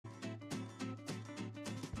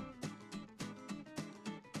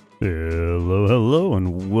Hello, hello,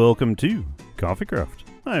 and welcome to CoffeeCraft.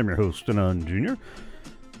 I am your host, Anon Jr.,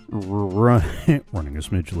 running a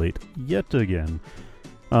smidge late yet again.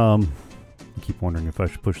 I keep wondering if I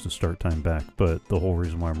should push the start time back, but the whole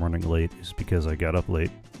reason why I'm running late is because I got up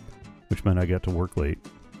late, which meant I got to work late,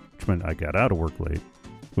 which meant I got out of work late,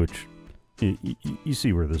 which, you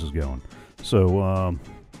see where this is going. So,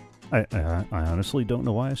 I honestly don't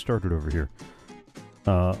know why I started over here.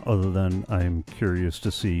 Other than I'm curious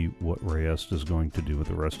to see what Reyes is going to do with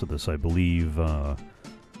the rest of this. I believe her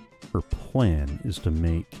plan is to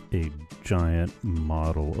make a giant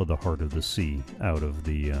model of the Heart of the Sea out of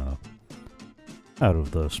the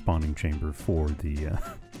spawning chamber for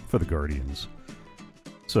the Guardians.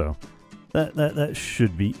 So that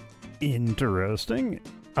should be interesting.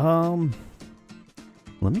 Let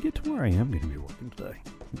me get to where I am going to be working today.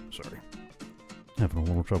 Sorry. Having a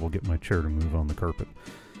little trouble getting my chair to move on the carpet.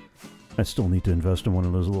 I still need to invest in one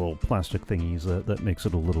of those little plastic thingies that makes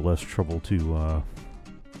it a little less trouble to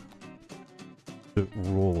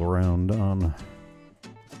roll around on,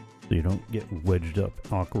 so you don't get wedged up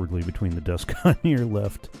awkwardly between the desk on your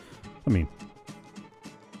left. I mean,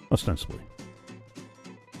 ostensibly.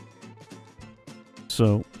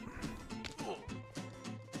 So,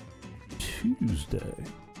 Tuesday.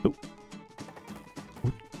 Oh,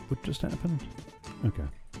 what just happened? Okay.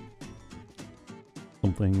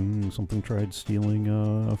 Something tried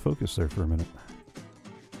stealing focus there for a minute.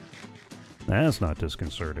 That's not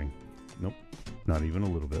disconcerting. Nope. Not even a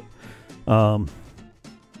little bit.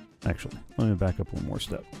 Actually, let me back up one more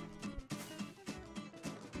step.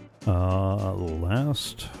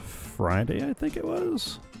 Last Friday, I think it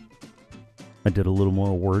was, I did a little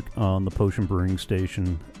more work on the potion brewing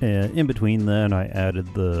station. And in between then, I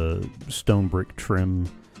added the stone brick trim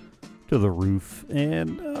to the roof,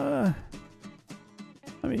 and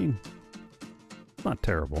I mean, not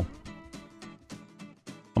terrible.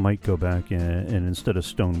 I might go back and instead of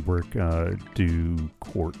stone brick, do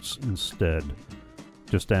quartz instead.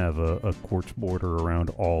 Just to have a quartz border around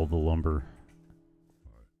all the lumber.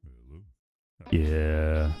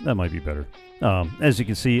 Yeah, that might be better. As you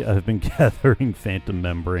can see, I've been gathering phantom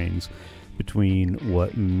membranes between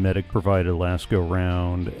what Medic provided last go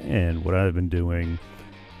round and what I've been doing.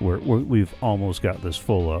 We've almost got this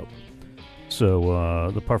full up.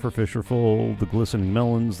 So the pufferfish are full, the glistening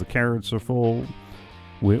melons, the carrots are full.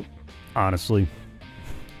 Honestly,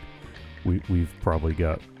 we've probably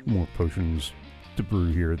got more potions to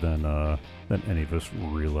brew here than any of us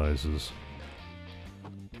realizes.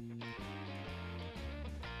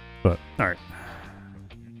 But all right,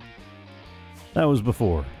 that was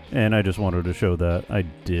before, and I just wanted to show that I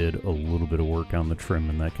did a little bit of work on the trim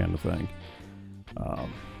and that kind of thing.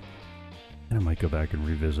 And I might go back and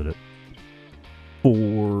revisit it.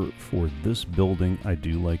 For this building, I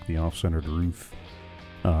do like the off-centered roof.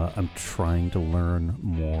 I'm trying to learn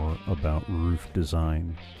more about roof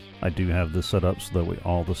design. I do have this set up so that way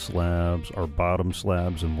all the slabs are bottom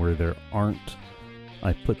slabs, and where there aren't,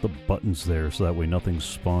 I put the buttons there so that way nothing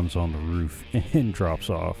spawns on the roof and drops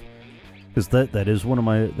off. Because that is one of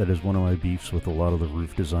my beefs with a lot of the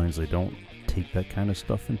roof designs. They don't take that kind of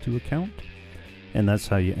stuff into account. And that's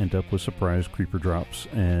how you end up with surprise creeper drops,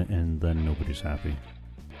 and then nobody's happy.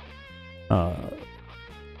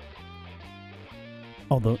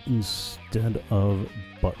 Although instead of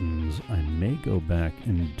buttons, I may go back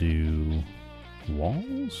and do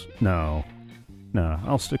walls? No,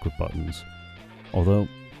 I'll stick with buttons. Although,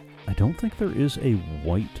 I don't think there is a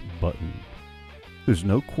white button. There's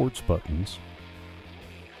no quartz buttons.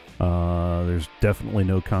 There's definitely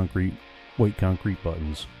no white concrete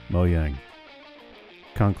buttons. Mojang.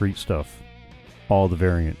 Concrete stuff. All the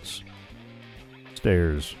variants.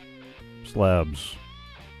 Stairs. Slabs.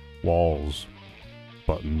 Walls.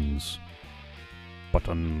 Buttons.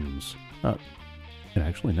 And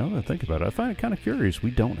actually, now that I think about it, I find it kind of curious.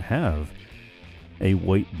 We don't have a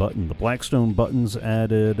white button. The Blackstone buttons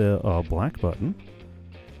added a black button.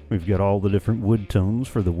 We've got all the different wood tones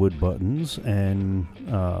for the wood buttons, and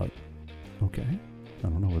okay. I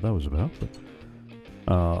don't know what that was about, but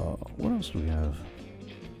what else do we have?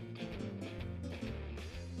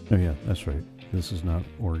 Oh yeah, that's right. This is not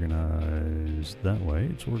organized that way.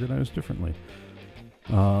 It's organized differently.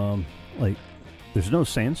 Like, there's no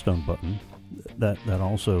sandstone button. That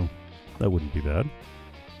wouldn't be bad.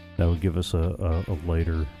 That would give us a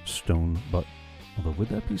lighter stone but although, would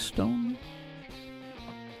that be stone?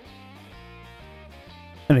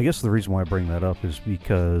 And I guess the reason why I bring that up is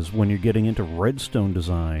because when you're getting into redstone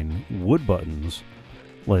design, wood buttons,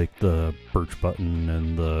 like the birch button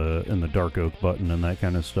and the dark oak button and that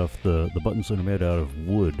kind of stuff, the buttons that are made out of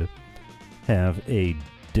wood have a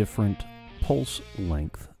different pulse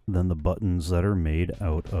length than the buttons that are made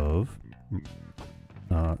out of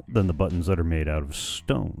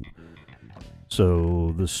stone.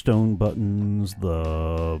 So the stone buttons,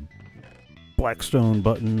 the blackstone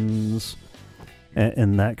buttons,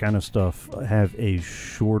 and that kind of stuff have a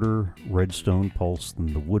shorter redstone pulse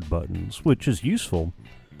than the wood buttons, which is useful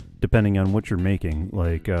depending on what you're making.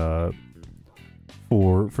 Like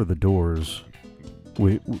for the doors,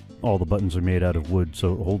 all the buttons are made out of wood,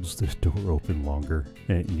 so it holds the door open longer,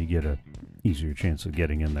 and you get a easier chance of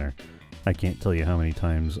getting in there. I can't tell you how many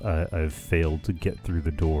times I've failed to get through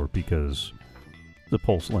the door because the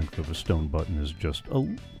pulse length of a stone button is just a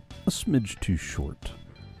smidge too short,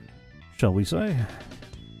 shall we say?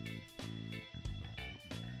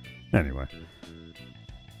 Anyway,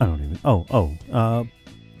 I don't even...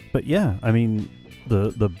 but yeah, I mean,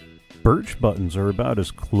 the birch buttons are about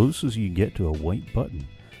as close as you get to a white button.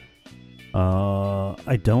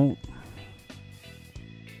 I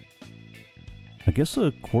guess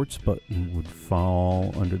a quartz button would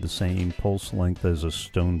fall under the same pulse length as a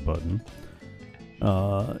stone button.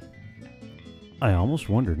 I almost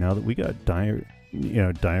wonder, now that we got diorite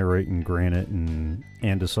and granite and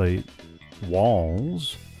andesite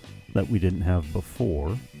walls that we didn't have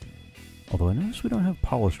before. Although I notice we don't have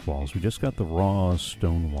polished walls, we just got the raw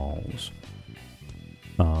stone walls.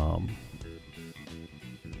 Wouldn't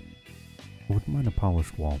mind a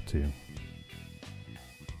polished wall too.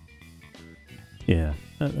 Yeah,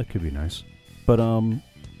 that could be nice. But I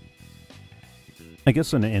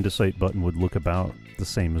guess an andesite button would look about the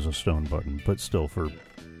same as a stone button, but still, for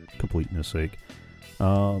completeness sake.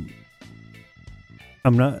 No,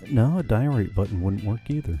 a diorite button wouldn't work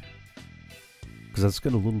either, because that's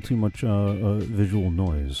got a little too much visual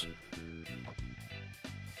noise.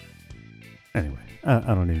 Anyway, I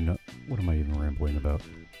don't even know. What am I even rambling about?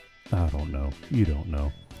 I don't know. You don't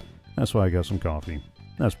know. That's why I got some coffee.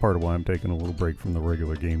 That's part of why I'm taking a little break from the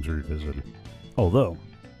regular Games Revisited. Although,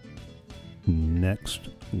 next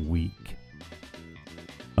week,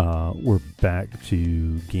 we're back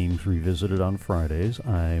to Games Revisited on Fridays.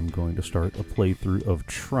 I'm going to start a playthrough of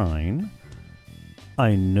Trine.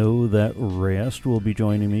 I know that Rest will be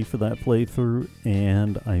joining me for that playthrough,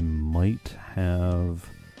 and I might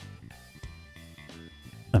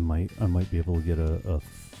be able to get a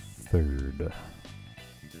third.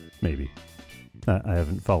 Maybe. I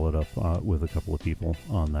haven't followed up with a couple of people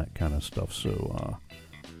on that kind of stuff, so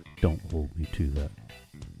don't hold me to that.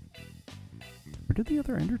 Where did the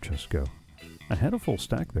other ender chest go? I had a full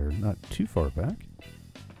stack there, not too far back.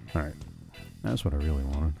 Alright, that's what I really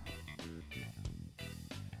wanted.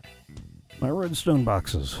 My redstone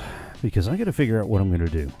boxes, because I gotta figure out what I'm gonna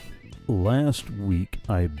do. Last week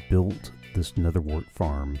I built this Nether Wart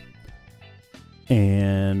farm,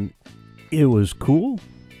 and it was cool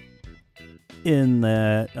in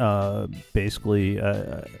that basically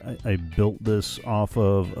I built this off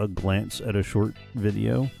of a glance at a short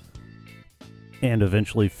video and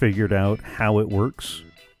eventually figured out how it works,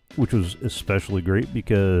 which was especially great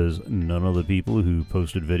because none of the people who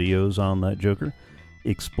posted videos on that Joker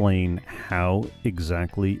explain how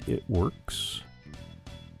exactly it works.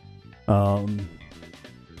 But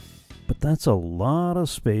that's a lot of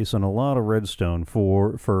space and a lot of redstone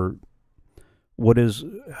for what has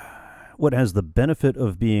the benefit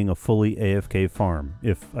of being a fully AFK farm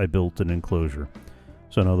if I built an enclosure.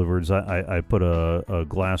 So in other words, I put a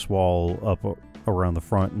glass wall up around the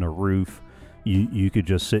front and a roof. You could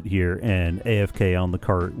just sit here and AFK on the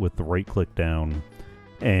cart with the right click down,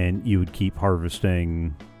 and you would keep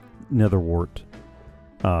harvesting Nether Wart.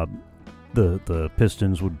 The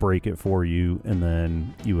pistons would break it for you, and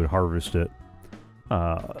then you would harvest it.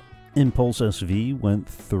 Impulse SV went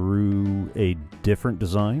through a different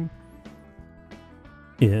design.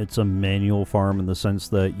 It's a manual farm in the sense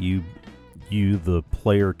that you the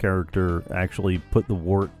player character, actually put the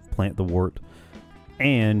wart, plant the wart,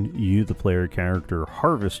 and you, the player character,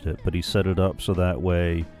 harvest it, but he set it up so that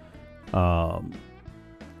way,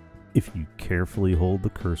 if you carefully hold the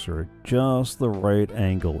cursor at just the right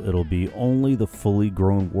angle, it'll be only the fully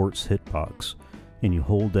grown wart's hitbox, and you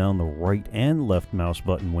hold down the right and left mouse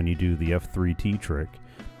button when you do the F3T trick,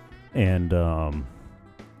 and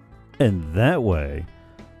that way,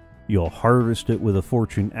 you'll harvest it with a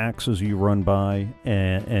fortune axe as you run by,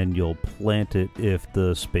 and you'll plant it if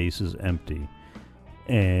the space is empty.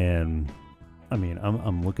 And I mean,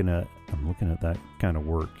 I'm looking at that kind of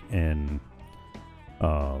work, and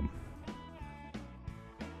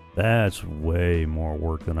that's way more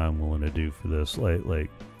work than I'm willing to do for this. Like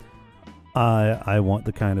I want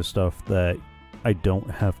the kind of stuff that I don't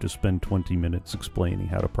have to spend 20 minutes explaining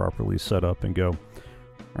how to properly set up and go,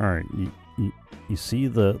 Alright, you see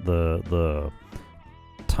the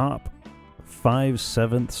top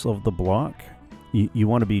 5/7 of the block? You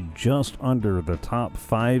want to be just under the top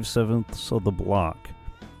 5/7 of the block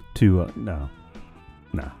to, no,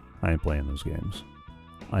 I ain't playing those games.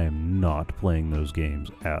 I am not playing those games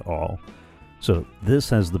at all. So this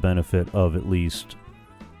has the benefit of at least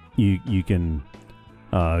you can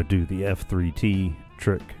do the F3T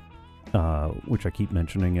trick, which I keep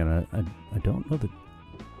mentioning, and I don't know that.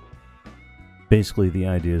 Basically, the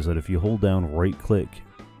idea is that if you hold down right click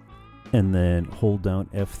and then hold down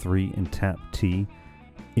F3 and tap T,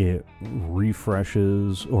 it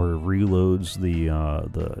refreshes or reloads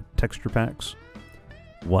the texture packs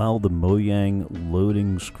while the Mojang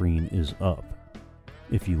loading screen is up.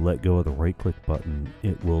 If you let go of the right click button,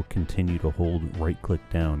 it will continue to hold right click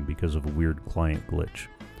down because of a weird client glitch.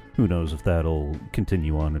 Who knows if that'll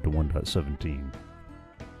continue on into 1.17.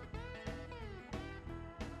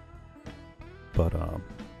 But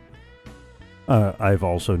I've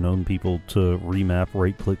also known people to remap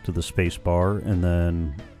right click to the space bar and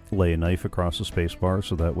then lay a knife across the space bar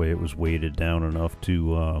so that way it was weighted down enough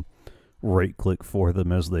to right click for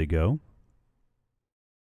them as they go.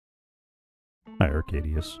 Hi,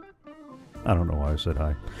 Arcadius. I don't know why I said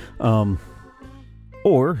hi.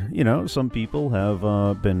 Or, you know, some people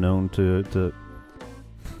have been known to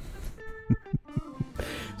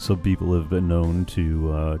some people have been known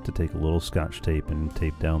to take a little scotch tape and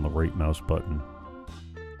tape down the right mouse button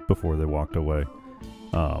before they walked away.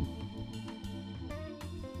 That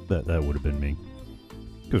would have been me,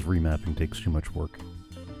 because remapping takes too much work.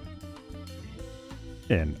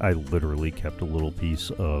 And I literally kept a little piece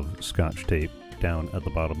of scotch tape down at the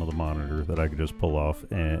bottom of the monitor that I could just pull off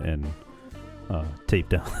and tape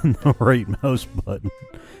down the right mouse button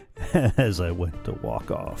as I went to walk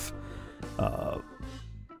off.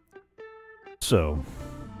 So,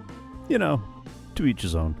 you know, to each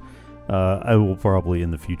his own. I will probably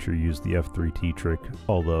in the future use the F3T trick,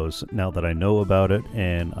 although now that I know about it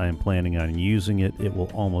and I am planning on using it, it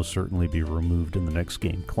will almost certainly be removed in the next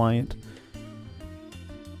game client.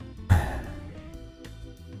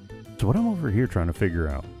 So what I'm over here trying to figure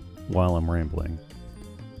out while I'm rambling,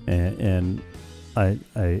 and I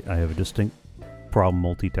have a distinct problem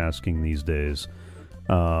multitasking these days.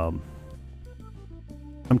 I'm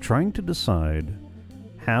trying to decide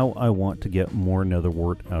how I want to get more Nether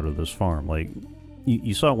Wart out of this farm. Like,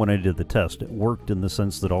 you saw when I did the test, it worked in the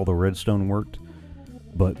sense that all the redstone worked,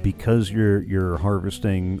 but because you're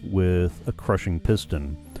harvesting with a crushing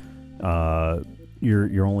piston,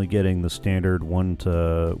 you're only getting the standard one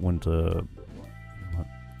to.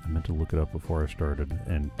 I meant to look it up before I started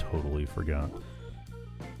and totally forgot.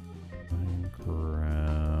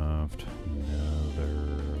 Minecraft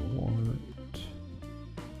Nether Wart.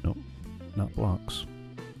 Nope, not blocks.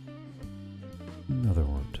 Nether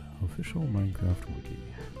Wart, official Minecraft wiki.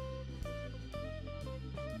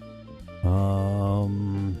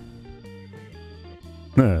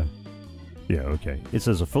 Yeah, okay. It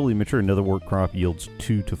says a fully mature Nether Wart crop yields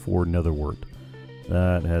 2 to 4 Nether Wart.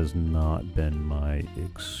 That has not been my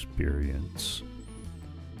experience.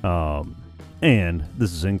 And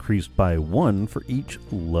this is increased by 1 for each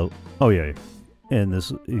level. Oh, yeah. And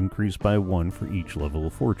this increased by 1 for each level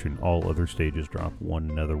of fortune. All other stages drop 1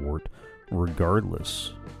 Nether Wart,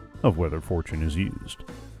 regardless of whether fortune is used.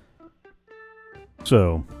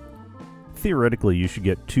 So, theoretically, you should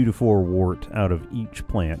get 2 to 4 wart out of each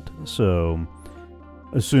plant. So,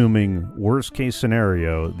 assuming worst case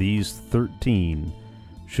scenario, these 13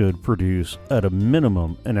 should produce at a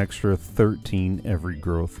minimum an extra 13 every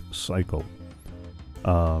growth cycle.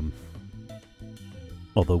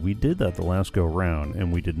 Although we did that the last go round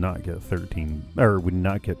and we did not get 13, or we did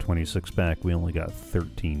not get 26 back, we only got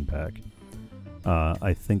 13 back.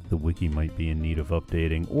 I think the wiki might be in need of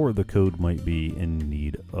updating, or the code might be in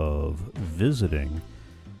need of visiting.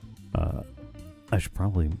 I should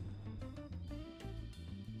probably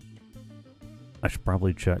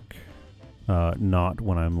check, not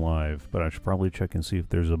when I'm live, but I should probably check and see if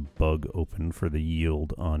there's a bug open for the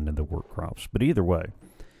yield on Nether Wart crops. But either way,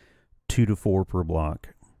 2 to 4 per block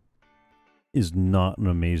is not an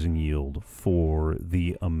amazing yield for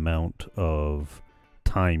the amount of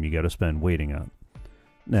time you got to spend waiting on.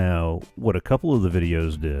 Now, what a couple of the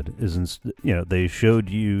videos did is, they showed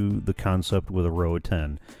you the concept with a row of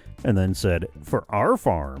 10, and then said, for our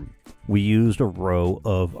farm, we used a row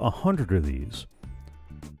of 100 of these.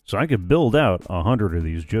 So I could build out 100 of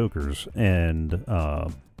these jokers and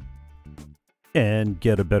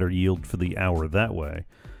get a better yield for the hour that way.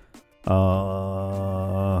 That's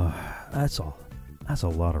a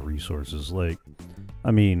lot of resources. Like,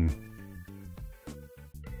 I mean,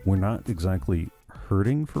 we're not exactly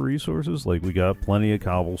hurting for resources. Like, we got plenty of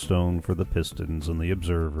cobblestone for the pistons and the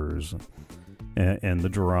observers and the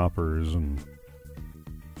droppers, and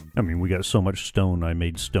I mean, we got so much stone, I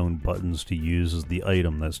made stone buttons to use as the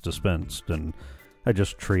item that's dispensed, and I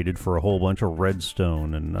just traded for a whole bunch of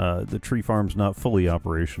redstone, and the tree farm's not fully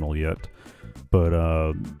operational yet, but,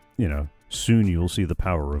 you know, soon you'll see the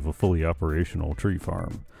power of a fully operational tree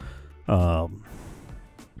farm.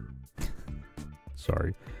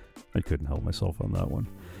 Sorry, I couldn't help myself on that one.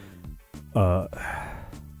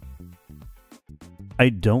 I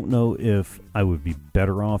don't know if I would be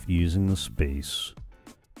better off using the space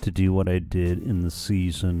to do what I did in the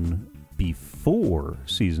season before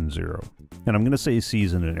Season 0. And I'm going to say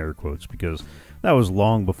season in air quotes because that was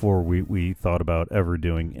long before we thought about ever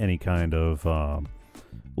doing any kind of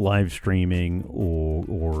live streaming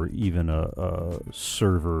or even a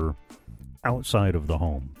server outside of the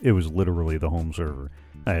home. It was literally the home server.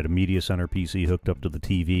 I had a media center PC hooked up to the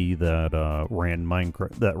TV that ran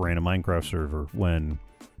a Minecraft server when,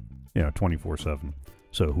 you know, 24/7.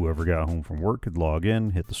 So whoever got home from work could log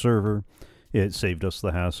in, hit the server. It saved us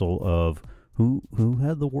the hassle of who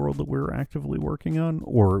had the world that we were actively working on,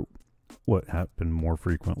 or what happened more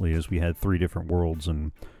frequently is we had 3 different worlds,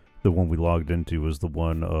 and the one we logged into was the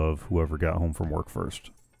one of whoever got home from work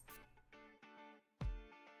first.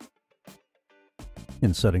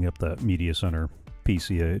 And setting up that media center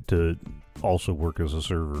PC to also work as a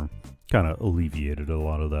server kind of alleviated a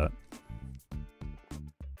lot of that.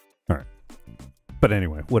 Alright. But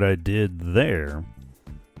anyway, what I did there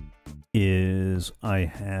is I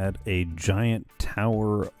had a giant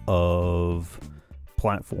tower of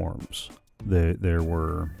platforms. There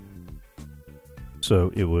were...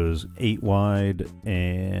 So it was 8 wide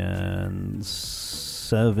and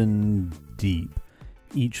 7 deep.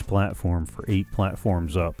 Each platform for 8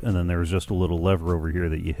 platforms up, and then there was just a little lever over here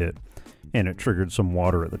that you hit, and it triggered some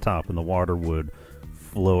water at the top, and the water would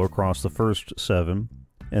flow across the first 7,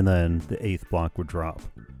 and then the 8th block would drop.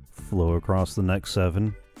 Flow across the next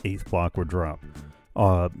 7, 8th block would drop,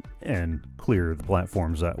 and clear the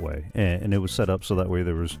platforms that way. And it was set up so that way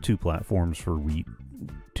there was 2 platforms for wheat,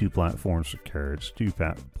 2 platforms for carrots, 2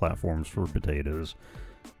 platforms for potatoes,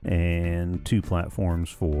 and 2 platforms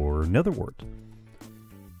for Nether Wart.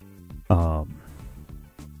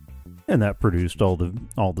 And that produced all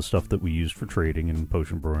the stuff that we used for trading and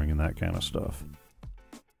potion brewing and that kind of stuff.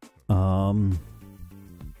 I'm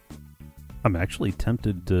actually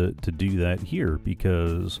tempted to do that here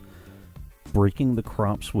because breaking the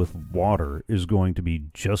crops with water is going to be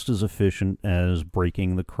just as efficient as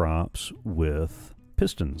breaking the crops with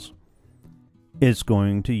pistons. It's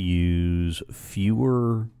going to use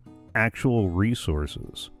fewer actual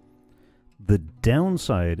resources. The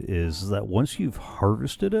downside is that once you've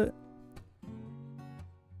harvested it,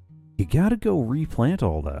 you gotta go replant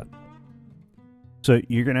all that. So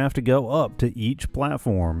you're gonna have to go up to each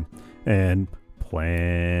platform and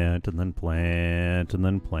plant, and then plant, and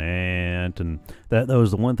then plant, and that was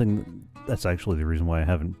the one thing, that's actually the reason why I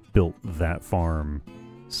haven't built that farm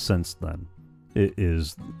since then. It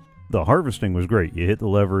is, the harvesting was great. You hit the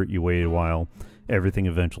lever, you wait a while, everything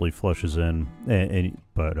eventually flushes in,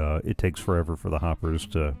 but it takes forever for the hoppers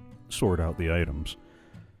to sort out the items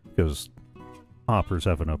because hoppers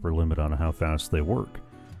have an upper limit on how fast they work.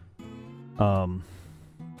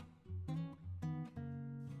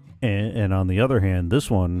 And on the other hand,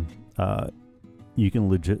 this one, you can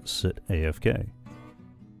legit sit AFK.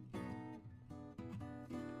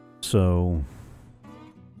 So,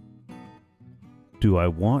 do I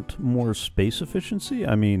want more space efficiency?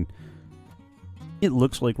 I mean, it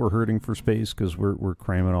looks like we're hurting for space because we're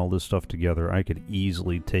cramming all this stuff together. I could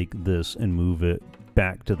easily take this and move it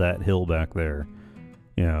back to that hill back there.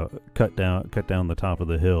 You know, cut down the top of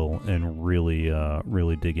the hill and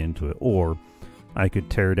really dig into it. Or I could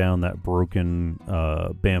tear down that broken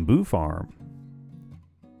bamboo farm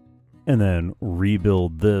and then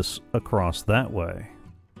rebuild this across that way.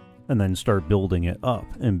 And then start building it up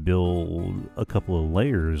and build a couple of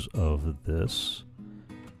layers of this.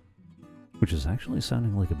 Which is actually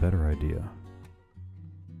sounding like a better idea.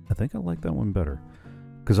 I think I like that one better.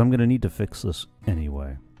 Because I'm going to need to fix this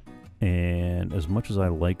anyway. And as much as I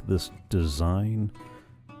like this design,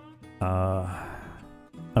 I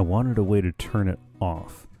wanted a way to turn it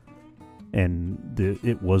off. And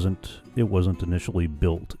it wasn't initially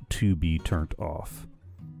built to be turned off.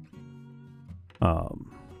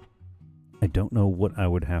 I don't know what I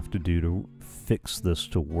would have to do to fix this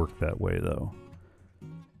to work that way, though.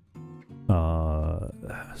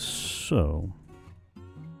 So,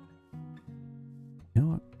 you know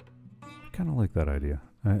what? I kind of like that idea.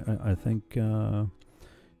 I think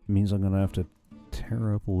means I'm going to have to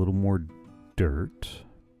tear up a little more dirt.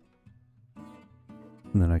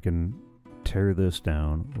 And then I can tear this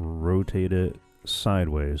down, rotate it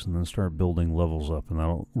sideways, and then start building levels up. And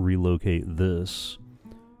that'll relocate this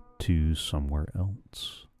to somewhere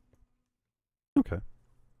else. Okay.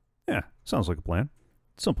 Yeah, sounds like a plan.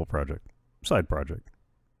 Simple project. Side project.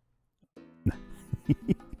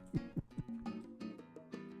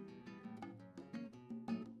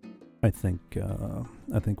 I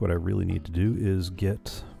think what I really need to do is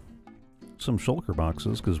get some shulker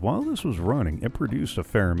boxes, because while this was running, it produced a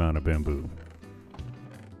fair amount of bamboo.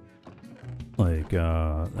 Like,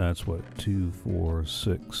 that's what, 2, 4,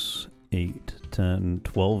 6, 8, 10,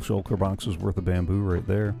 12 shulker boxes worth of bamboo right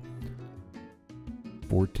there.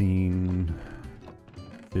 14,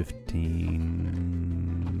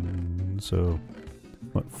 15, so,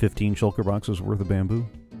 what, 15 shulker boxes worth of bamboo?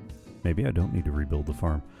 Maybe I don't need to rebuild the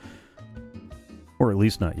farm. Or at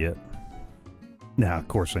least not yet. Nah, of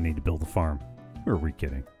course I need to build a farm. Or are we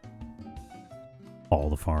kidding? All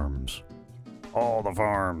the farms. All the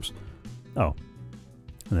farms! Oh.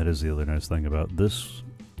 And that is the other nice thing about this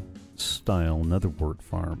style Nether Wart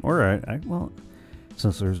farm. Alright, well,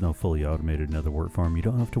 since there's no fully automated Nether Wart farm, you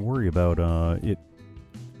don't have to worry about it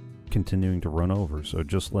continuing to run over. So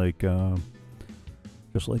just like the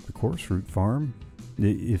coarse fruit farm,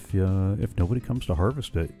 if nobody comes to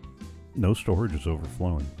harvest it, no storage is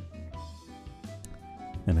overflowing.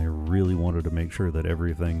 And I really wanted to make sure that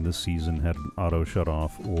everything this season had an auto shut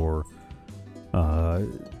off or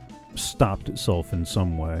stopped itself in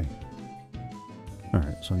some way.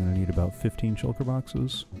 Alright, so I'm going to need about 15 shulker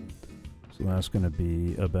boxes. So that's going to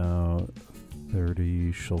be about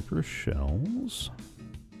 30 shulker shells.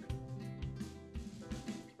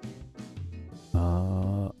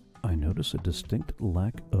 I notice a distinct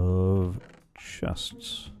lack of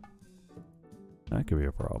chests. That could be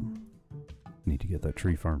a problem. Need to get that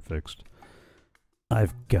tree farm fixed.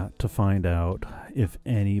 I've got to find out if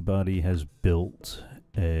anybody has built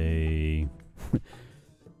a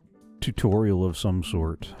tutorial of some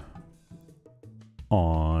sort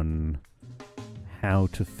on how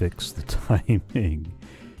to fix the timing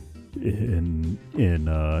in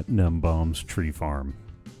Numbomb's tree farm.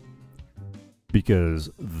 Because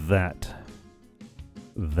that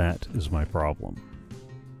is my problem.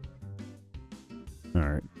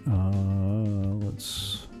 Alright,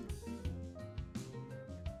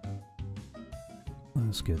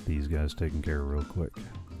 let's get these guys taken care of real quick.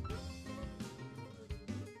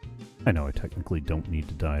 I know I technically don't need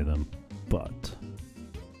to dye them, but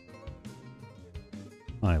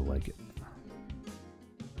I like it.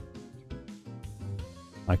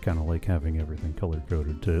 I kind of like having everything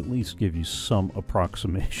color-coded to at least give you some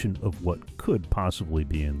approximation of what could possibly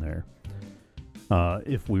be in there.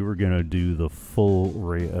 If we were going to do the full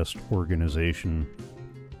Ray-est organization,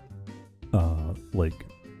 like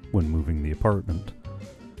when moving the apartment,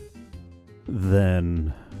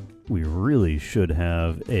 then we really should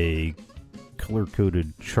have a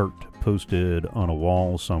color-coded chart posted on a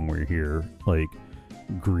wall somewhere here, like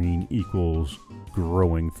green equals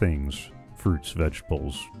growing things, fruits,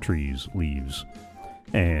 vegetables, trees, leaves,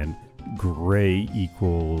 and gray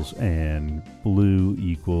equals, and blue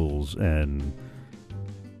equals, and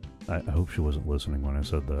I hope she wasn't listening when I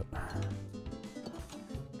said that.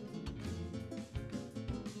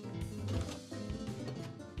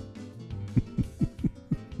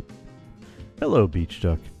 Hello, Beach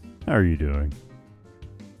Duck. How are you doing?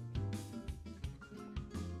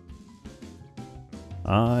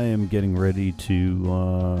 I am getting ready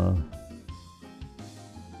to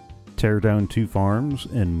tear down 2 farms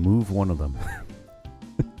and move one of them.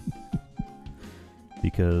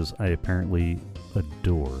 Because I apparently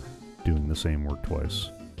adore doing the same work twice.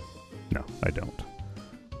 No, I don't.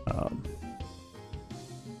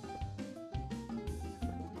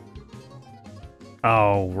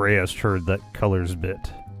 Oh, Ray-est heard that colors bit.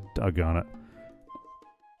 Doggone it.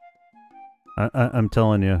 I'm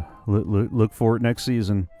telling you, look for it next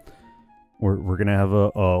season. We're gonna have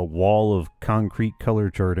a wall of concrete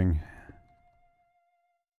color charting.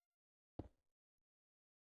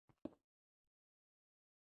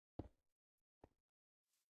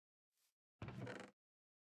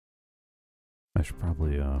 I should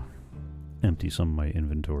probably empty some of my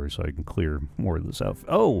inventory so I can clear more of this out.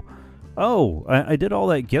 Oh! I did all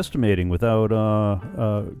that guesstimating without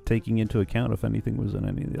taking into account if anything was in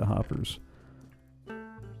any of the hoppers.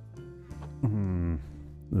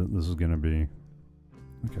 This is gonna be...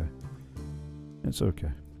 okay. It's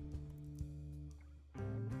okay.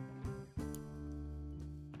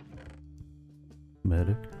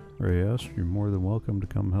 Medic, Ray-est, you're more than welcome to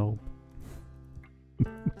come help.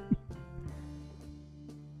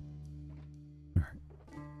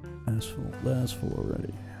 Last full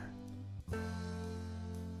already.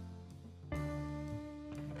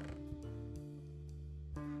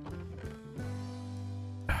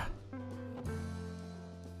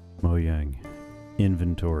 Mojang.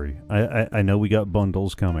 Inventory. I know we got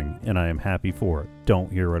bundles coming, and I am happy for it.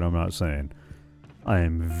 Don't hear what I'm not saying. I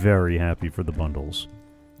am very happy for the bundles.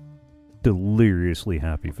 Deliriously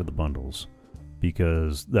happy for the bundles.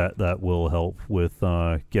 Because that will help with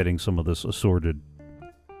getting some of this assorted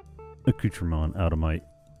accoutrement out of my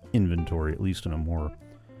inventory, at least in a more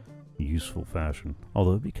useful fashion.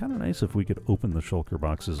 Although it'd be kind of nice if we could open the shulker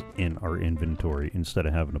boxes in our inventory instead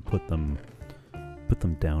of having to put them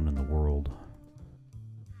down in the world.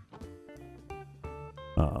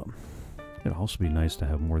 It'd also be nice to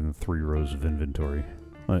have more than 3 rows of inventory.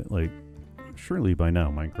 Like, surely by now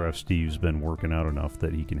Minecraft Steve's been working out enough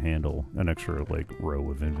that he can handle an extra, like, row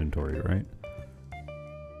of inventory, right?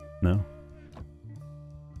 No?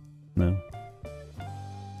 No?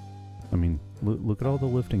 I mean, look at all the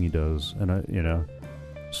lifting he does, and you know,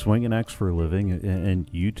 swing an axe for a living, and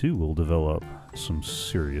you too will develop some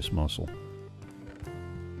serious muscle.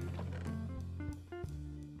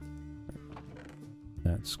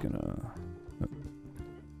 That's gonna...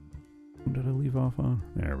 What did I leave off on?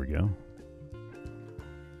 There we go.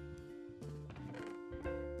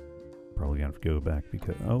 Probably gonna have to go back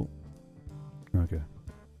because... Oh. Okay.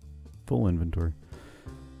 Full inventory.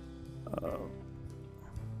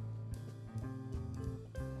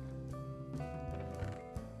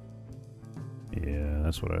 Yeah,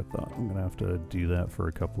 that's what I thought. I'm gonna have to do that for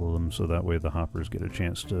a couple of them so that way the hoppers get a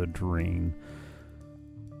chance to drain.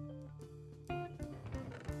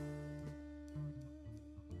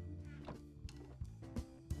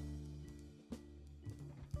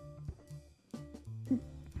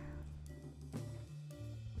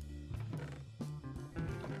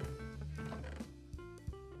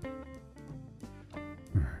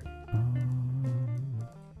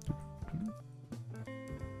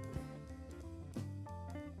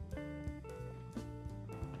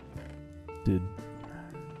 Did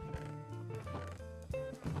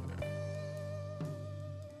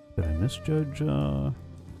I misjudge, how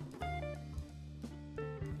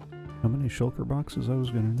many shulker boxes I was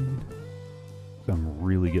gonna need? I'm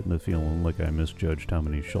really getting the feeling like I misjudged how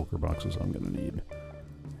many shulker boxes I'm gonna need.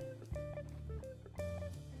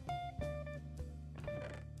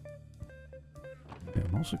 Yeah,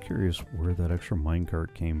 I'm also curious where that extra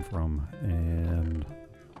minecart came from, and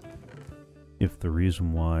if the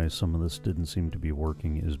reason why some of this didn't seem to be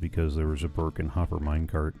working is because there was a broken hopper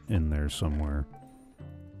minecart in there somewhere.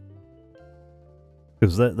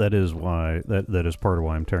 Because that is why, that is part of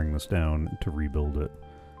why I'm tearing this down to rebuild it.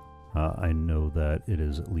 I know that it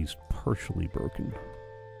is at least partially broken.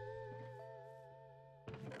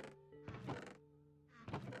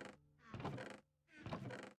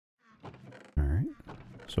 Alright,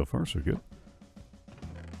 so far so good.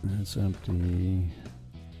 That's empty.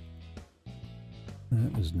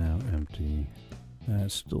 That is now empty.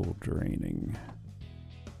 That's still draining.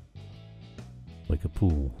 Like a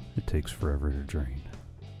pool, it takes forever to drain.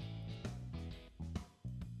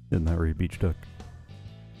 Isn't that right, Beach Duck?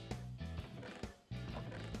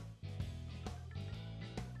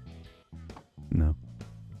 No.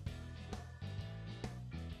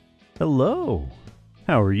 Hello!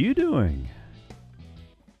 How are you doing?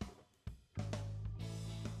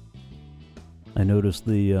 I noticed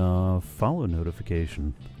the follow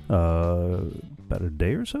notification about a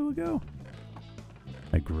day or so ago.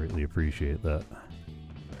 I greatly appreciate that.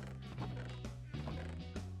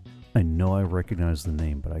 I know I recognize the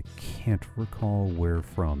name, but I can't recall where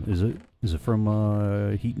from. Is it from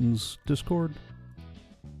Heaton's Discord?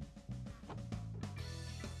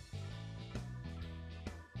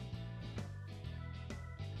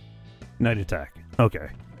 Night Attack. Okay.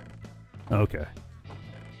 Okay.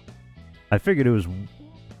 I figured it was,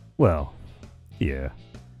 well, yeah.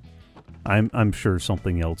 I'm sure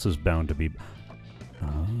something else is bound to be. I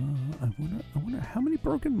wonder how many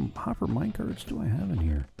broken hopper minecarts do I have in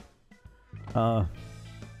here?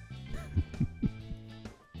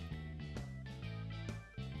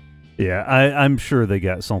 Yeah, I'm sure they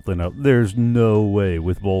got something up. There's no way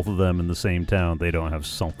with both of them in the same town they don't have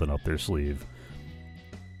something up their sleeve.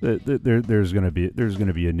 There's gonna be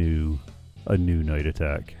a new Night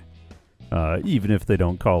Attack, even if they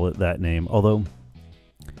don't call it that name. Although,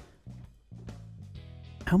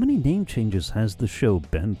 how many name changes has the show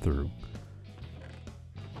been through?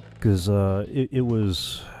 Because it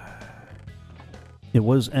was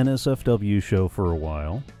NSFW show for a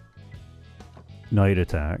while, Night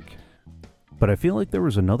Attack, but I feel like there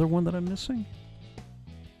was another one that I'm missing.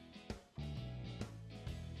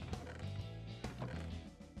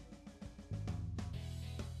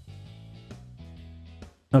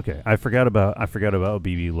 Okay, I forgot about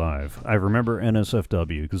BB Live. I remember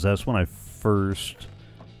NSFW because that's when I first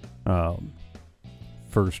heard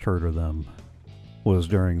of them. Was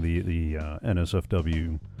during the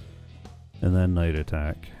NSFW and then Night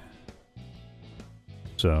Attack.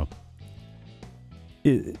 So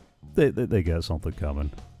they got something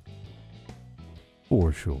coming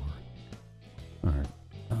for sure. All right.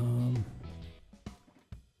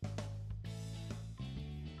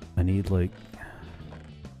 I need like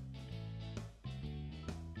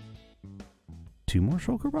 2 more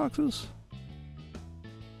shulker boxes?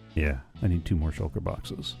 Yeah, I need 2 more shulker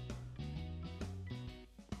boxes.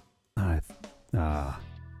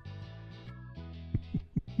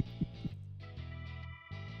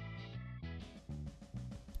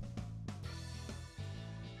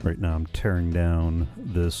 Right now I'm tearing down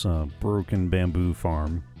this broken bamboo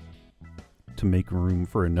farm to make room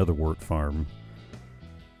for a Nether Wart farm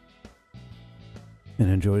and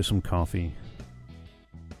enjoy some coffee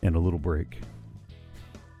and a little break.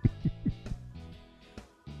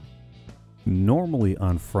 Normally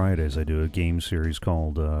on Fridays I do a game series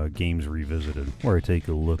called Games Revisited, where I take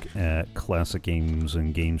a look at classic games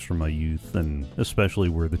and games from my youth, and especially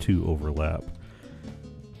where the two overlap.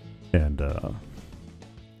 And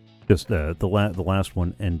just the last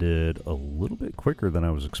one ended a little bit quicker than I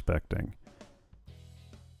was expecting.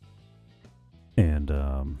 And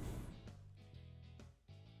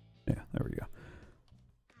yeah, there we go.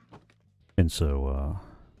 And so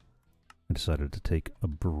I decided to take a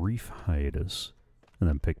brief hiatus and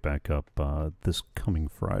then pick back up this coming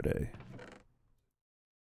Friday.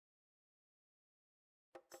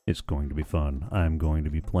 It's going to be fun. I'm going to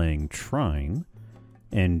be playing Trine,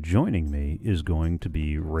 and joining me is going to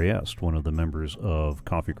be Reyest, one of the members of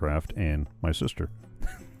CoffeeCraft, and my sister.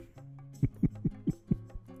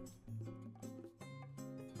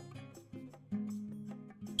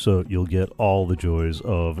 So you'll get all the joys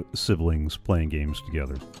of siblings playing games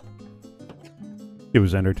together. It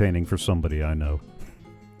was entertaining for somebody I know.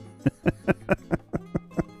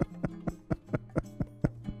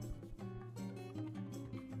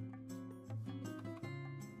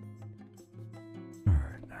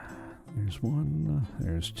 Alright. There's 1,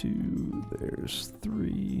 there's 2, there's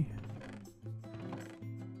 3.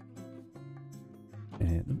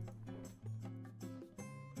 And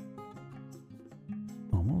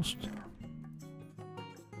almost.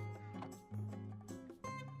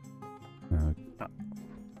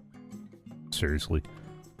 Seriously,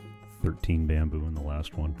 13 bamboo in the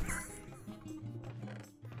last one.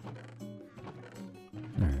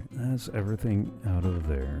 Alright, that's everything out of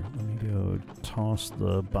there. Let me go toss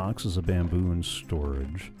the boxes of bamboo in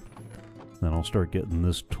storage. Then I'll start getting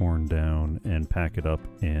this torn down and pack it up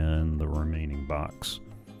in the remaining box.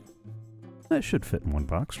 That should fit in one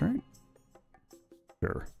box, right?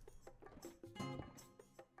 Sure.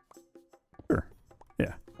 Sure.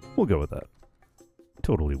 Yeah, we'll go with that.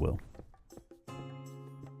 Totally will.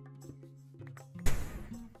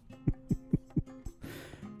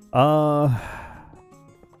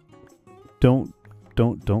 Don't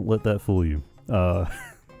let that fool you. The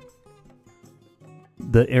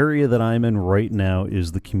area that I'm in right now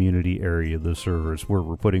is the community area of the servers, where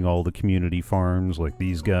we're putting all the community farms, like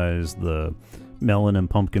these guys, the melon and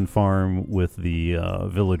pumpkin farm with the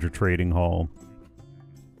villager trading hall,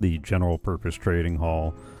 the general purpose trading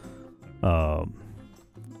hall.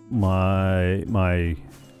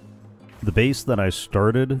 The base that I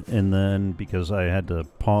started, and then because I had to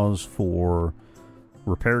pause for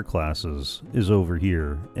repair classes, is over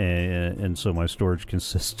here, and so my storage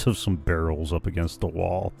consists of some barrels up against the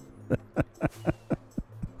wall.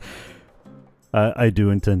 I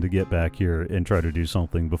do intend to get back here and try to do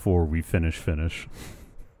something before we finish.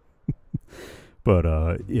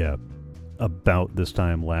 But yeah, about this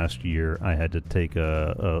time last year, I had to take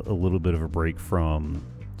a little bit of a break from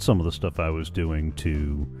some of the stuff I was doing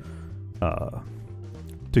to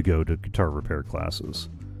go to guitar repair classes.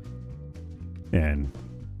 And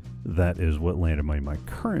that is what landed me my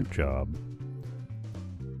current job.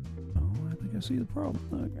 Oh, I think I see the problem.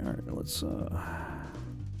 Okay, alright, let's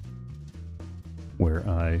where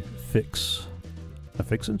I fix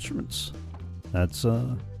instruments. That's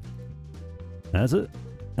it.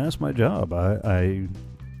 That's my job. I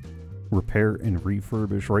repair and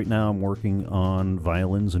refurbish. Right now I'm working on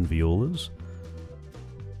violins and violas.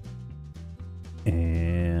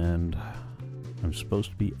 And I'm supposed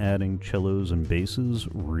to be adding cellos and basses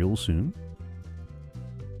real soon.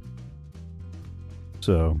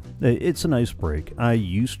 So, it's a nice break. I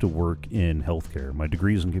used to work in healthcare. My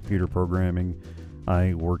degree's in computer programming.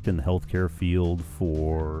 I worked in the healthcare field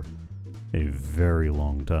for a very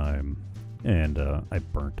long time. and I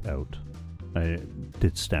burnt out. I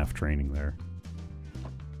did staff training there.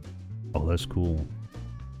 Oh, that's cool.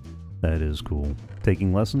 That is cool.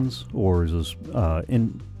 Taking lessons, or is this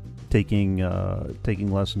taking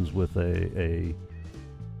lessons with a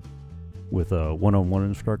one-on-one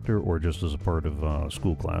instructor, or just as a part of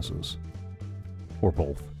school classes, or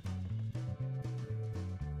both?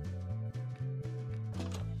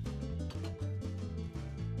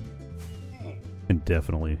 And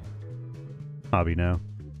definitely hobby now.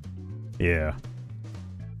 Yeah.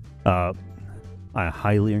 I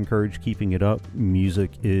highly encourage keeping it up.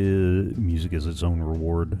 Music is its own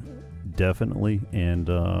reward, definitely. And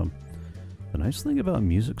the nice thing about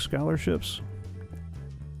music scholarships,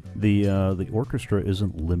 the orchestra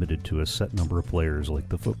isn't limited to a set number of players like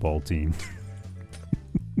the football team.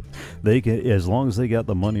 They can, as long as they got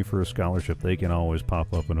the money for a scholarship, they can always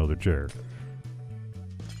pop up another chair.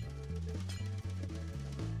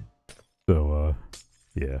 So,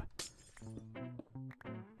 yeah.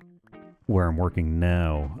 Where I'm working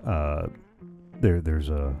now,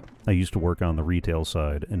 I used to work on the retail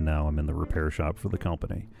side, and now I'm in the repair shop for the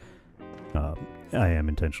company. I am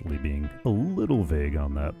intentionally being a little vague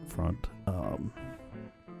on that front.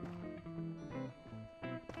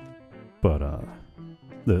 But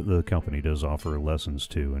the company does offer lessons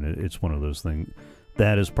too, and it's one of those things.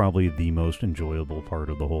 That is probably the most enjoyable part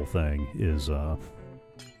of the whole thing, is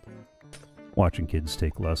watching kids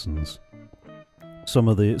take lessons. Some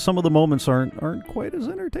of the moments aren't quite as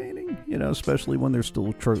entertaining, you know, especially when they're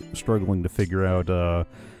still struggling to figure out,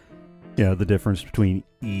 you know, the difference between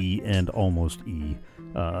E and almost E,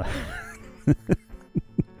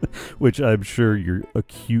 which I'm sure you're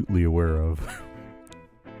acutely aware of.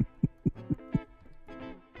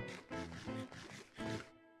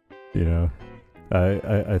 You know,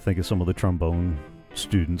 I think of some of the trombone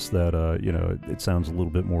students that, you know, it sounds a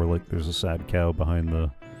little bit more like there's a sad cow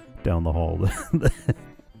down the hall.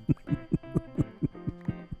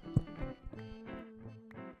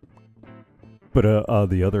 But on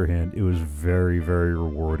the other hand, it was very, very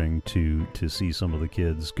rewarding to see some of the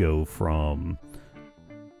kids go from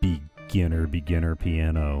beginner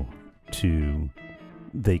piano to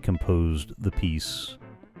they composed the piece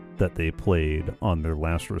that they played on their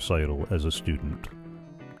last recital as a student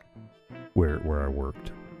where I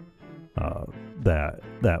worked.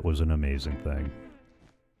 That was an amazing thing.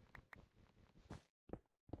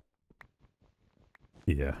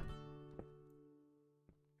 Yeah.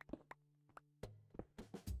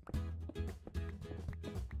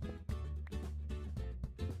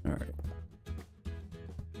 All right.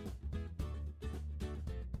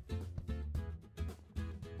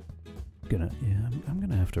 I'm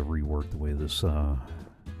gonna have to rework the way this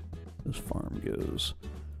this farm goes.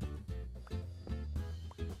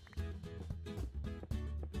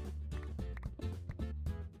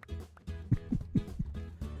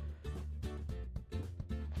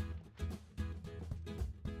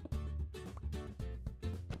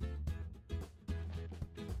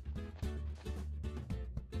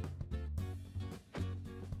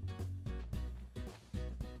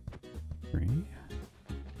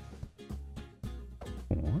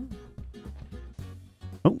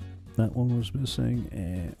 That one was missing,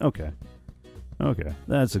 and okay,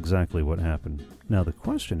 that's exactly what happened. Now the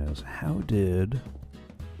question is, how did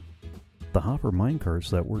the hopper minecarts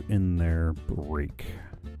that were in there break?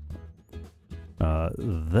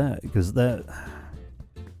 Because that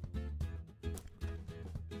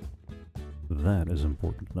is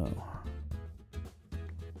important to know.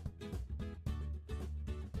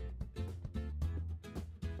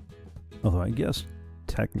 Although I guess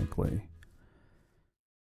technically.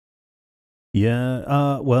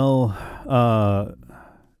 Yeah,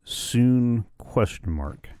 soon, question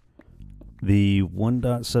mark. The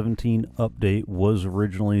 1.17 update was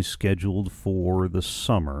originally scheduled for the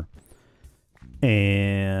summer,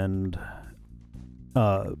 and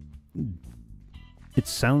it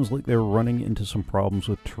sounds like they're running into some problems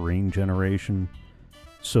with terrain generation,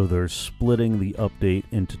 so they're splitting the update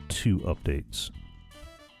into 2 updates.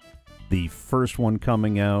 The first one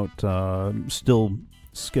coming out, still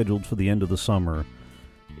scheduled for the end of the summer,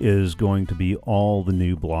 is going to be all the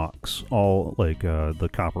new blocks, all like the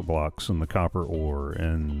copper blocks and the copper ore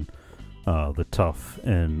and the tuff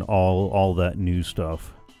and all that new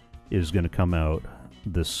stuff is going to come out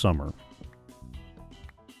this summer.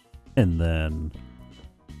 And then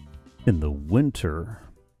in the winter,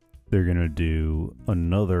 they're going to do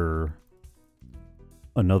another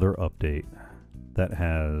update that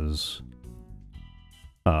has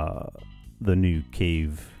the new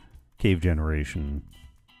cave generation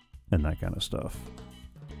and that kind of stuff.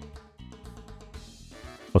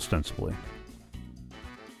 ostensibly.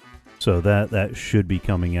 So that should be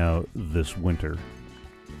coming out this winter.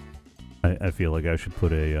 I feel like I should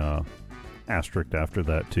put a asterisk after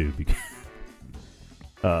that too, because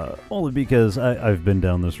only because I've been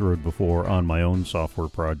down this road before on my own software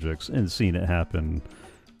projects and seen it happen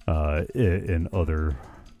in other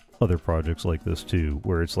projects like this too,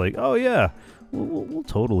 where it's like, oh yeah, we'll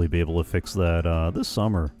totally be able to fix that this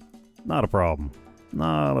summer. Not a problem.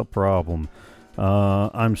 Not a problem.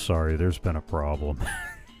 I'm sorry, there's been a problem.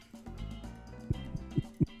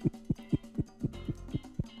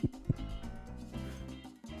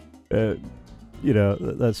 You know,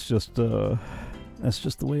 that's just the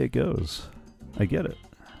way it goes. I get it.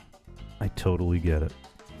 I totally get it.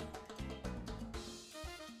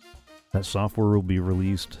 That software will be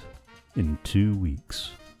released in 2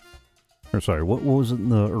 weeks. Or sorry, what was it in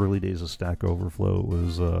the early days of Stack Overflow? It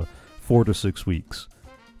was 4 to 6 weeks.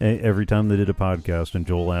 Every time they did a podcast and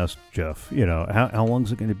Joel asked Jeff, you know, how long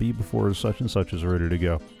is it going to be before such and such is ready to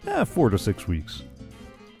go? 4 to 6 weeks.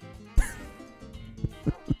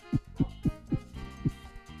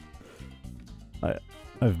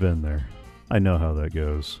 I've been there. I know how that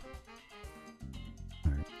goes.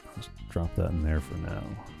 Alright, let's drop that in there for now.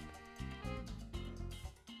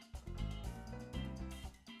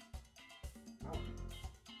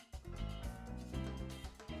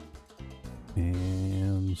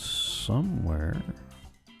 And somewhere...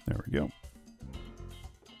 There we go.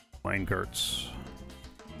 Mine carts.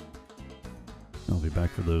 I'll be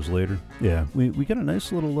back for those later. Yeah, we got a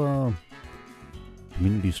nice little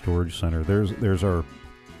community storage center. There's our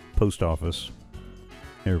post office.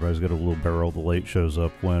 Everybody's got a little barrel. The light shows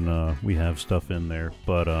up when we have stuff in there,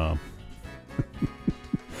 but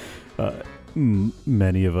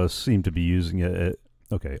many of us seem to be using it.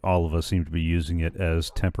 Okay, all of us seem to be using it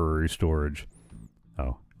as temporary storage.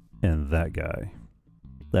 Oh, and that guy,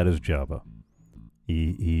 that is Jabba.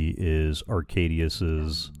 He is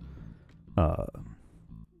Arcadius's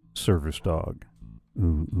service dog,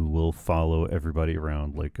 who will follow everybody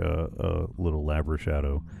around like a little Labra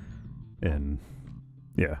shadow. And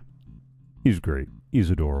yeah, he's great.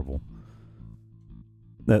 He's adorable.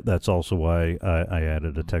 That's also why I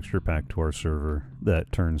added a texture pack to our server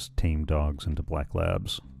that turns tame dogs into black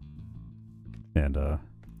labs. And the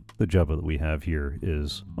Jabba that we have here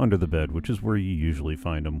is under the bed, which is where you usually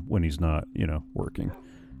find him when he's not, you know, working.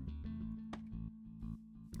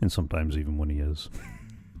 And sometimes even when he is.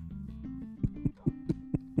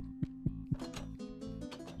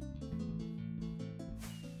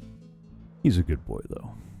 He's a good boy,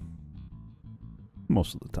 though.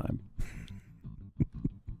 Most of the time.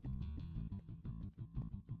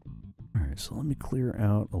 Alright, so let me clear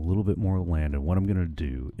out a little bit more land. And what I'm going to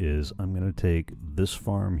do is I'm going to take this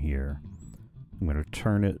farm here. I'm going to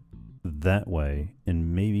turn it that way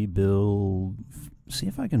and maybe build... See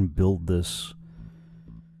if I can build this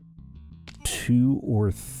 2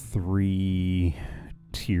 or 3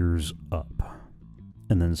 tiers up.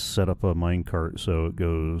 And then set up a minecart so it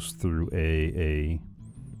goes through a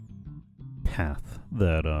path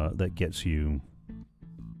that gets you,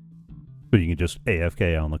 so you can just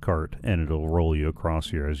AFK on the cart and it'll roll you across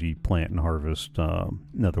here as you plant and harvest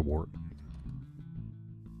Nether Wart.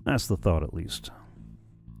 That's the thought, at least.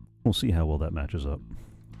 We'll see how well that matches up.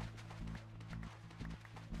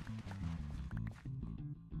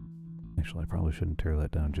 Actually, I probably shouldn't tear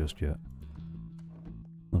that down just yet.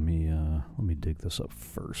 Let me dig this up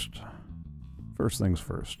first. First things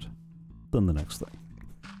first, then the next thing.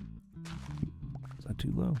 Is that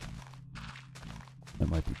too low? That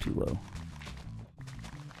might be too low.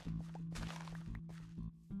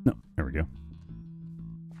 No, there we go.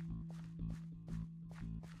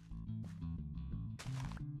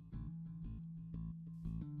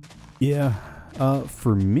 Yeah,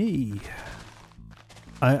 for me,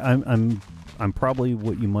 I'm probably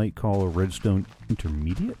what you might call a redstone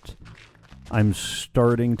intermediate. I'm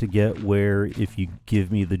starting to get where if you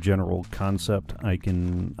give me the general concept, I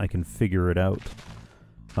can figure it out.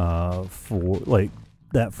 For like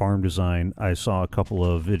that farm design, I saw a couple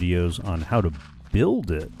of videos on how to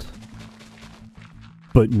build it,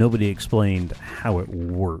 but nobody explained how it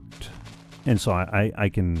worked. And so I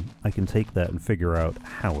can take that and figure out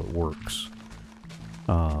how it works.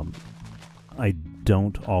 I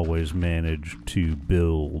don't always manage to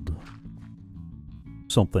build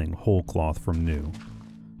something whole cloth from new.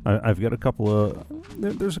 I've got a couple of...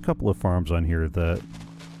 There's a couple of farms on here that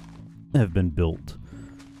have been built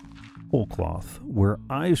whole cloth. Where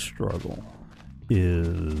I struggle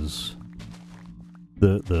is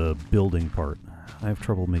the building part. I have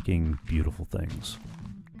trouble making beautiful things.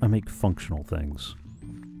 I make functional things.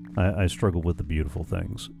 I struggle with the beautiful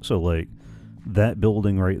things. So, like, that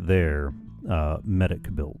building right there,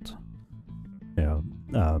 Medic built. Yeah,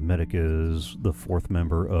 Medic is the 4th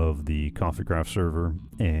member of the CoffeeCraft server,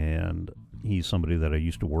 and he's somebody that I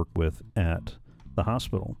used to work with at the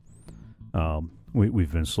hospital.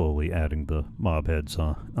 We've been slowly adding the mob heads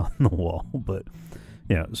on the wall, but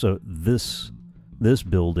yeah, so this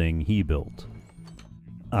building he built.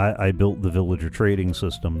 I built the villager trading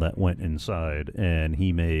system that went inside, and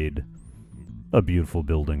he made a beautiful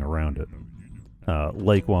building around it.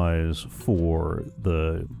 Likewise, for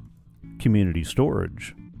the community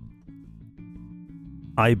storage,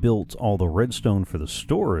 I built all the redstone for the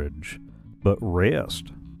storage, but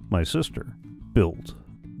Reyest, my sister, built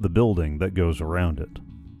the building that goes around it.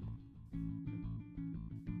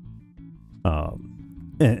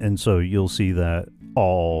 And so you'll see that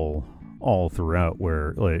all throughout,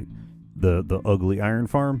 where like the ugly iron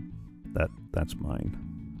farm, that's mine.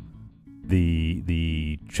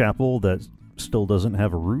 The chapel that still doesn't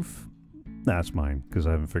have a roof, that's mine, because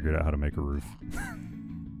I haven't figured out how to make a roof.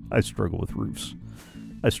 I struggle with roofs.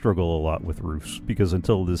 I struggle a lot with roofs, because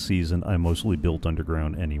until this season I mostly built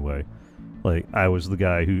underground anyway. Like, I was the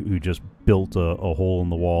guy who just built a hole in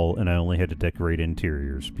the wall, and I only had to decorate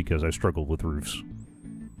interiors because I struggled with roofs.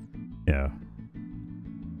 Yeah.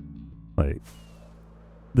 Like,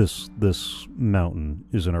 this mountain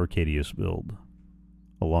is an Arcadius build,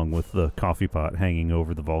 along with the coffee pot hanging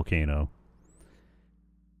over the volcano.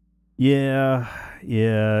 Yeah,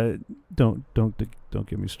 don't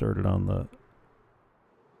get me started on the... What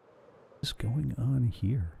is going on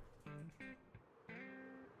here?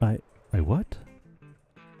 What?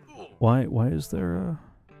 Why is there a...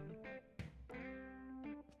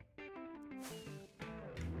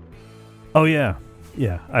 Oh yeah,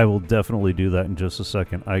 I will definitely do that in just a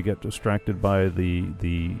second. I get distracted by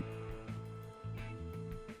the...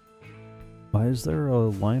 Why is there a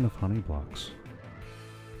line of honey blocks?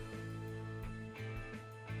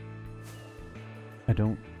 I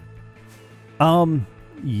don't...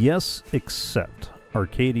 Yes, except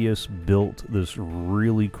Arcadius built this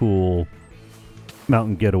really cool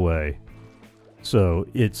mountain getaway. So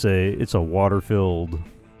it's a water-filled,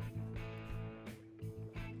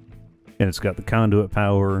 and it's got the conduit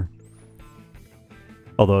power.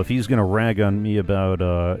 Although if he's gonna rag on me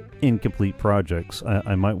about incomplete projects,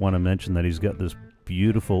 I might want to mention that he's got this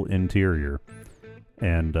beautiful interior,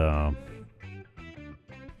 and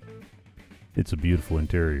it's a beautiful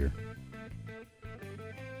interior.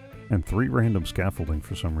 And 3 random scaffolding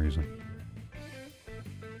for some reason.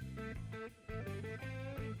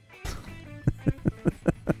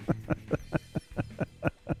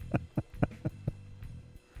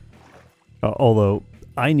 Although,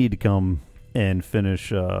 I need to come and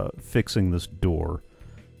finish fixing this door,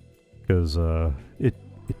 because it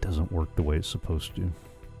doesn't work the way it's supposed to.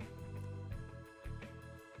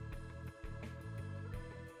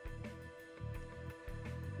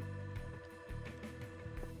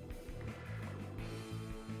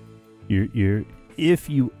 If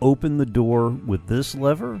you open the door with this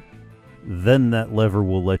lever, then that lever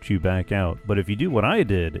will let you back out. But if you do what I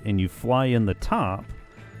did and you fly in the top,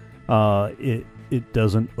 it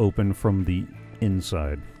doesn't open from the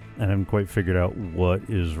inside. And I haven't quite figured out what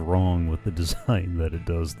is wrong with the design that it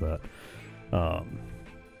does that.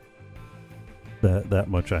 That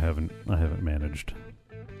much I haven't managed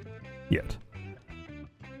yet.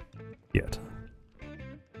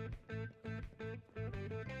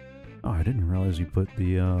 Oh, I didn't realize you put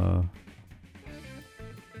the,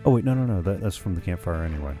 Oh, wait, no, that's from the campfire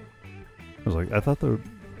anyway. I was like, I thought there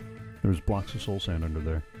was blocks of soul sand under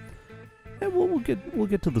there. And we'll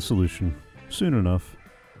get to the solution soon enough.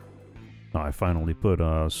 Oh, I finally put,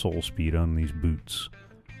 soul speed on these boots.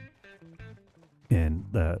 And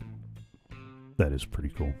that is pretty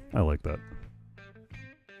cool. I like that.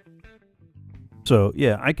 So,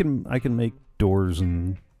 yeah, I can make doors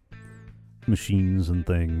and machines and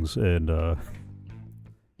things, and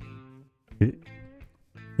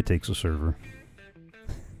it takes a server.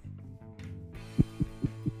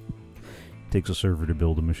 It takes a server to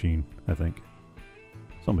build a machine, I think.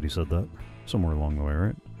 Somebody said that somewhere along the way,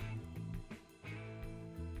 right?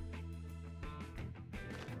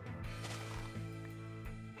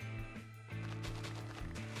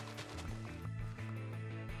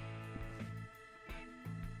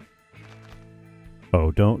 Oh,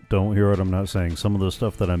 don't hear what I'm not saying. Some of the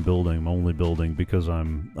stuff that I'm building, I'm only building because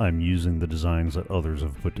I'm using the designs that others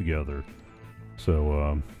have put together.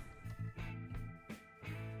 So,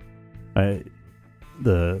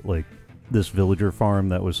 this villager farm,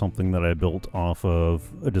 that was something that I built off of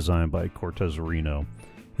a design by Cortez Areno.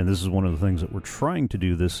 And this is one of the things that we're trying to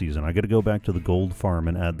do this season. I got to go back to the gold farm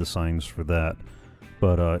and add the signs for that.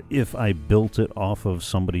 But if I built it off of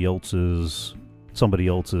somebody else's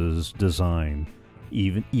design,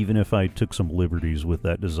 even if I took some liberties with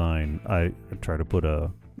that design, I try to put a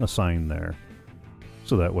sign there,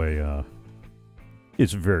 so that way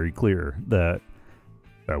it's very clear that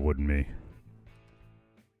that wasn't me.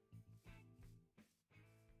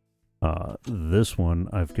 This one,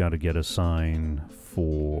 I've got to get a sign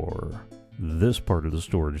for this part of the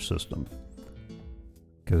storage system,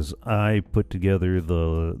 because I put together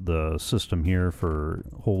the system here for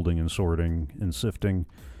holding and sorting and sifting,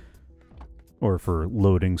 or for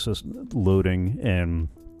loading, and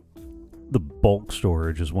the bulk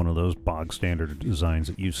storage is one of those bog standard designs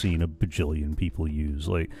that you've seen a bajillion people use.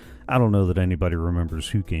 Like, I don't know that anybody remembers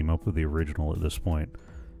who came up with the original at this point.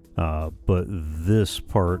 But this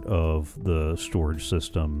part of the storage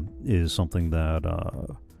system is something that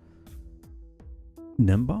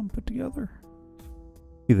Nembomb put together?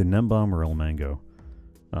 Either Nembomb or El Mango.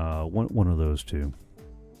 One of those two.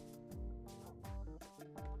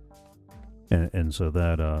 And so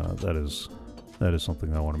that is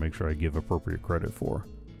something that I want to make sure I give appropriate credit for.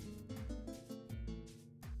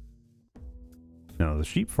 Now, the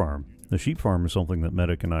sheep farm. The sheep farm is something that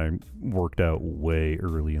Medic and I worked out way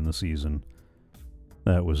early in the season.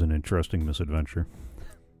 That was an interesting misadventure.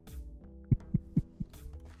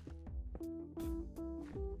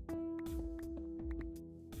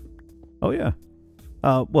 Oh yeah.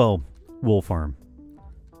 Well, wool farm.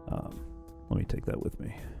 Let me take that with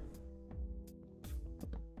me.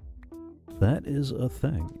 That is a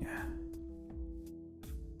thing.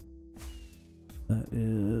 That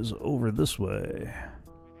is over this way.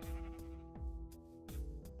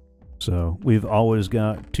 So we've always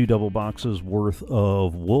got 2 double boxes worth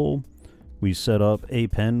of wool. We set up a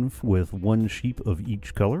pen with 1 sheep of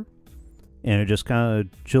each color, and it just kind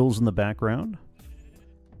of chills in the background.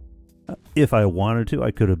 If I wanted to, I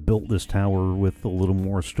could have built this tower with a little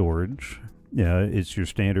more storage. Yeah, it's your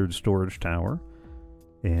standard storage tower.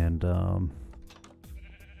 And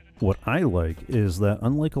what I like is that,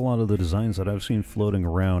 unlike a lot of the designs that I've seen floating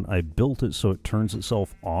around, I built it so it turns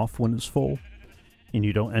itself off when it's full. And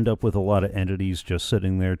you don't end up with a lot of entities just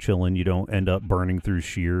sitting there chilling. You don't end up burning through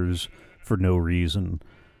shears for no reason.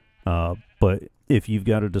 But if you've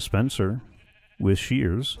got a dispenser with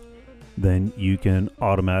shears, then you can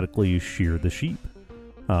automatically shear the sheep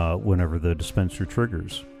whenever the dispenser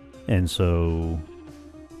triggers. And so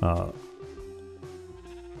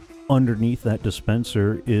underneath that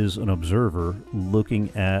dispenser is an observer looking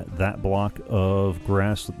at that block of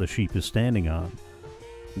grass that the sheep is standing on.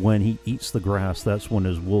 When he eats the grass, that's when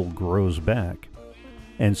his wool grows back.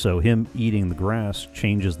 And so him eating the grass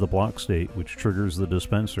changes the block state, which triggers the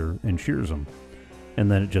dispenser and shears him. And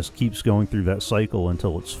then it just keeps going through that cycle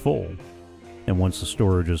until it's full. And once the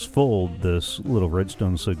storage is full, this little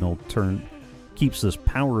redstone signal keeps this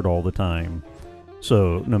powered all the time.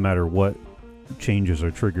 So no matter what changes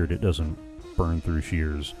are triggered, it doesn't burn through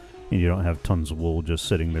shears. And you don't have tons of wool just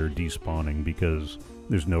sitting there despawning because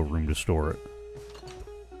there's no room to store it.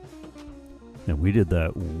 And we did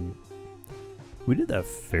that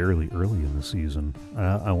fairly early in the season.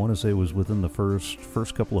 I want to say it was within the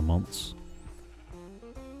first couple of months.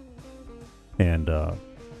 And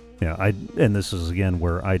yeah, and this is again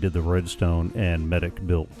where I did the redstone and Medic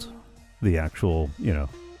built the actual, the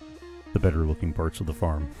better looking parts of the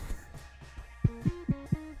farm.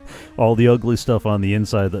 All the ugly stuff on the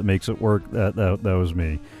inside that makes it work, that was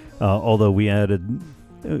me. Although we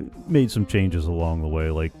made some changes along the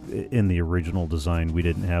way. Like in the original design, we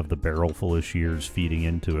didn't have the barrel full of shears feeding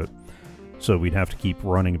into it. So we'd have to keep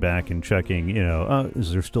running back and checking,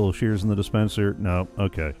 is there still shears in the dispenser? No,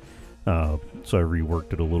 okay. So I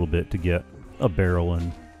reworked it a little bit to get a barrel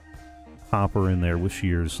and hopper in there with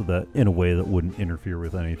shears so that in a way that wouldn't interfere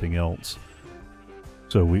with anything else.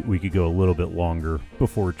 So we could go a little bit longer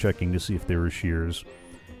before checking to see if there were shears.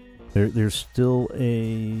 There's still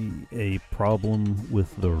a problem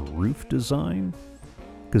with the roof design,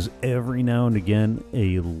 because every now and again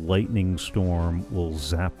a lightning storm will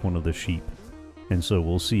zap one of the sheep. And so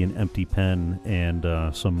we'll see an empty pen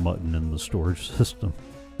and some mutton in the storage system.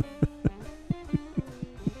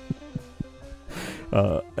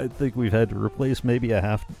 I think we've had to replace maybe a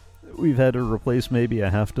half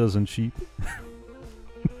dozen sheep.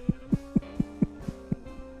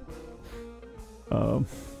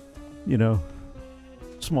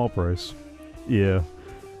 Small price. Yeah.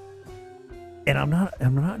 And I'm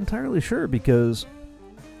not entirely sure, because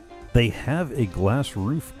they have a glass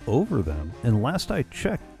roof over them, and last I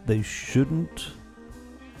checked they shouldn't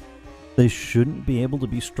they shouldn't be able to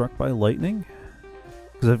be struck by lightning.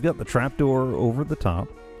 Because I've got the trapdoor over the top,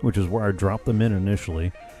 which is where I dropped them in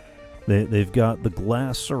initially. They've got the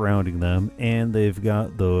glass surrounding them, and they've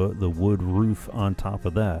got the wood roof on top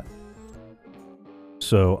of that.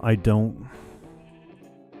 So I don't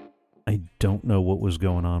know what was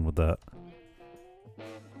going on with that.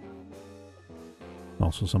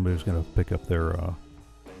 Also, somebody's going to pick up their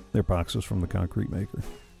boxes from the concrete maker.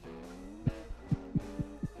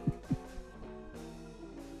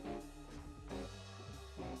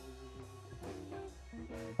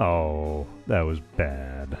 Oh, that was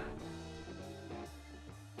bad.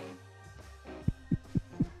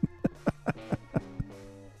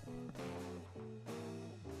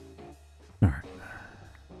 Alright.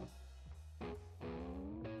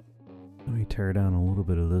 Let me tear down a little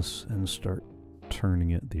bit of this and start turning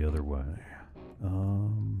it the other way.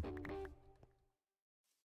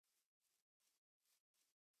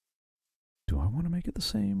 Do I want to make it the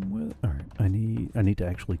same width? Alright, I need to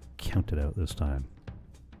actually count it out this time.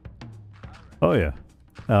 Oh yeah.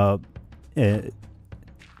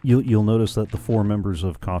 You'll notice that the 4 members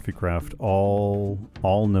of CoffeeCraft all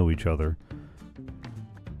know each other.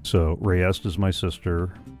 So Rayest is my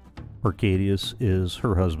sister, Arcadius is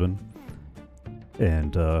her husband,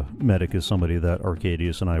 and Medic is somebody that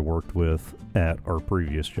Arcadius and I worked with at our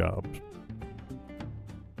previous jobs.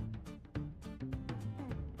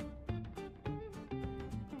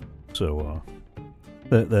 So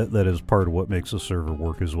that is part of what makes the server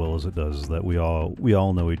work as well as it does, is that we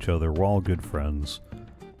all know each other, we're all good friends.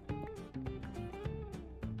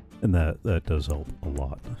 And that does help a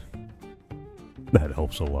lot. That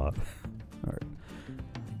helps a lot. Alright.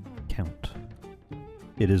 Count.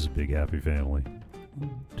 It is a big happy family.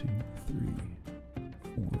 1, 2, 3,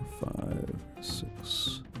 4, 5,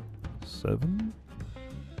 6, 7.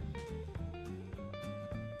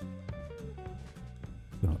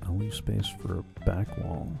 I'll leave space for a back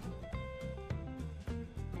wall.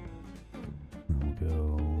 We'll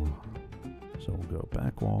go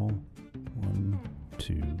back wall. 1,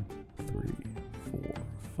 2, 3, 4,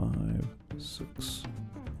 5, 6,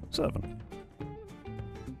 7.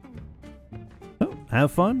 Oh,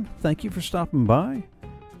 have fun. Thank you for stopping by.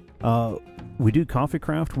 We do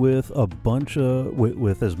CoffeeCraft with a bunch of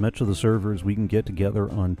with as much of the servers we can get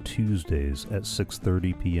together on Tuesdays at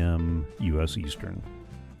 6:30 p.m. U.S. Eastern.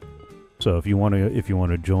 So if you want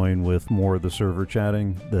to join with more of the server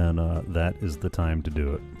chatting, then that is the time to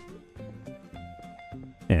do it.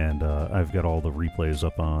 And I've got all the replays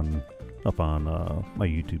up on my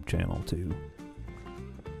YouTube channel too.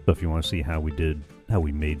 So if you want to see how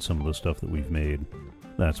we made some of the stuff that we've made,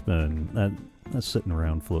 that's sitting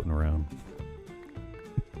around, floating around.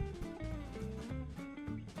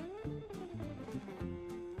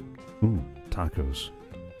 Ooh, tacos.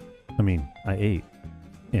 I mean, I ate,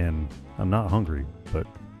 and I'm not hungry, but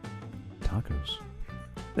tacos.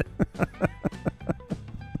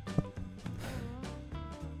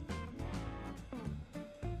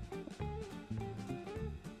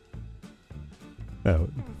 Oh.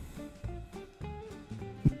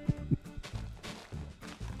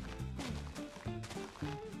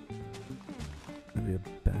 Maybe a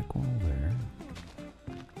back wall there.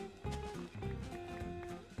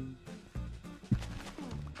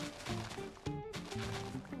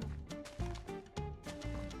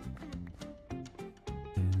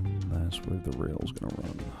 And that's where the rail's gonna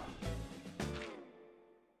run.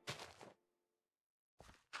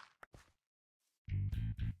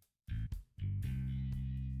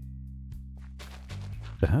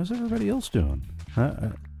 So how's everybody else doing?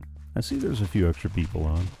 I see there's a few extra people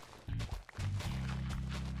on.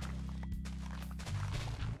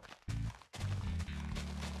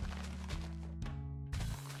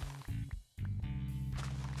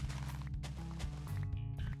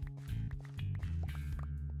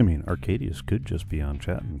 I mean, Arcadius could just be on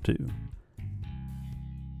chatting too.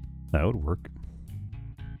 That would work.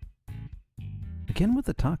 Again with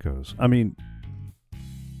the tacos. I mean,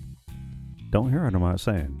 don't hear what I'm not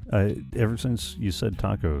saying. Ever since you said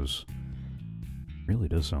tacos, really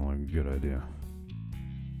does sound like a good idea.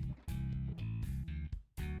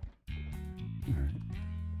 Alright.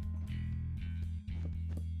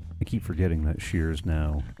 I keep forgetting that shears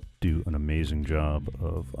now do an amazing job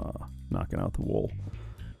of knocking out the wool.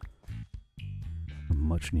 A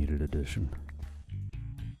much needed addition.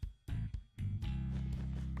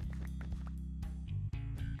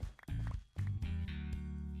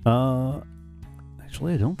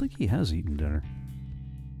 Actually, I don't think he has eaten dinner.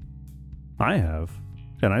 I have,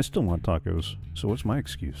 and I still want tacos, so what's my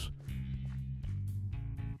excuse?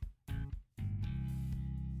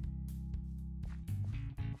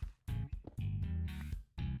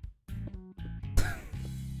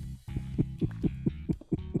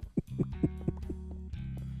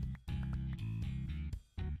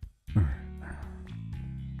 I'm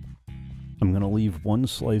gonna leave one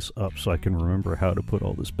slice up so I can remember how to put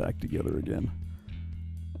all this back together again.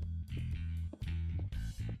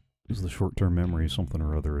 Because the short-term memory, something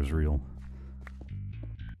or other, is real.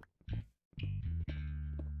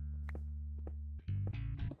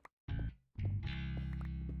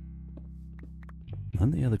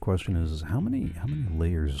 Then the other question is how many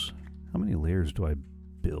layers do I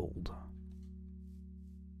build?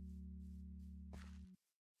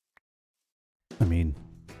 I mean,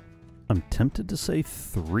 I'm tempted to say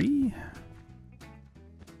 3,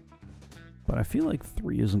 but I feel like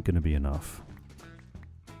 3 isn't going to be enough.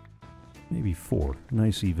 Maybe 4.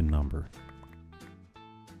 Nice even number.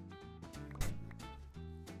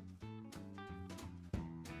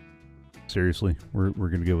 Seriously, we're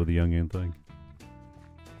going to go with the young ant thing.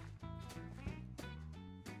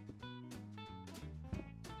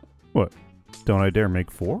 What? Don't I dare make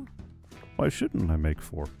 4? Why shouldn't I make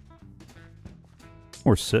 4?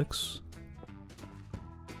 Or 6?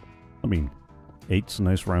 I mean, 8's a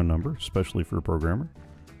nice round number, especially for a programmer.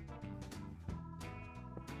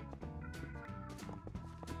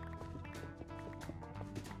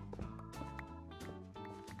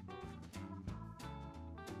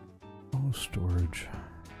 Oh, storage.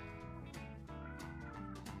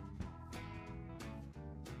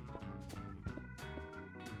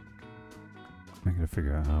 I gotta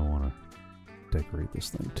figure out how I want to decorate this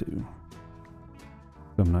thing too.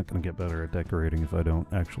 I'm not going to get better at decorating if I don't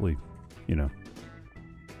actually, you know,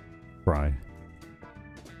 try.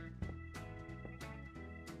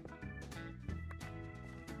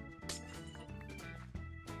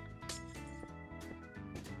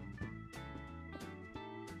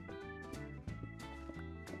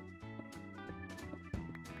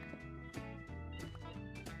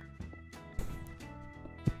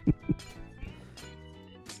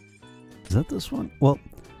 Is that this one? Well,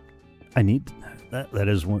 I need... That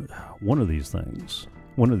is one of these things.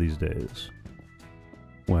 One of these days.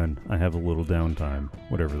 When I have a little downtime.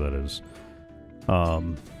 Whatever that is.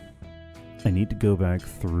 I need to go back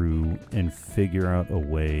through and figure out a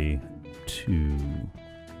way to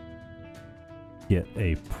get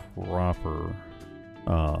a proper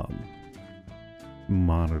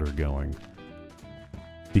monitor going.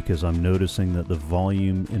 Because I'm noticing that the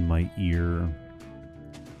volume in my ear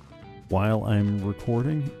while I'm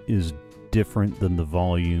recording is different than the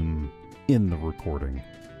volume in the recording.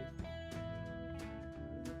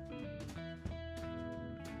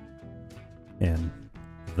 And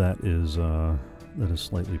that is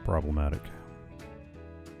slightly problematic.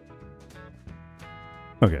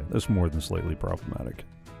 Okay, that's more than slightly problematic.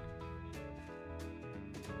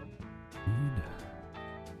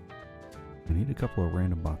 I need a couple of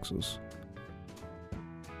random boxes.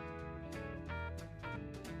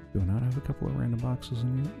 Do I not have a couple of random boxes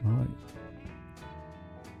in here? All right.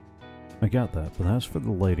 I got that, but that's for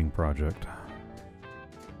the lighting project.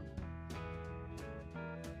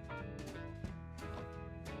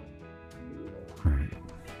 Alright.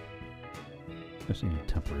 Just need a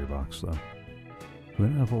temporary box, though. Do I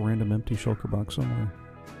not have a random empty shulker box somewhere?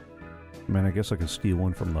 I mean, I guess I could steal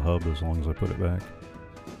one from the hub as long as I put it back.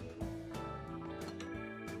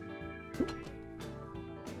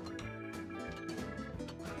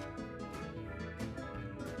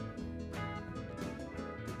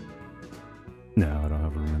 No, I don't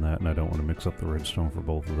have room in that, and I don't want to mix up the redstone for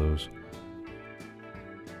both of those.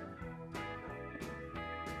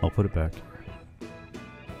 I'll put it back.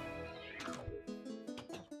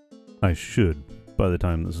 I should, by the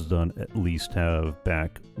time this is done, at least have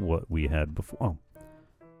back what we had before. Oh,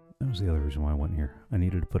 that was the other reason why I went here. I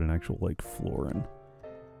needed to put an actual, like, floor in.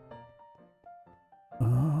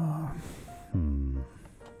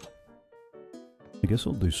 I guess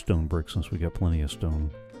I'll do stone brick since we got plenty of stone.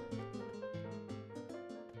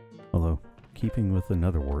 Although, keeping with the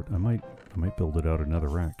Nether Wart, I might build it out another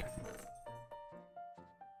rack.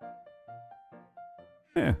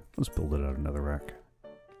 Yeah, let's build it out another rack.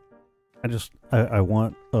 I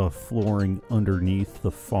want a flooring underneath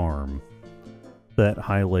the farm that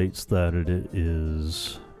highlights that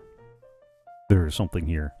there's something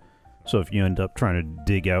here. So if you end up trying to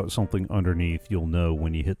dig out something underneath, you'll know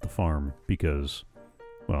when you hit the farm because,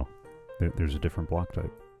 well, there's a different block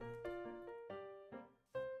type.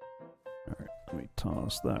 Alright, let me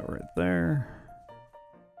toss that right there.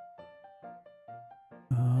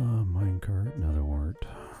 Minecart, Nether Wart.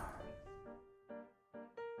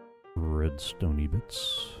 Red stony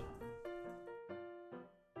bits.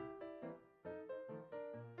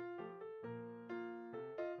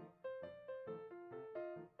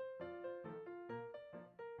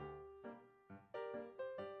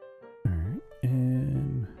 Alright,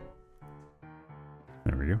 and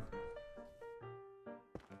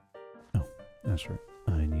That's right.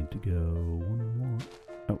 I need to go one more.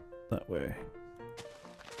 Oh, that way.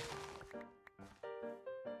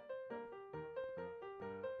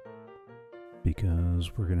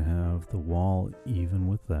 Because we're going to have the wall even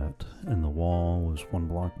with that. And the wall was 1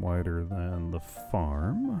 block wider than the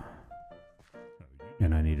farm.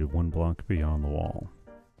 And I needed 1 block beyond the wall.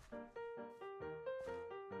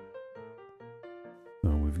 So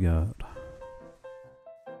we've got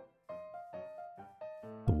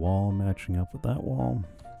the wall matching up with that wall.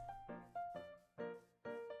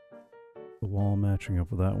 The wall matching up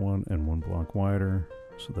with that one and 1 block wider.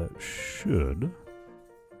 So that should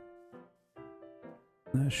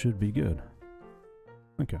be good.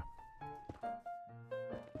 Okay.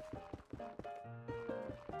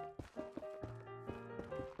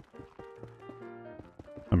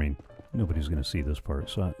 I mean, nobody's going to see this part,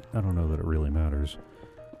 so I don't know that it really matters.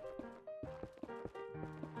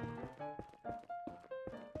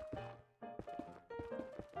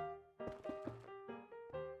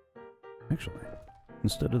 Actually,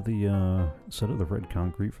 instead of the red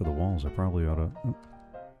concrete for the walls, I probably ought to... Oh.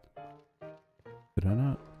 Did I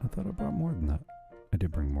not? I thought I brought more than that. I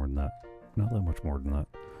did bring more than that. Not that much more than that.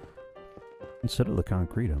 Instead of the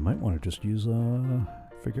concrete, I might want to just use,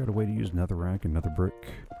 figure out a way to use netherrack and nether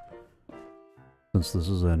brick. Since this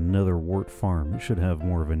is a Nether Wart farm, it should have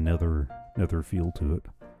more of a nether feel to it.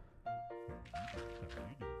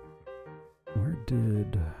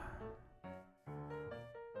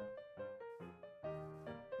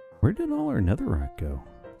 Where did all our netherrack go?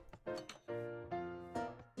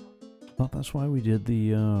 I thought that's why we did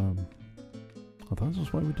the,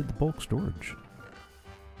 bulk storage.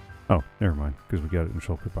 Oh, never mind, because we got it in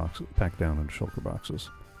shulker boxes, packed down into shulker boxes.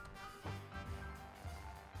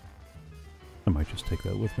 I might just take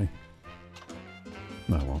that with me.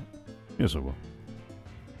 No, I won't. Yes, I will.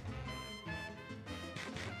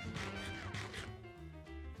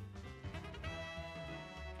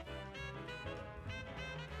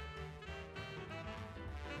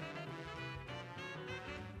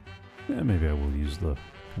 Yeah, maybe I will use the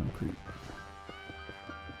concrete.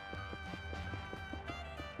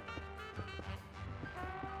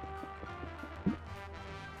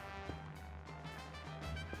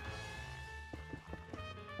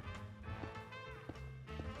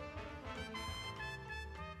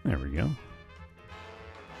 There we go.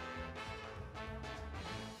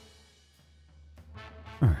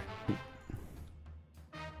 Alright.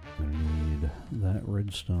 I need that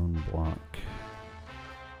redstone block.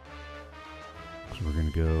 So we're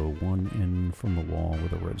going to go 1 in from the wall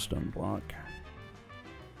with a redstone block.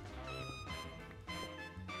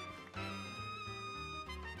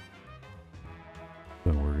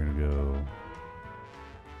 Then we're going to go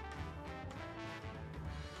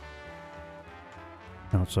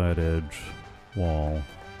outside edge, wall,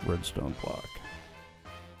 redstone block.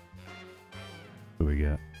 So we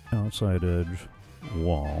got outside edge,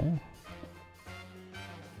 wall,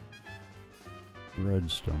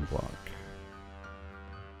 redstone block.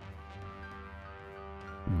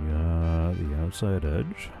 We got the outside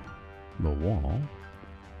edge, the wall,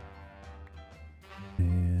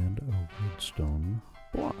 and a redstone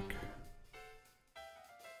block.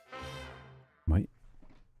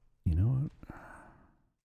 You know what?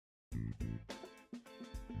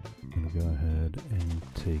 I'm gonna go ahead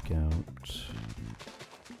and take out...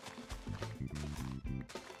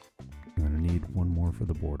 I'm gonna need 1 more for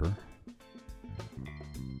the border.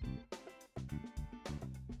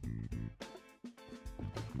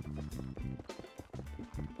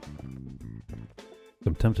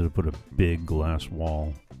 I'm tempted to put a big glass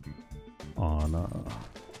wall on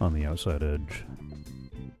the outside edge.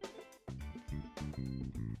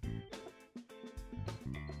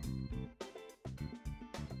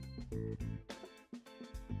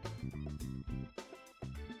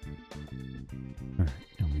 Alright,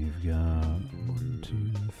 and we've got 1,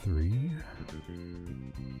 2, 3.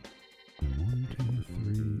 1, 2,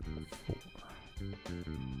 3, 4.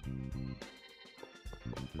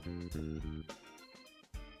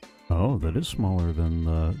 Oh, that is smaller than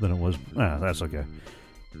it was. Ah, that's okay.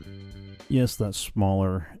 Yes, that's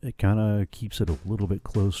smaller. It kind of keeps it a little bit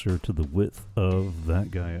closer to the width of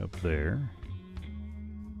that guy up there.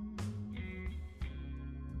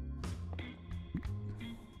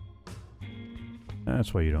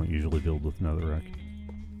 That's why you don't usually build with netherrack.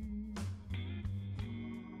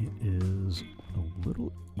 It is a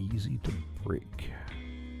little easy to break.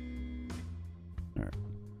 Alright.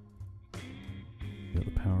 We got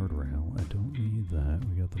the powered rail. I don't need that.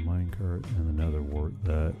 We got the minecart and the Nether Wart.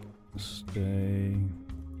 That stay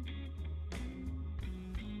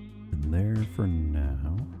in there for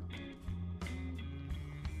now.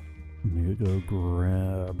 me go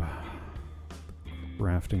grab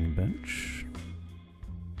crafting bench.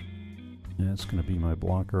 That's going to be my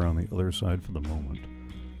blocker on the other side for the moment.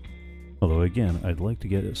 Although again, I'd like to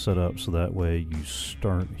get it set up so that way you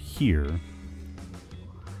start here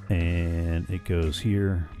and it goes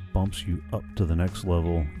here, bumps you up to the next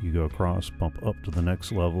level, you go across, bump up to the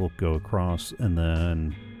next level, go across, and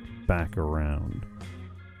then back around.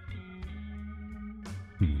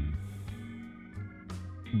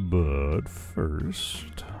 But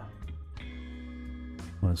first,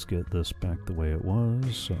 let's get this back the way it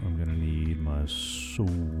was. So I'm going to need my soul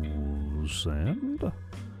sand.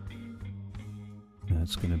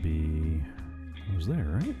 That's going to be... it was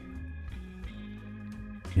there, right?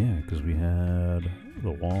 Yeah, because we had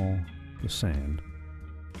the wall, the sand.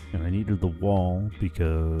 And I needed the wall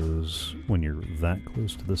because when you're that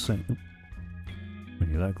close to the sand... when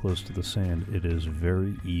you're that close to the sand, it is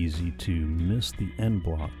very easy to miss the end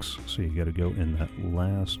blocks. So you got to go in that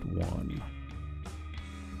last one.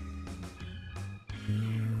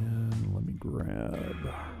 And let me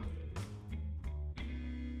grab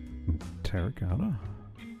terracotta.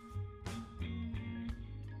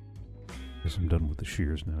 Guess I'm done with the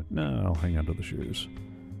shears now. No, I'll hang on to the shears.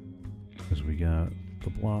 Because we got the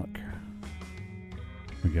block.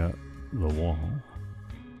 We got the wall.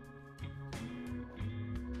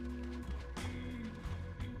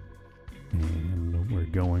 And we're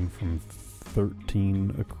going from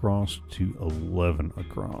 13 across to 11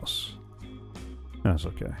 across. That's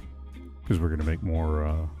okay, because we're going to make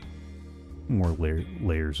more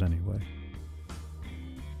layers anyway.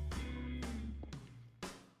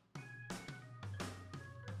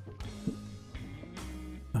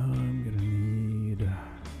 I'm going to need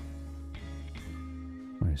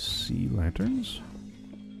my sea lanterns.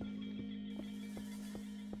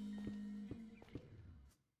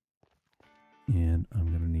 And I'm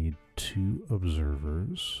going to need 2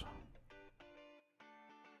 observers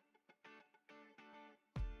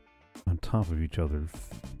on top of each other,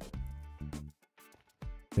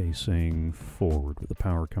 facing forward with the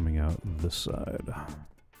power coming out this side.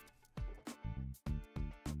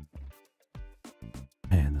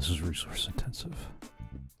 Man, this is resource intensive.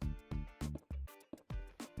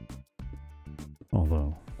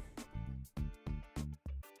 Although,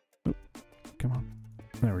 oh, come on,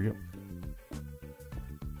 there we go.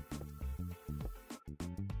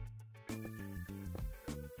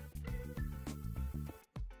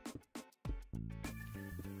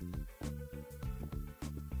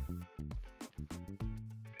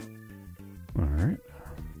 Alright.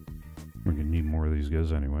 We're going to need more of these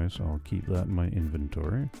guys anyway, so I'll keep that in my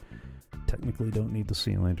inventory. Technically don't need the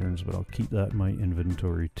sea lanterns, but I'll keep that in my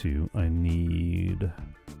inventory too. I need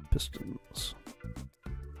pistons.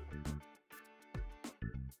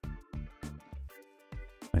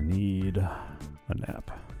 I need a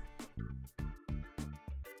nap.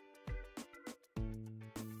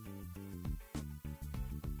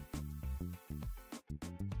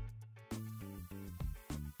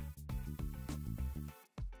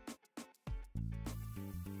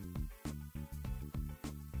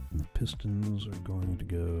 The pistons are going to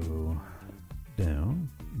go down.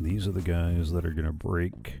 These are the guys that are going to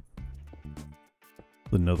break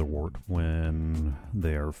the Nether Wart when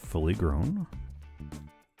they are fully grown.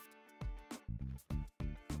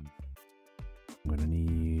 I'm going to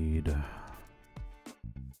need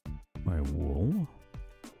my wool.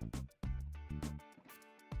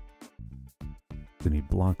 I need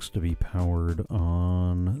blocks to be powered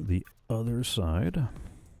on the other side.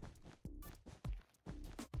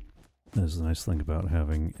 That's the nice thing about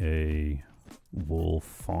having a wool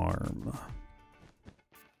farm.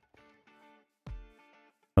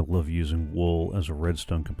 I love using wool as a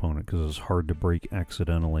redstone component because it's hard to break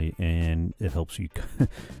accidentally and it helps you,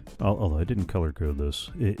 although I didn't color code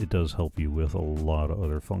this, it does help you with a lot of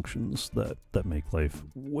other functions that make life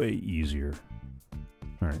way easier.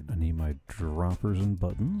 Alright, I need my droppers and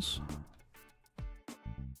buttons.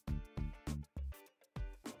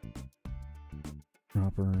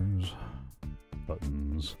 Droppers,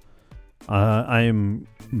 buttons. I'm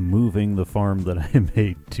moving the farm that I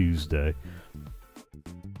made Tuesday.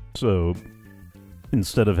 So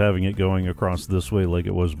instead of having it going across this way like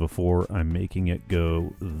it was before, I'm making it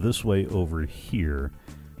go this way over here.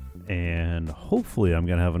 And hopefully I'm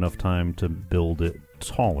going to have enough time to build it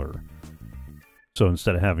taller. So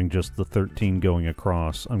instead of having just the 13 going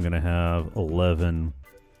across, I'm going to have 11...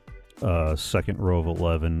 second row of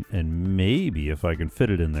 11, and maybe if I can fit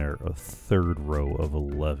it in there, a third row of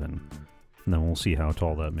 11. And then we'll see how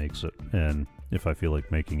tall that makes it. And if I feel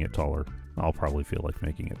like making it taller, I'll probably feel like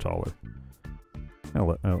making it taller. I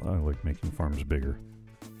like making farms bigger.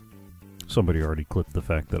 Somebody already clipped the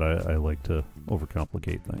fact that I like to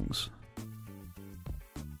overcomplicate things.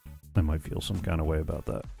 I might feel some kind of way about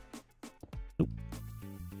that. Oop.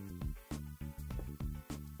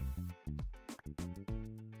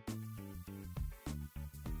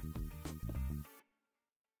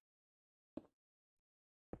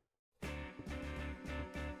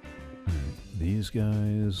 These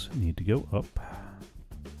guys need to go up.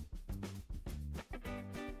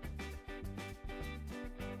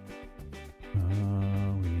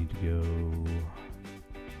 We need to go...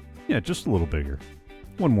 Yeah, just a little bigger.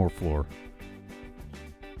 One more floor.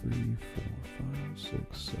 3, 4, 5,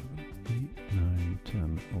 6, 7, 8, 9,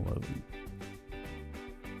 10, 11.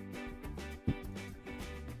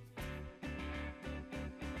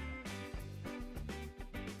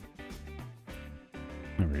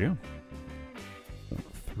 There we go.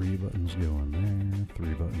 3 buttons go in there,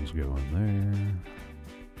 3 buttons go in there.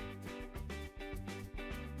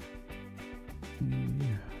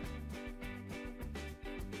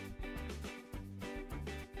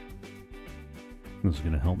 This is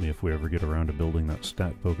going to help me if we ever get around to building that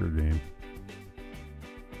stat poker game.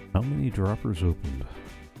 How many droppers opened?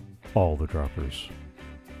 All the droppers.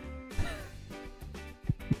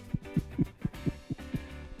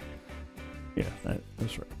 Yeah,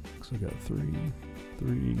 that's right. So I got 3,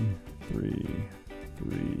 3, 3,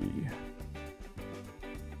 3.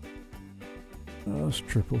 I was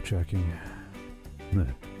triple checking.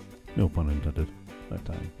 No pun intended that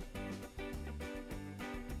time.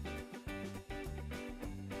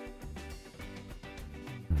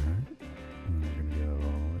 Alright. And we're gonna go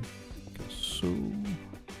like so.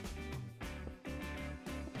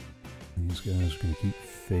 These guys are gonna keep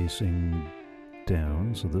facing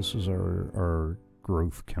down, so this is our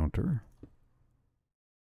growth counter.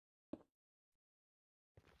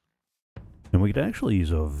 And we could actually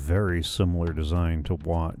use a very similar design to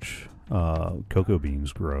watch cocoa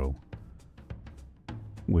beans grow.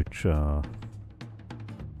 Which, I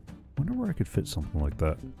wonder where I could fit something like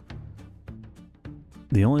that.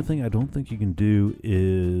 The only thing I don't think you can do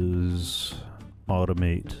is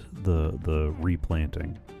automate the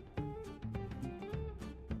replanting.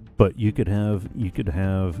 But you could have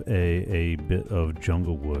a bit of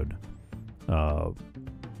jungle wood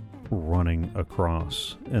running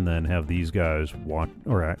across, and then have these guys watch.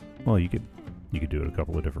 Or well, you could do it a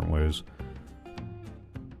couple of different ways.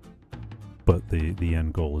 But the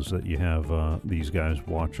end goal is that you have these guys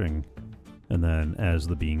watching, and then as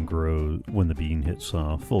the bean grows, when the bean hits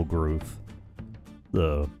full growth,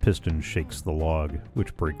 the piston shakes the log,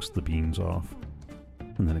 which breaks the beans off,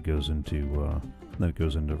 and then it goes into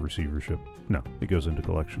receivership. No, it goes into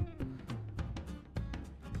collection.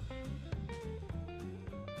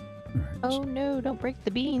 All right, oh no! Don't break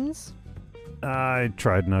the beans. I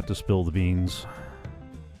tried not to spill the beans.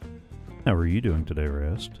 How are you doing today,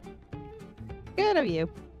 Rest? Good of you.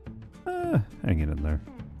 Hanging in there.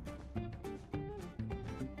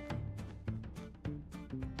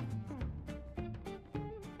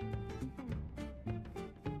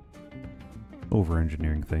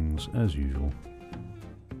 Over-engineering things as usual.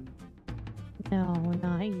 No,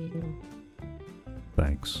 not you.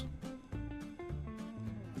 Thanks.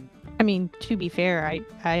 I mean, to be fair,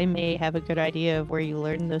 I may have a good idea of where you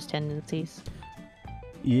learned those tendencies.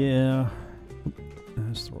 Yeah.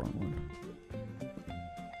 That's the wrong one.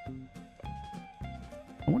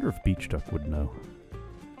 I wonder if Beach Duck would know.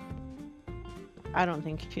 I don't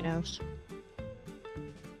think she knows.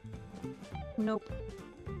 Nope.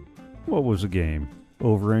 What was the game?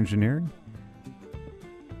 Over-engineering?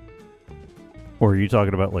 Or are you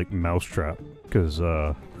talking about, like, Mousetrap? Because,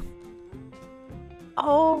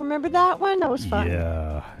 Oh, remember that one? That was fun.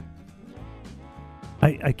 yeah.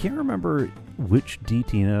 I can't remember which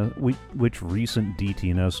DTNS, which recent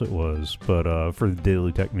DTNS it was, but, for the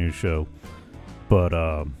Daily Tech News show.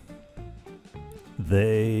 But,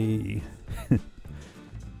 they...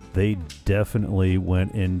 they definitely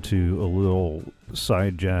went into a little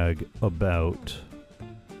side jag about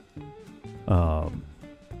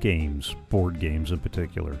games, board games in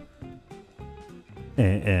particular.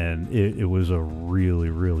 And it was a really,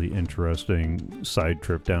 really interesting side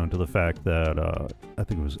trip down to the fact that I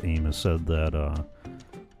think it was Amos said that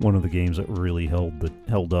one of the games that really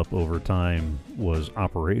held up over time was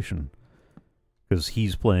Operation, because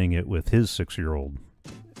he's playing it with his 6-year-old,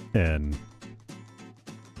 and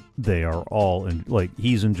they are all like,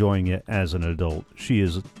 he's enjoying it as an adult. She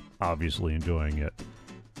is obviously enjoying it.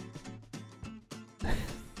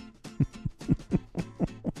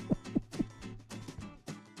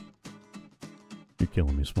 You're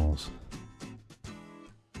killing me, Smalls.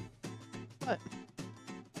 What?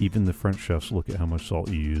 Even the French chefs look at how much salt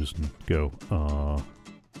you use and go,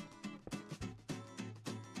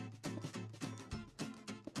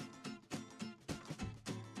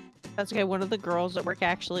 That's okay. One of the girls at work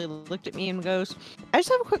actually looked at me and goes, I just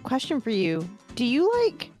have a quick question for you. Do you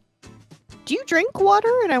drink water?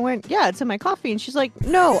 And I went, yeah, it's in my coffee. And she's like,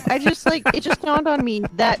 no, I just it just dawned on me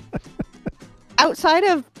that outside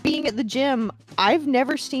of being at the gym, I've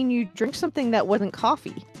never seen you drink something that wasn't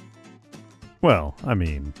coffee. well, I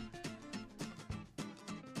mean,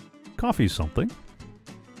 coffee's something.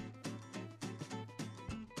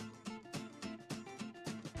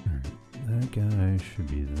 That guy should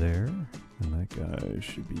be there, and that guy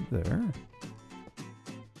should be there.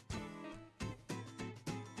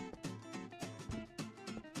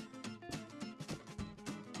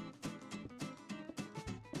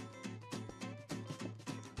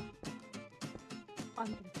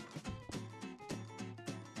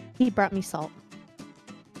 He brought me salt.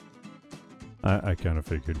 I kind of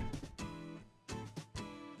figured.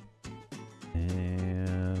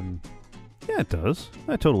 And yeah, it does.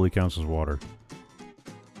 That totally counts as water.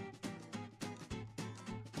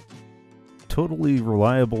 Totally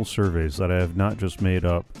reliable surveys that I have not just made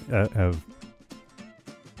up have...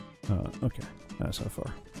 okay, that's how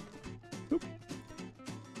far. Oop.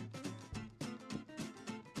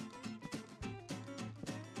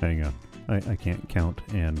 Hang on. I can't count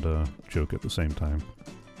and joke at the same time.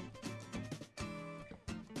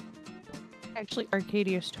 Actually,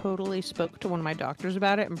 Arcadius totally spoke to one of my doctors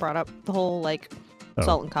about it and brought up the whole,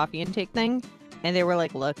 salt and coffee intake thing. And they were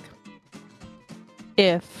like, look,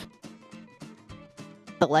 if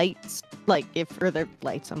the lights,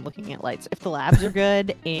 I'm looking at lights, if the labs are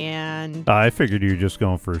good and... I figured you were just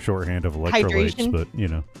going for a shorthand of electrolytes, hydration. But, you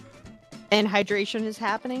know. And hydration is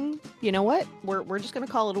happening, you know what? We're just going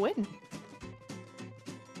to call it a win.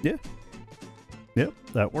 Yeah. Yep,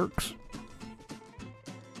 that works.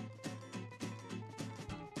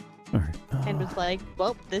 All right. And was like,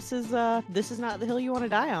 well, this is not the hill you want to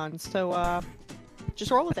die on, so just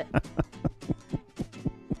roll with it.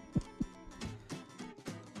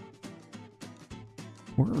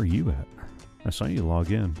 Where are you at? I saw you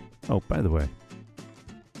log in. Oh, by the way,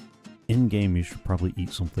 in game you should probably eat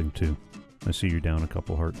something too. I see you're down a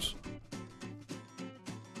couple hearts.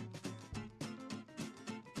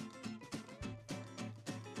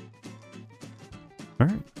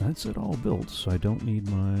 Alright, that's it all built, so I don't need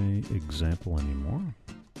my example anymore.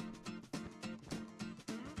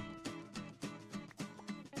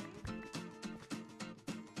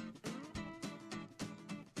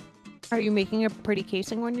 Are you making a pretty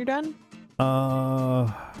casing when you're done? I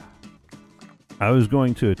was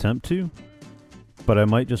going to attempt to, but I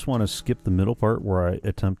might just want to skip the middle part where I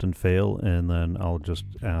attempt and fail, and then I'll just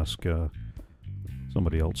ask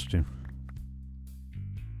somebody else to.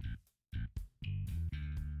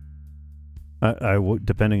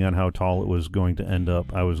 Depending on how tall it was going to end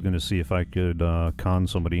up, I was going to see if I could con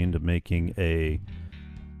somebody into making a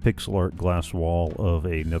pixel art glass wall of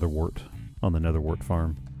a Nether Wart on the Nether Wart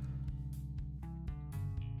farm.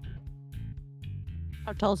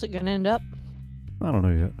 How tall is it going to end up? I don't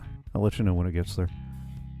know yet. I'll let you know when it gets there.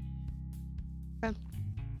 Okay.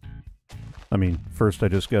 I mean, first I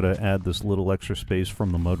just got to add this little extra space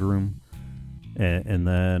from the mudroom, and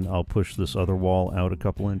then I'll push this other wall out a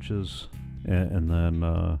couple inches. And then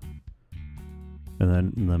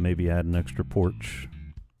maybe add an extra porch,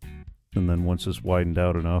 and then once it's widened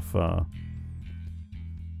out enough, I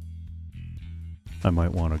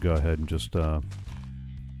might want to go ahead and just add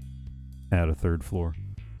a third floor.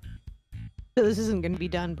 So this isn't going to be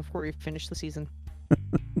done before we finish the season.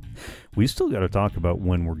 We still got to talk about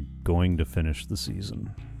when we're going to finish the season.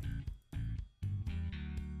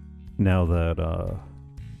 Now that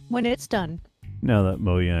when it's done. Now that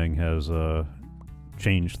Mojang has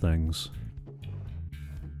changed things.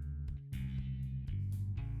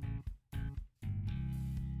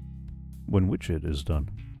 When Witchit is done.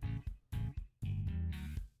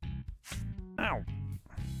 Ow!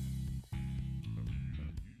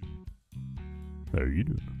 How you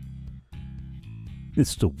doing? It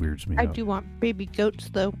still weirds me out. I do want baby goats,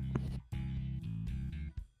 though.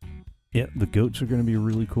 Yeah, the goats are going to be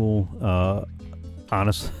really cool.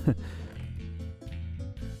 Honestly...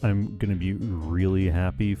 I'm going to be really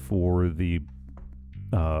happy for the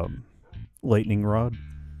lightning rod.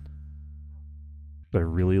 I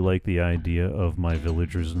really like the idea of my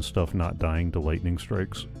villagers and stuff not dying to lightning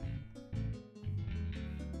strikes.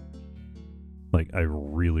 Like, I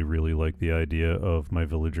really, really like the idea of my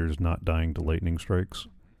villagers not dying to lightning strikes.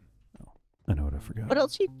 Oh, I know what I forgot. What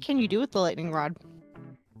else can you do with the lightning rod?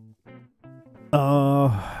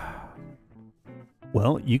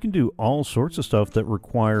 Well, you can do all sorts of stuff that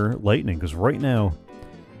require lightning, because right now,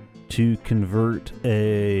 to convert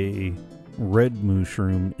a red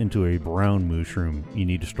mushroom into a brown mushroom, you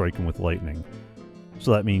need to strike him with lightning.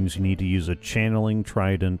 So that means you need to use a channeling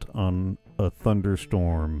trident on a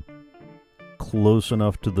thunderstorm close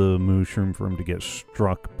enough to the mushroom for him to get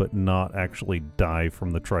struck, but not actually die from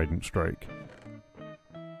the trident strike.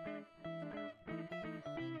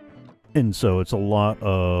 And so it's a lot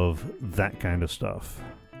of that kind of stuff.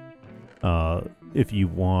 If you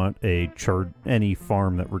want any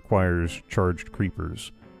farm that requires charged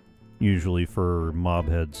creepers, usually for mob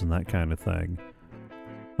heads and that kind of thing,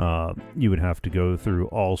 you would have to go through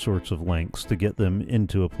all sorts of lengths to get them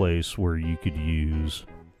into a place where you could use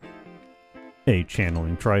a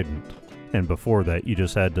channeling trident. And before that, you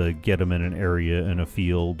just had to get them in an area in a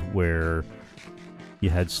field where you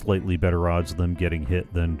had slightly better odds of them getting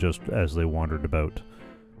hit than just as they wandered about.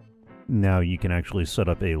 Now you can actually set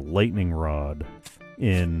up a lightning rod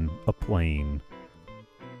in a plane.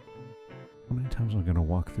 How many times am I going to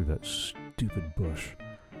walk through that stupid bush?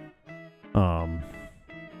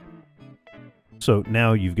 So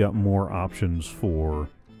now you've got more options for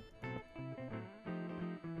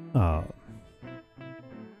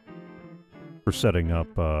setting up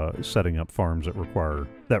farms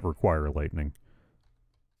that require lightning.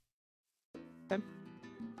 Okay.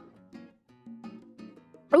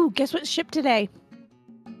 Oh, guess what shipped today?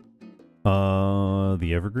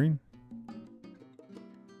 The evergreen?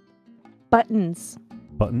 Buttons.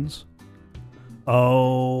 Buttons?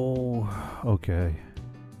 Oh, okay.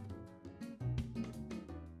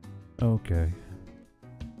 Okay.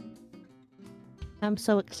 I'm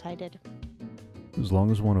so excited. As long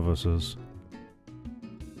as one of us is.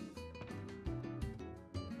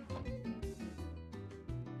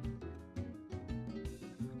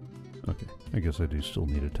 Okay, I guess I do still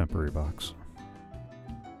need a temporary box.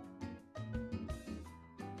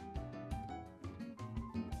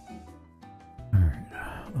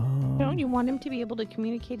 Alright. Don't you want him to be able to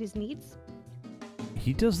communicate his needs?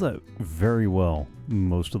 He does that very well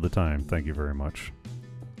most of the time, thank you very much.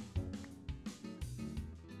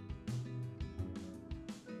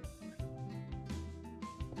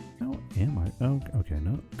 How am I? Oh, okay,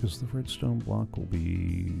 no, because the redstone block will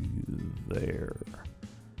be there.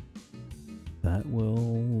 That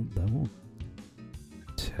will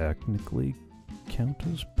technically count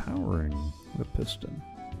as powering the piston.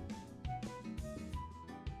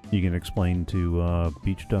 You can explain to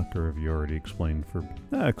Beach Duck, or have you already explained for...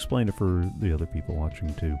 explain it for the other people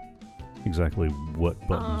watching too. Exactly what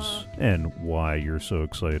buttons and why you're so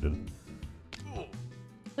excited.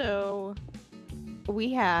 So,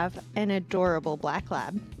 we have an adorable black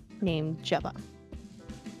lab named Jubba.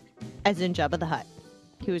 As in Jubba the Hutt.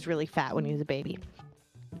 He was really fat when he was a baby.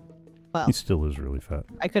 Well, He still is really fat.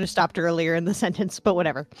 I could have stopped earlier in the sentence, but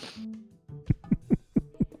whatever.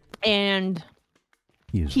 And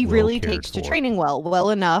he really takes to training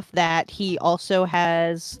well enough that he also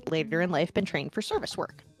has later in life been trained for service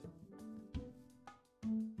work.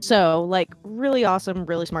 So, like, really awesome,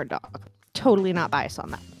 really smart dog. Totally not biased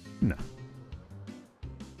on that. No.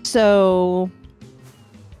 So,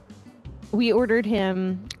 we ordered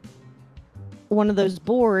him one of those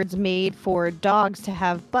boards made for dogs to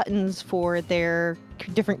have buttons for their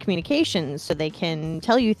different communications, so they can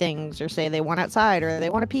tell you things or say they want outside or they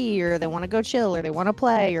want to pee or they want to go chill or they want to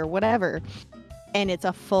play or whatever. And it's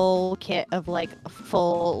a full kit of like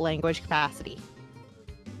full language capacity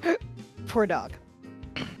for a dog.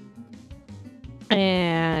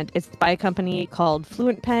 And it's by a company called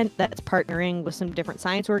Fluent Pen that's partnering with some different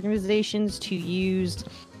science organizations to use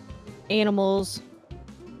animals,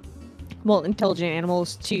 well, intelligent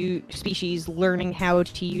animals, to species learning how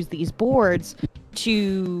to use these boards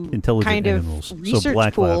to intelligent kind animals. of research So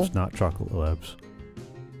black pool. labs, not chocolate labs.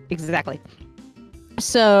 Exactly.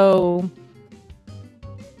 So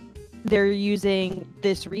they're using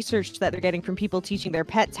this research that they're getting from people teaching their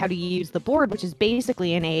pets how to use the board, which is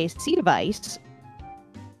basically an AAC device.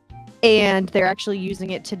 And they're actually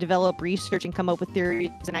using it to develop research and come up with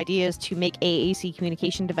theories and ideas to make AAC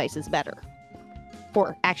communication devices better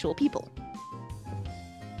for actual people.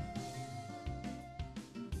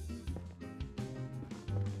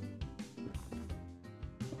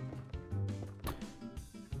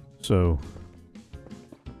 So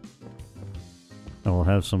I will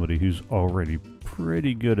have somebody who's already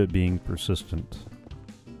pretty good at being persistent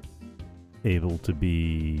able to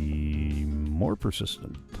be more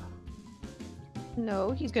persistent.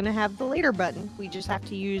 No, he's going to have the later button. We just have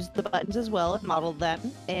to use the buttons as well and model them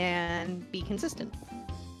and be consistent.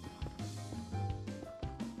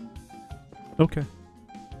 Okay.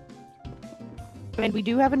 And we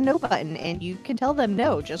do have a no button, and you can tell them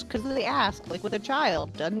no just because they ask, like with a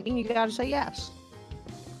child. Doesn't mean you gotta say yes.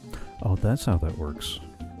 Oh, that's how that works.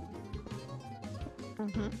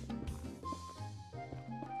 Mm-hmm.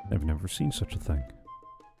 I've never seen such a thing.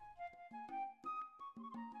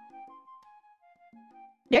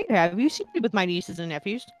 Yeah, you have. You seen it with my nieces and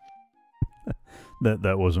nephews.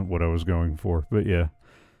 That wasn't what I was going for, but yeah.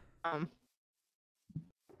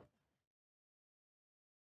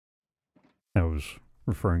 I was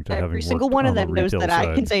referring to having Every single worked one on of the them knows retail that side.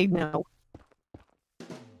 I can say no.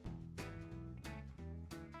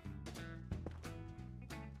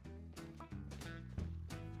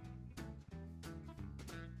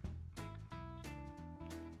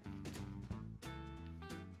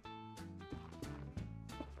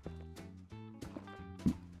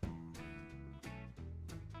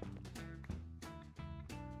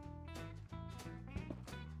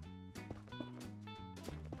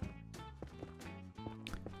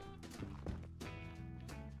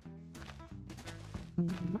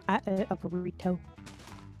 A burrito.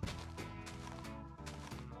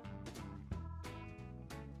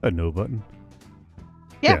 A no button.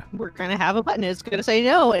 Yeah, we're gonna have a button. It's gonna say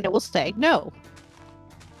no, and it will say no.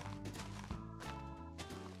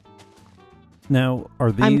 Now,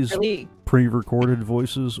 are these really... pre-recorded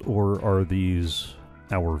voices or are these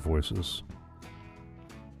our voices?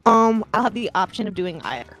 I'll have the option of doing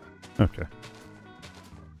either. Okay.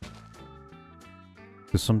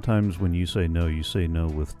 Because sometimes when you say no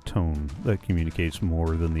with tone. That communicates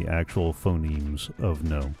more than the actual phonemes of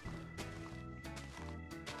no.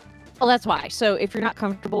 Well, that's why. So if you're not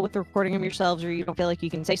comfortable with the recording of yourselves, or you don't feel like you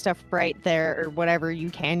can say stuff right there or whatever, you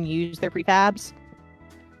can use their prefabs.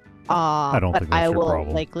 I don't think that's your problem.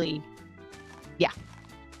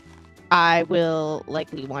 I will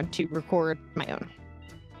likely want to record my own.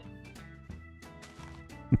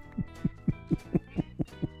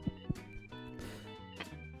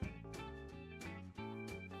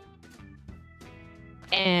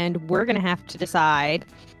 And we're going to have to decide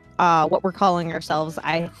what we're calling ourselves.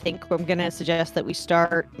 I think I'm going to suggest that we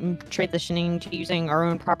start transitioning to using our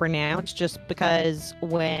own proper nouns, just because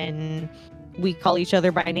when we call each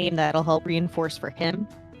other by name, that'll help reinforce for him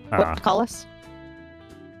what to call us.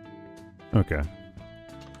 Okay.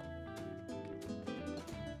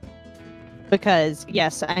 Because,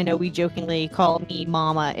 yes, I know we jokingly call me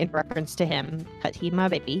Mama in reference to him, because he's my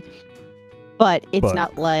baby. But it's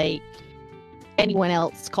not like anyone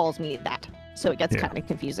else calls me that. So it gets kind of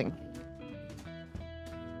confusing.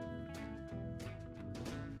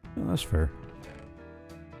 Well, that's fair.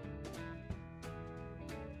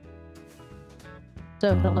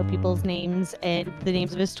 So he'll know people's names and the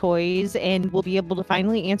names of his toys, and we'll be able to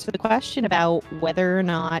finally answer the question about whether or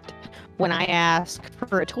not, when I ask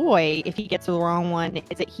for a toy, if he gets the wrong one,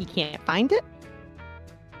 is it he can't find it?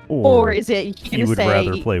 Or is it he would say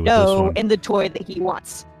no and the toy that he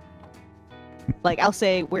wants? Like, I'll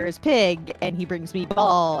say, where's Pig? And he brings me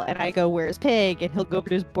Ball, and I go, where's Pig? And he'll go over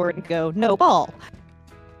to his board and go, no, Ball.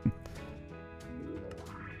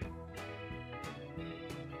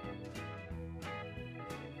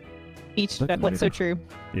 Each what's so true.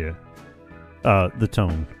 Yeah. The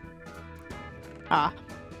tone.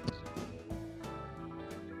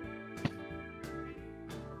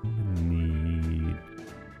 Need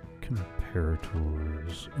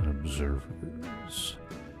comparators and observers.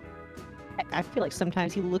 I feel like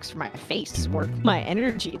sometimes he looks for my face or my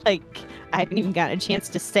energy. Like, I haven't even gotten a chance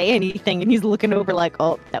to say anything, and he's looking over like,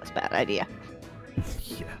 oh, that was a bad idea.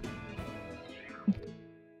 Yeah.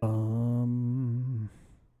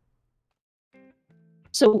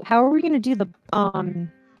 So how are we going to do the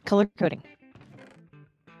color coding?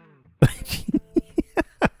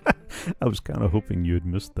 I was kind of hoping you had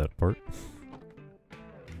missed that part.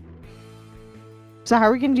 So how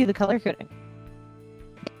are we going to do the color coding?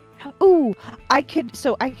 Oh, I could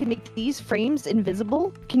make these frames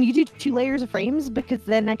invisible. Can you do 2 layers of frames? Because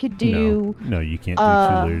then I could do... No, you can't do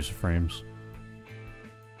 2 layers of frames.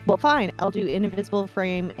 Well, fine. I'll do an invisible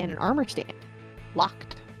frame and an armor stand.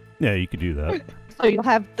 Locked. Yeah, you could do that. So you'll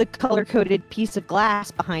have the color-coded piece of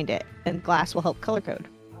glass behind it, and glass will help color code.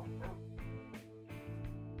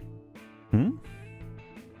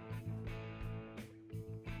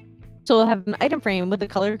 So we'll have an item frame with a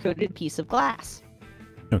color-coded piece of glass.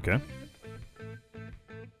 Okay.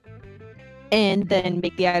 And then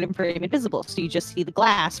make the item frame invisible, so you just see the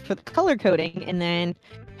glass for the color coding, and then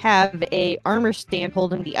have a armor stand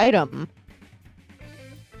holding the item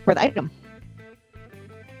for the item.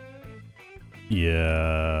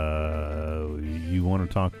 Yeah, you want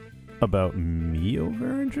to talk about me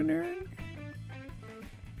over engineering?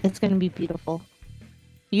 It's going to be beautiful.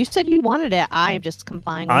 You said you wanted it. I am just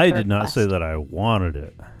complying with I your did not say request. that I wanted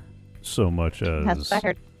it so much as That's what I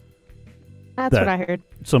heard. That's what I heard.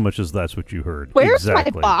 So much as that's what you heard. Where's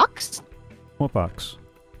exactly. my box? What box?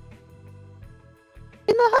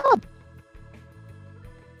 In the hub.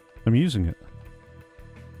 I'm using it.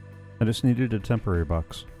 I just needed a temporary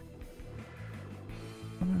box.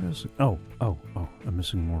 What am I missing? Oh, I'm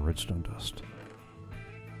missing more redstone dust.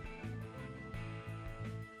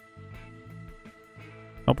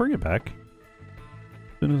 I'll bring it back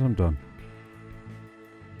as soon as I'm done.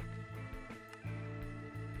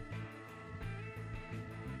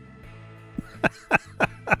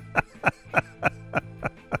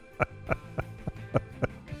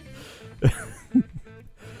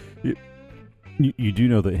 You do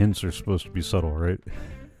know that hints are supposed to be subtle, right?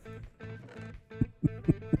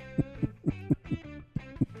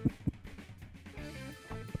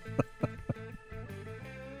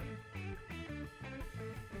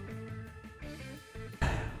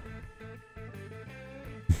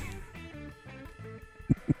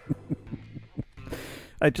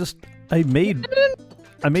 I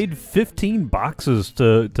made 15 boxes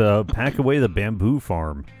to pack away the bamboo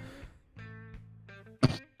farm.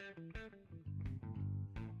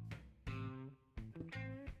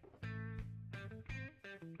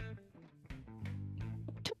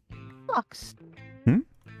 Box.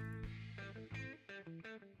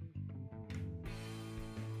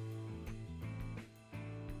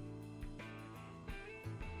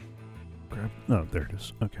 Oh, there it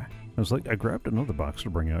is. Okay. I was like, I grabbed another box to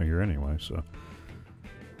bring out here anyway, so.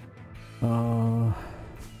 How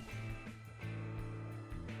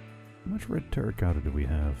much red terracotta do we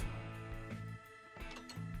have?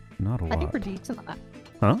 Not a lot. I think we're decent on that.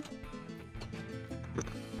 Huh?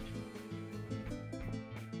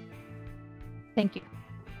 Thank you.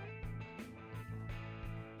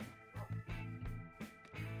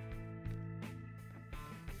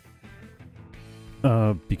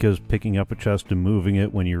 Because picking up a chest and moving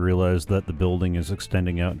it when you realize that the building is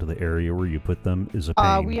extending out into the area where you put them is a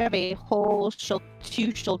pain. We have a whole 2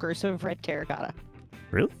 shulkers of red terracotta.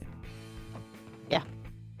 Really? Yeah.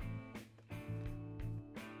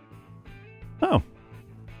 Oh.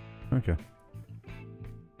 Okay.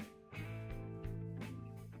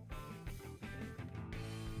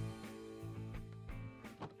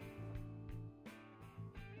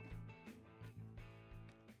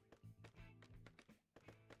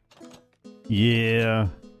 Yeah.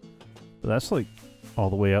 But that's like all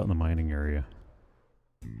the way out in the mining area.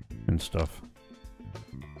 And stuff.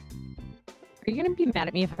 Are you gonna be mad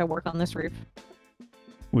at me if I work on this roof?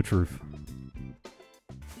 Which roof?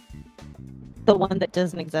 The one that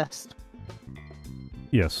doesn't exist.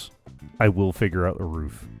 Yes. I will figure out a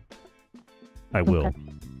roof. I will. Okay.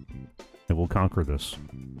 I will conquer this.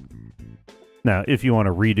 Now, if you want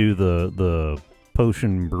to redo the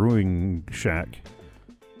potion brewing shack,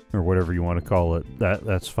 or whatever you want to call it,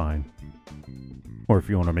 that's fine. Or if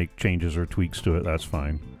you want to make changes or tweaks to it, that's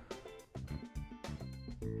fine.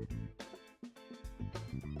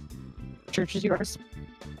 Church is yours.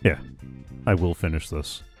 Yeah. I will finish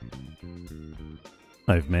this.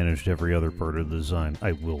 I've managed every other part of the design.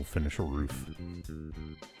 I will finish a roof.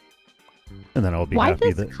 And then I'll be happy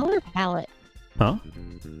Why that... this color palette? Huh?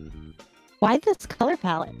 Why this color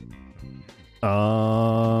palette?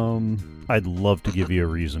 I'd love to give you a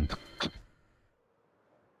reason.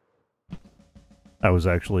 I was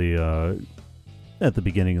actually, at the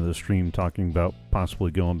beginning of the stream talking about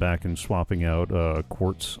possibly going back and swapping out,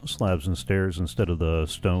 quartz slabs and stairs instead of the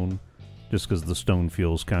stone, just because the stone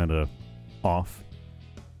feels kind of off.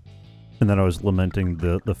 And then I was lamenting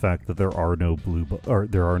the fact that there are no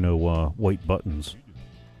white buttons.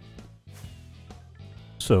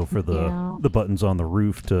 So for the buttons on the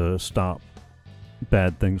roof to stop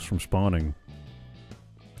bad things from spawning,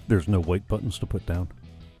 there's no white buttons to put down.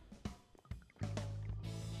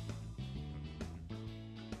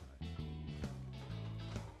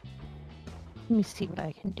 Let me see what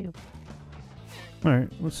I can do.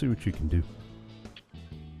 Alright, let's see what you can do.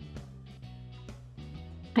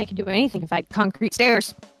 I can do anything if I had concrete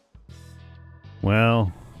stairs.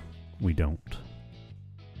 Well, we don't.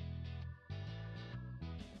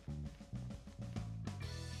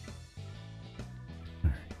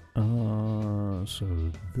 So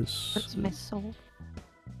this... Where's my soul?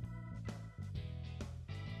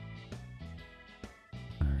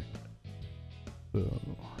 Alright. So...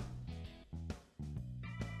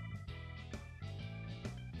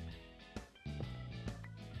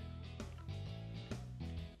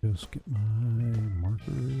 Just get my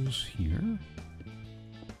markers here.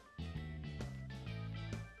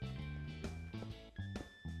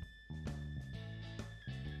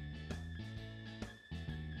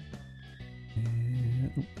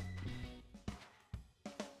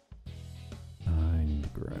 I need to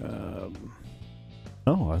grab...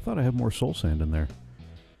 Oh, I thought I had more soul sand in there.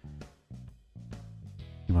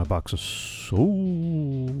 In my box of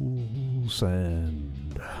soul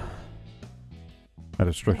sand. I'd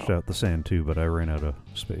have stretched out the sand too, but I ran out of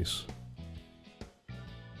space.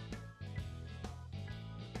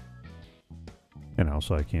 And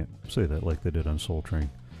also, I can't say that like they did on Soul Train.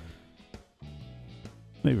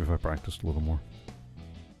 Maybe if I practiced a little more.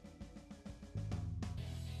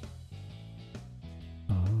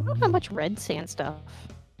 I don't have much red sand stuff.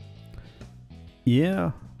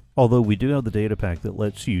 Yeah, although we do have the data pack that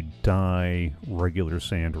lets you dye regular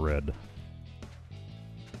sand red.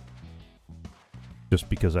 Just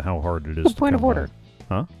because of how hard it is to point of order.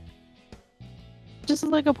 Huh? Just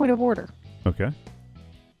like a point of order. Okay.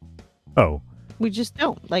 Oh. We just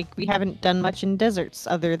don't. Like, we haven't done much in deserts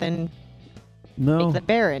other than No, make the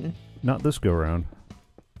barren. not this go-round.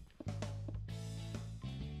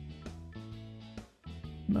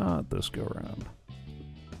 Not this go-round.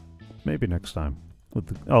 Maybe next time. With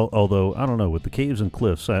the, although, I don't know, with the caves and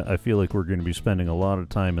cliffs, I feel like we're going to be spending a lot of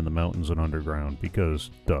time in the mountains and underground because,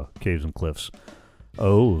 duh, caves and cliffs.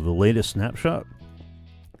 Oh, the latest snapshot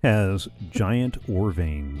has giant ore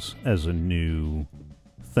veins as a new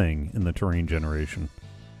thing in the terrain generation.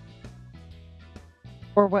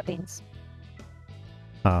 Or what means?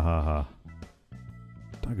 Ha ha ha.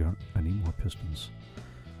 Doggone, I need more pistons.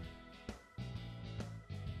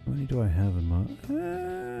 How many do I have in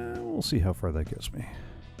my... we'll see how far that gets me.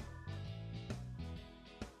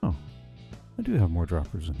 Oh, I do have more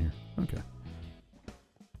droppers in here. Okay.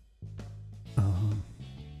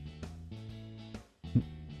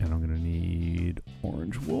 And I'm going to need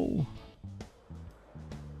orange wool.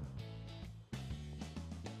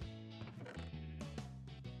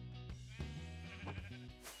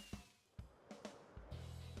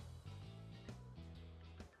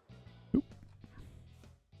 Oop.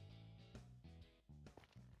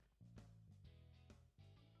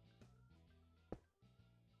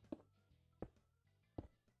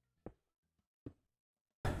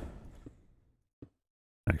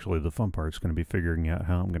 Actually, the fun part's going to be figuring out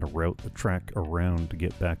how I'm going to route the track around to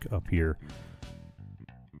get back up here.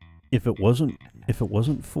 If it wasn't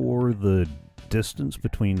for the distance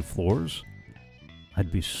between floors,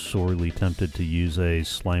 I'd be sorely tempted to use a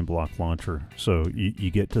slime block launcher. So you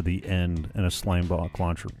get to the end and a slime block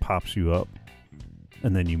launcher pops you up,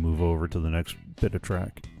 and then you move over to the next bit of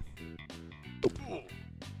track.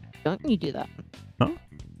 Don't you do that? Huh?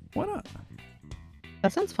 Why not?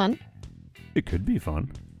 That sounds fun. It could be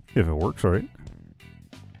fun, if it works right.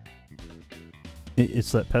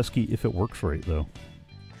 It's that pesky if it works right, though.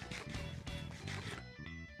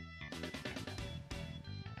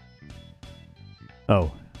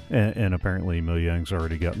 Oh, and apparently Mojang's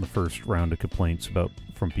already gotten the first round of complaints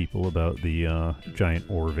from people about the giant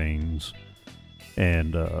ore veins.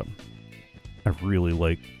 And I really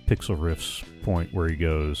like Pixel Riff's point where he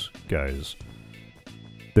goes, guys,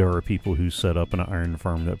 there are people who set up an iron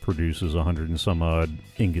farm that produces 100 and some odd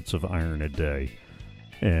ingots of iron a day.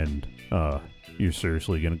 And you're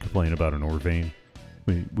seriously going to complain about an ore vein?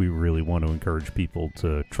 We really want to encourage people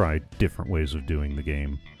to try different ways of doing the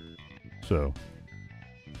game. So,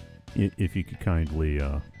 if you could kindly...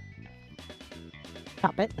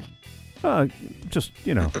 Stop it. Just,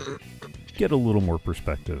 you know, get a little more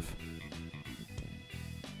perspective.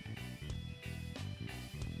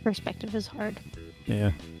 Perspective is hard.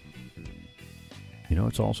 Yeah. You know,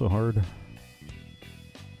 it's also hard.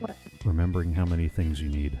 What? Remembering how many things you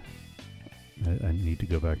need. I need to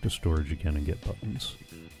go back to storage again and get buttons.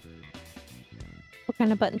 What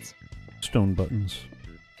kind of buttons? Stone buttons.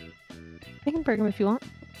 I can bring them if you want.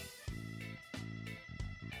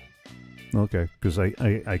 Okay, because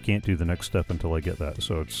I can't do the next step until I get that,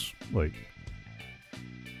 so it's, like,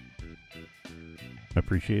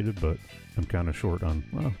 appreciated, but I'm kind of short on,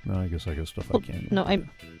 well, no, I guess I got stuff I can. No, I'm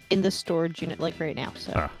in the storage unit, like, right now,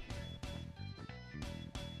 so... Ah.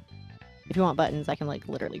 If you want buttons, I can, like,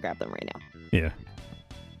 literally grab them right now. Yeah.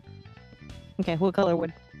 Okay, what color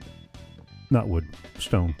wood? Not wood,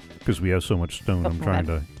 stone, because we have so much stone, Oh, I'm my trying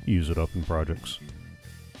bad. to use it up in projects.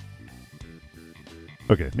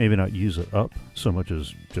 Okay, maybe not use it up so much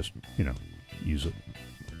as just, you know, use it.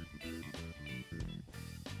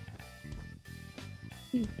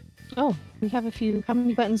 Oh, we have a few. How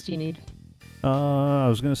many buttons do you need? I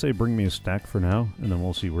was going to say bring me a stack for now, and then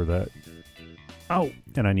we'll see where that... Oh!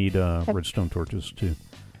 And I need redstone torches, too.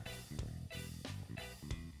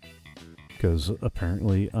 Because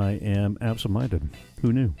apparently I am absent-minded.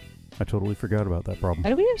 Who knew? I totally forgot about that problem. Why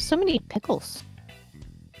do we have so many pickles?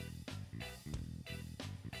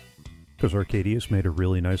 Because Arcadius made a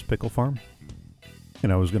really nice pickle farm.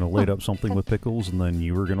 And I was going to light up something with pickles, and then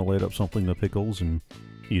you were going to light up something with pickles, and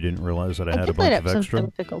you didn't realize that I had a bunch of extra.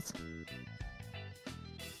 With pickles.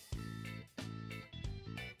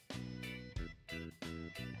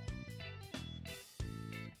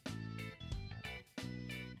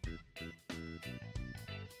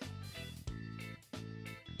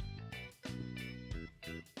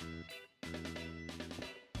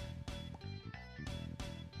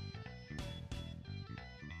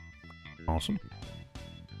 Awesome.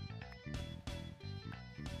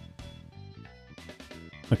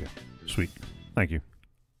 Okay, sweet. Thank you.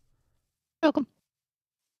 Welcome.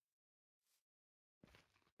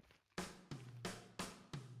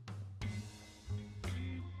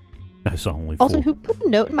 I saw only Also, 4. who put a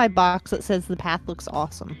note in my box that says the path looks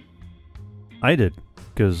awesome? I did,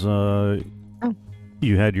 because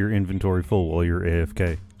you had your inventory full while you were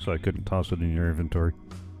AFK, so I couldn't toss it in your inventory.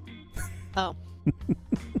 Oh.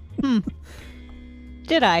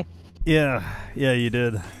 Did I? Yeah, you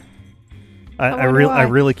did. I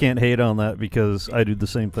really can't hate on that because I do the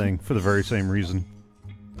same thing for the very same reason.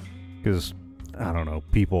 Because, I don't know,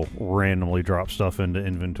 people randomly drop stuff into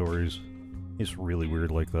inventories. It's really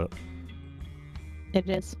weird like that. It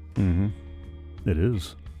is. Mm-hmm. It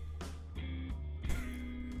is.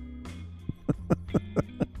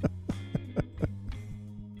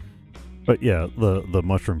 But yeah, the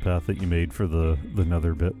mushroom path that you made for the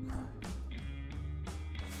nether bit.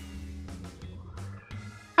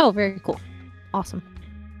 Oh, very cool. Awesome.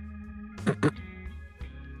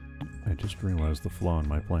 I just realized the flaw in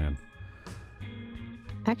my plan.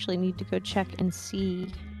 I actually need to go check and see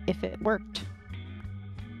if it worked.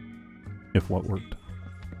 If what worked?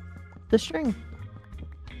 The string.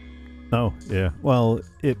 Oh, yeah. Well,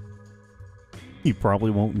 you probably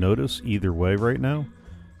won't notice either way right now,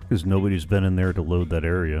 because nobody's been in there to load that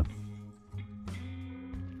area.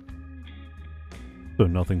 So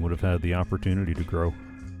nothing would have had the opportunity to grow.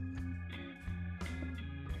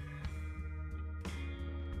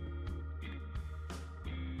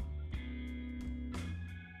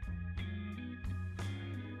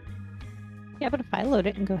 Yeah, but if I load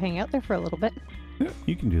it and go hang out there for a little bit. Yeah,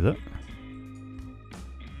 you can do that.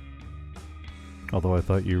 Although I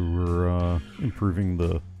thought you were improving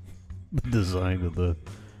the design of the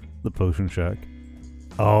potion shack.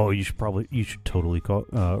 Oh, you should totally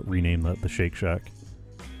rename that the Shake Shack.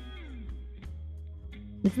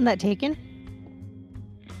 Isn't that taken?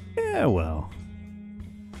 Yeah, well.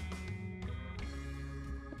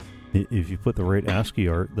 If you put the right ASCII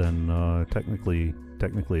art, then technically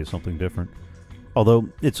it's something different. Although,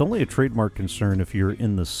 it's only a trademark concern if you're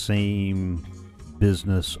in the same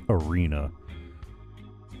business arena.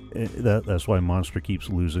 That's why Monster keeps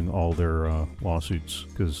losing all their lawsuits,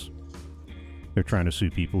 because they're trying to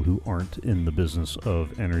sue people who aren't in the business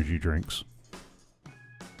of energy drinks.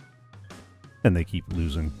 And they keep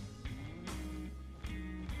losing.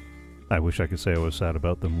 I wish I could say I was sad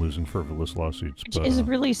about them losing frivolous lawsuits. Which is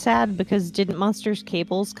really sad, because didn't Monster's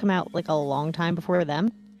cables come out like a long time before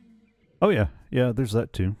them? Oh yeah, there's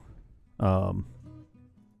that too. I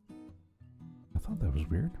thought that was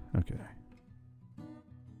weird. Okay.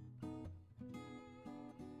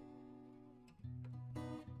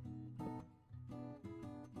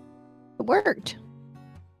 It worked.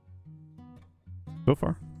 So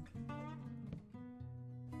far.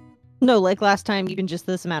 No, like last time, even just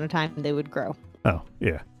this amount of time, they would grow. Oh,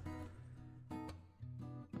 yeah.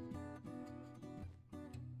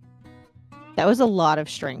 That was a lot of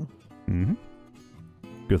string. Mm-hmm.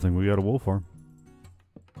 Good thing we got a wool farm.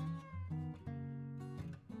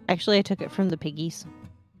 Actually, I took it from the piggies.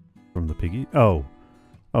 From the piggy? Oh.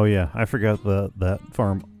 Oh, yeah. I forgot that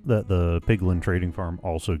farm, that the piglin trading farm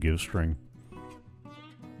also gives string.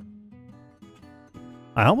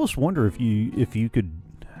 I almost wonder if you could...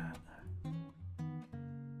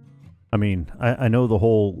 I mean, I know the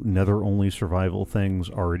whole nether-only survival thing's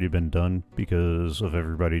already been done because of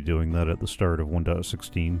everybody doing that at the start of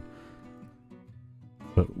 1.16.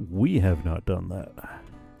 But we have not done that.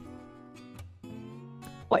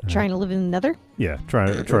 What, trying to live in the nether? Yeah, try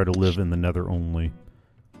to live in the nether only.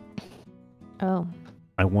 Oh.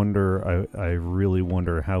 I really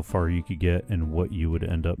wonder how far you could get and what you would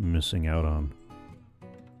end up missing out on.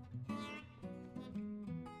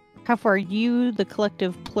 How far you, the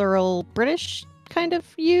collective plural British kind of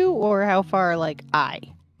you, or how far, like, I?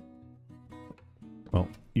 Well,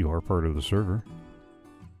 you are part of the server.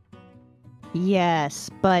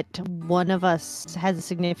 Yes, but one of us has a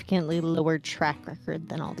significantly lower track record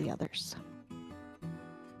than all the others.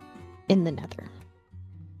 In the nether.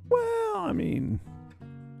 Well, I mean...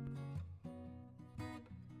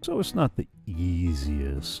 So it's not the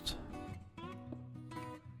easiest.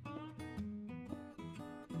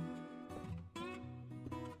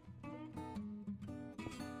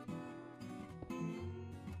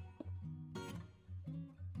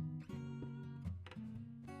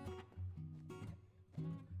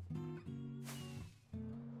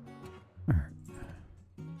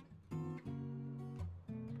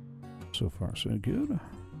 So far, so good.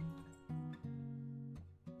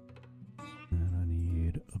 And I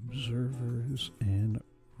need observers and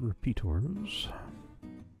repeaters.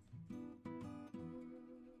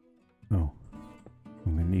 Oh,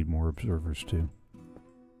 I'm gonna need more observers too.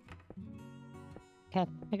 Okay,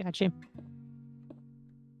 I got you.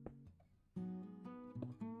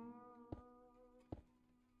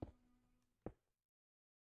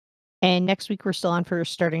 And next week we're still on for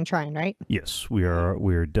starting trying, right? Yes, we are.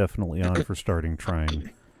 We are definitely on for starting trying.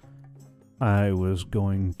 I was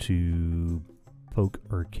going to poke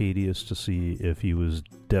Arcadius to see if he was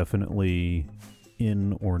definitely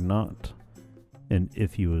in or not. And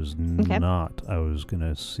if he was not, I was going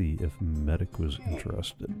to see if Medic was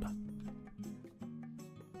interested.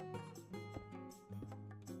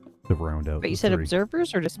 To round out But you the said three.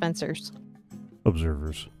 observers or dispensers?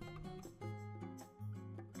 Observers.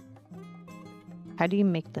 How do you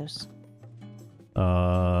make those?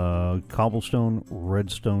 Cobblestone,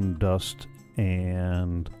 redstone dust,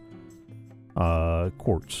 and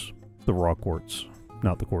quartz. The raw quartz,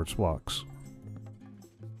 not the quartz blocks.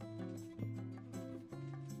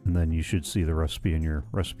 And then you should see the recipe in your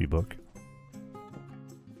recipe book.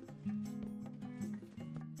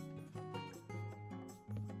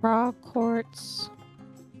 Raw quartz,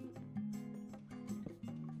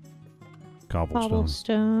 Cobblestone.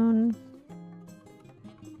 cobblestone.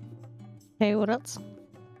 Okay, what else?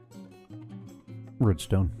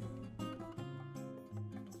 Redstone.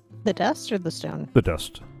 The dust or the stone? The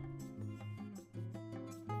dust.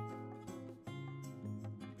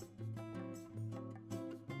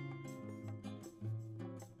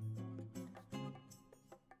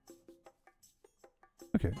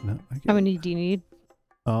 Okay, no, I get How it. many do you need?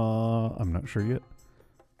 I'm not sure yet.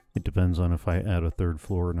 It depends on if I add a third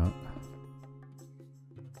floor or not.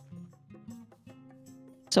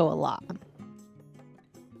 So a lot.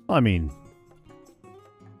 I mean,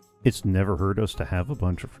 it's never hurt us to have a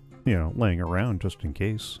bunch of, laying around just in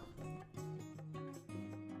case.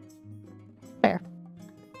 Fair.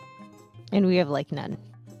 And we have like none.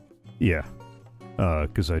 Yeah.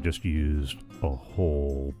 Because I just used a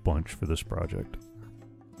whole bunch for this project.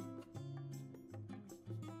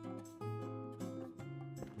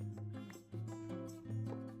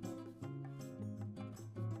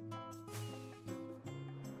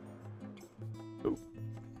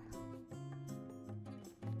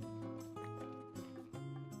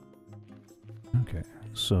 Okay,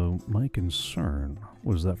 so my concern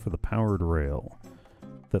was that for the powered rail,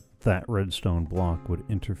 that redstone block would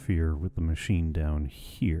interfere with the machine down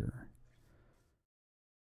here.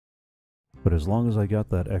 But as long as I got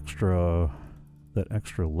that extra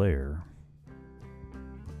layer,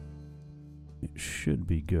 it should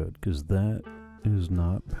be good, because that is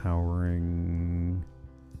not powering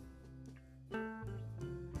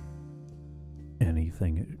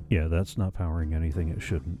anything. Yeah, that's not powering anything it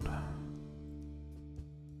shouldn't.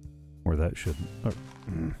 Or that shouldn't. Oh.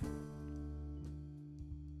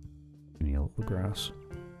 Yellow grass.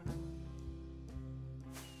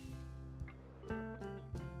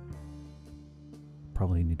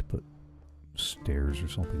 Probably need to put stairs or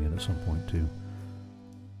something in at some point too.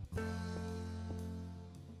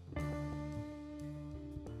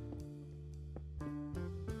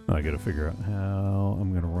 I gotta figure out how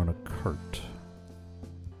I'm gonna run a cart.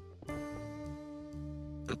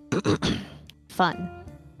 Fun.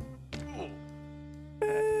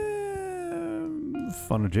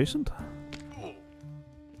 Fun adjacent.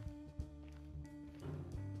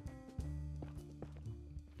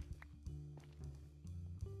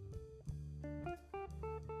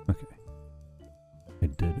 Okay. I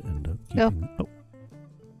did end up keeping... Oh.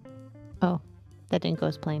 Oh, that didn't go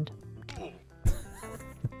as planned.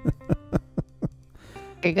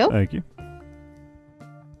 There you go. Thank you.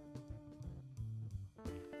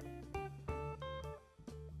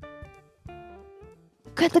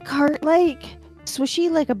 Got the cart like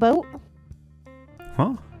swishy like a boat.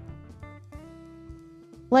 Huh?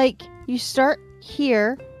 Like you start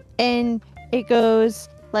here and it goes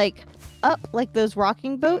like up like those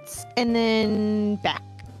rocking boats and then back.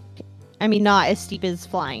 I mean, not as steep as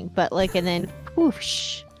flying, but like, and then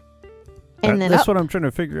whoosh. And then that's up. what I'm trying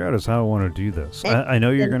to figure out is how I want to do this. I know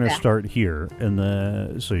you're then going to back. start here, and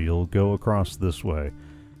then so you'll go across this way,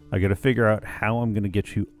 I gotta figure out how I'm gonna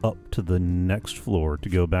get you up to the next floor to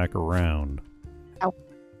go back around. Ow.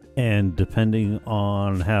 And depending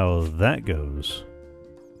on how that goes...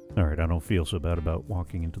 Alright, I don't feel so bad about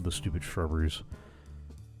walking into the stupid shrubberies.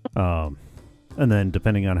 And then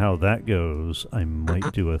depending on how that goes, I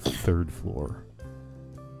might do a third floor.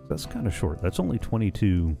 That's kind of short. That's only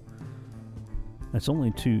 22... That's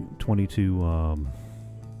only 22, soul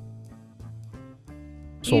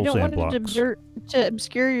you don't sand want blocks. to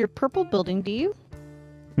obscure your purple building, do you?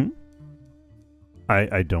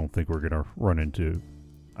 I don't think we're going to run into...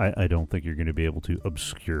 I don't think you're going to be able to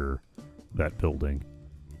obscure that building.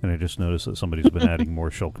 And I just noticed that somebody's been adding more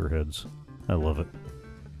shulker heads. I love it.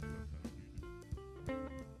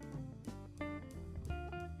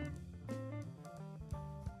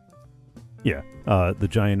 Yeah, the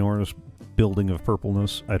ginormous building of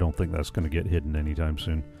purpleness, I don't think that's going to get hidden anytime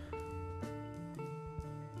soon.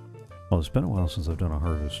 Well, it's been a while since I've done a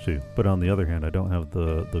harvest too. But on the other hand, I don't have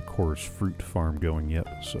the coarse fruit farm going yet,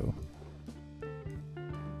 so...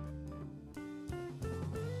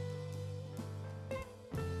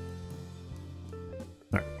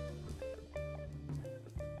 Alright.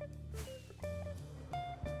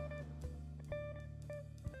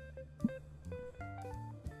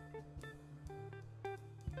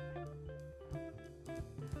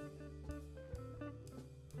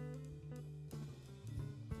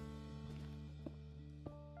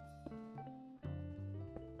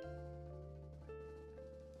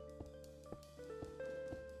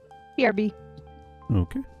 BRB.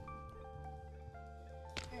 Okay.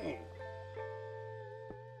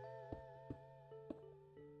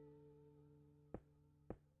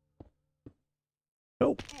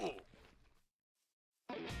 Oh.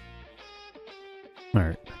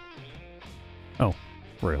 Alright. Oh,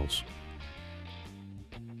 rails.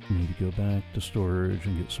 Need to go back to storage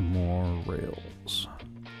and get some more rails.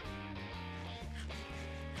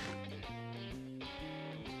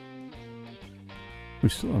 We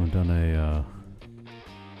still haven't done a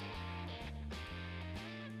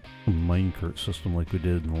minecart system like we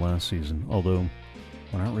did in the last season, although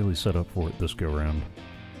we're not really set up for it this go-round.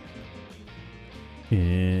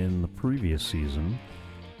 In the previous season,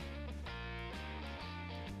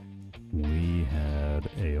 we had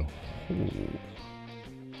a whole...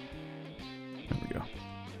 There we go.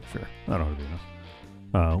 Sure, that ought to be enough.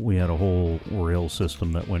 We had a whole rail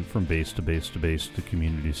system that went from base to base to base to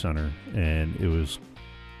community center, and it was...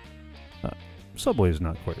 Subway is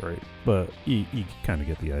not quite right, but you kind of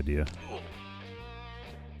get the idea.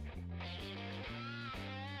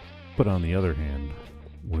 But on the other hand,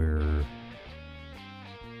 where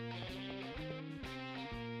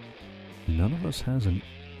none of us has an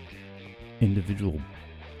individual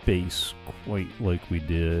base quite like we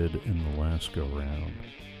did in the last go-round.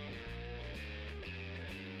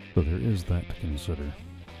 So there is that to consider.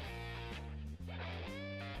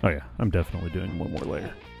 Oh yeah, I'm definitely doing one more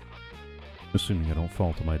layer. Assuming I don't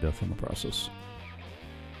fall to my death in the process.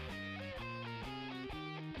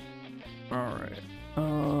 Alright.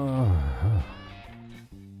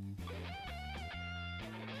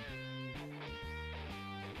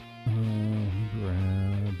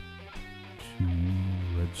 Grab 2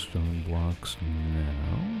 redstone blocks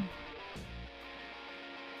now.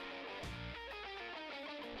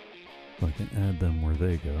 So I can add them where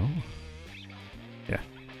they go. Yeah.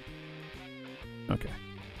 Okay.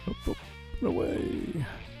 Oop, oop. Put away.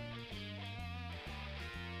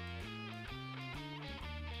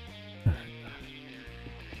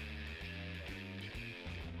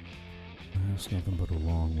 That's nothing but a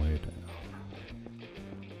long way down.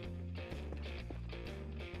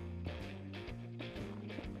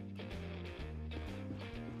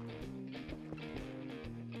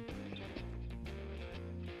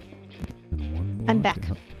 And one more. I'm back.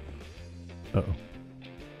 Uh-oh.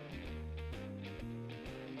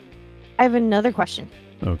 I have another question.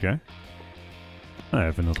 Okay. I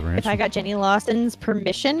have another answer. If I got Jenny Lawson's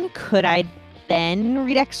permission, could I then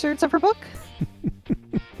read excerpts of her book?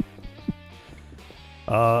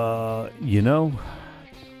 You know,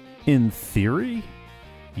 in theory,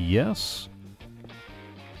 yes.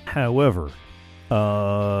 However,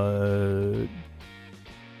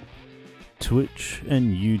 Twitch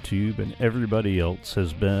and YouTube and everybody else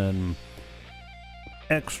has been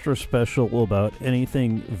extra special about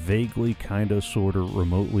anything vaguely, kind of, sort of,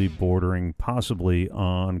 remotely bordering possibly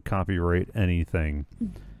on copyright anything,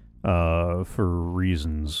 for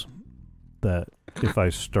reasons that if I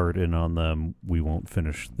start in on them, we won't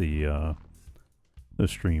finish the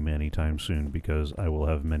stream anytime soon, because I will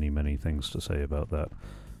have many, many things to say about that.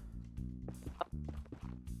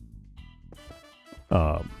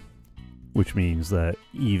 which means that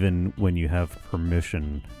even when you have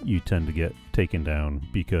permission, you tend to get taken down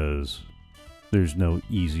because there's no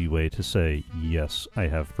easy way to say, yes, I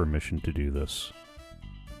have permission to do this.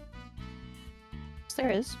 Yes, there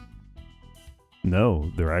is.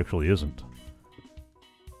 No, there actually isn't.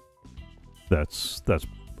 That's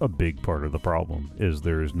a big part of the problem, is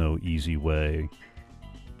there is no easy way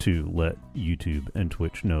to let YouTube and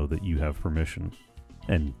Twitch know that you have permission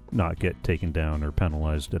and not get taken down or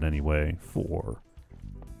penalized in any way for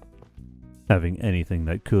having anything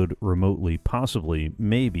that could remotely, possibly,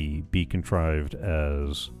 maybe be contrived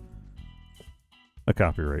as a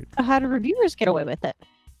copyright. How do reviewers get away with it?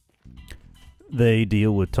 They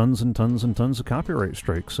deal with tons and tons and tons of copyright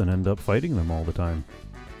strikes and end up fighting them all the time.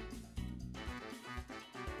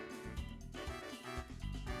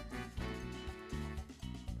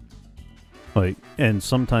 Like, and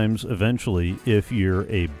sometimes, eventually, if you're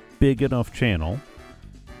a big enough channel,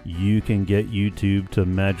 you can get YouTube to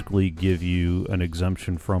magically give you an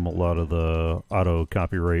exemption from a lot of the auto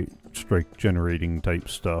copyright strike generating type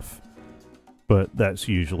stuff. But that's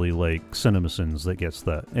usually like CinemaSins that gets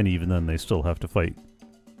that, and even then they still have to fight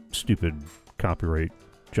stupid copyright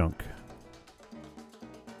junk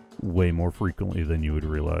way more frequently than you would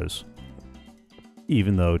realize.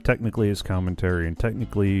 Even though technically it's commentary and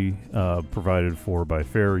technically provided for by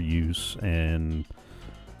fair use, and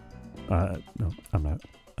no, I'm not.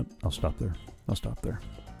 I'll stop there. I'll stop there.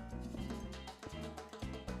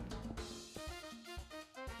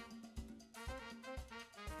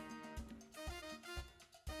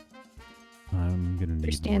 I'm gonna need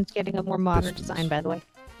Your stand's getting a more modern pistons. design, by the way.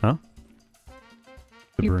 Huh?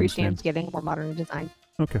 The Your broom stand's getting a more modern design.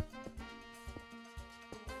 Okay.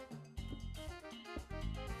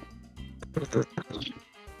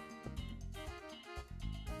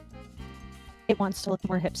 It wants to look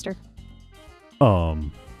more hipster.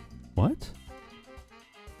 What?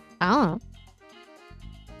 I don't know.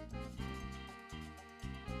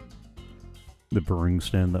 The brewing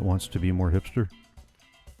stand that wants to be more hipster?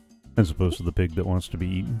 As opposed to the pig that wants to be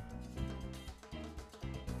eaten?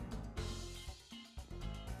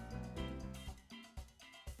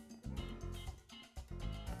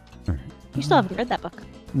 Alright. You still haven't read that book.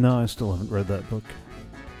 No, I still haven't read that book.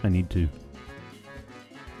 I need to.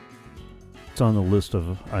 It's on the list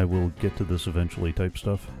of I will get to this eventually type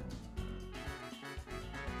stuff.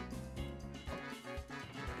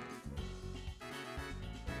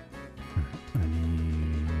 I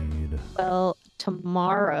need... Well,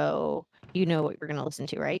 tomorrow, you know what you're going to listen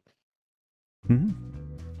to, right? Hmm?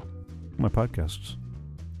 My podcasts.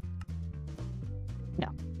 No.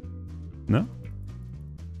 No?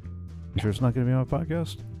 You sure it's not going to be on my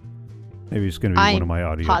podcast? Maybe it's going to be one of my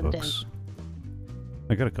audiobooks.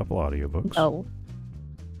 I got a couple audiobooks. No.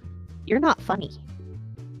 You're not funny.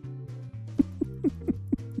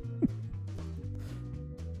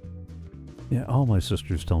 Yeah, all my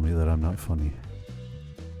sisters tell me that I'm not funny.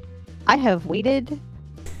 I have waited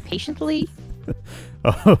patiently.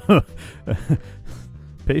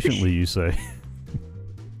 Patiently, you say.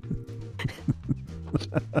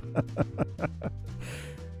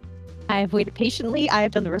 I have waited patiently. I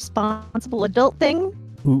have done the responsible adult thing.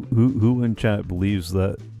 Who in chat believes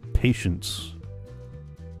that patience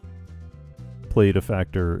played a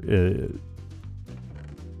factor?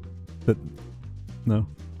 That no.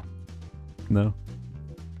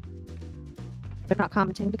 They're not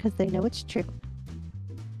commenting because they know it's true.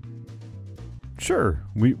 Sure,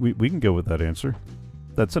 we can go with that answer.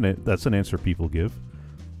 That's an answer people give.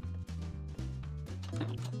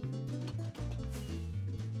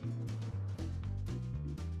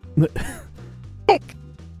 Heck.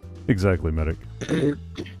 Exactly, medic. Alright,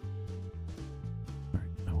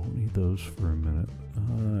 I won't need those for a minute.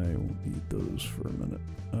 I won't need those for a minute.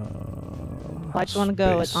 I just want to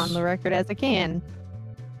go as on the record as I can,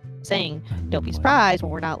 saying, don't be surprised when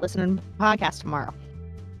we're not listening to the podcast tomorrow.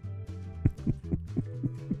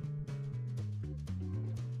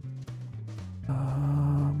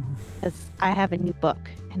 Because I have a new book,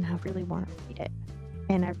 and I really want to read it.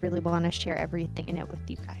 And I really want to share everything in it with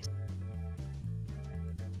you guys.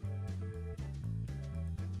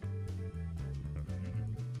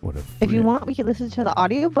 What If you want, we can listen to the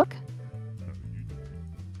audiobook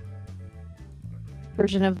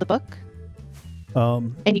version of the book.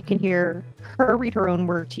 And you can hear her read her own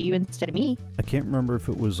word to you instead of me. I can't remember if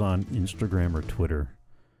it was on Instagram or Twitter,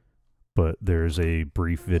 but there's a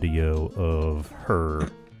brief video of her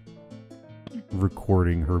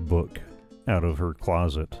recording her book out of her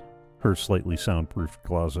closet, her slightly soundproofed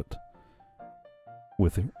closet,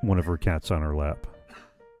 with one of her cats on her lap.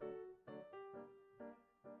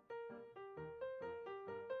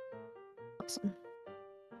 Awesome.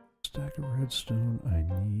 Stack of redstone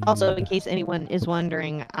I need. Also, in case anyone is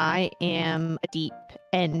wondering, I am a deep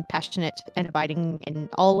and passionate and abiding in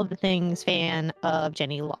all of the things fan of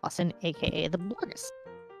Jenny Lawson, aka the bloggist.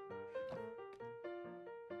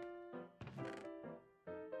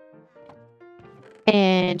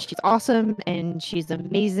 And she's awesome, and she's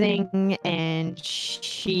amazing, and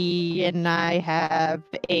she and I have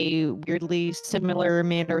a weirdly similar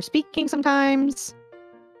manner of speaking sometimes.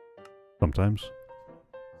 Sometimes.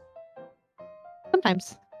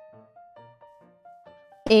 Sometimes.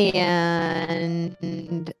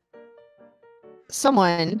 And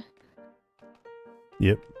someone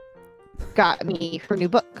Yep. got me her new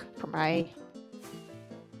book for my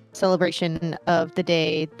celebration of the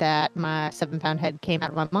day that my 7-pound head came out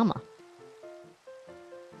of my mama.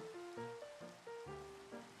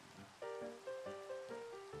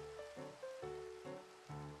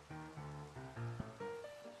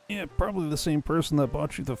 Yeah, probably the same person that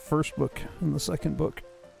bought you the first book and the second book.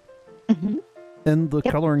 Mm-hmm. And the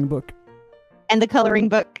coloring book. And the coloring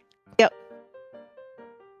book. Yep.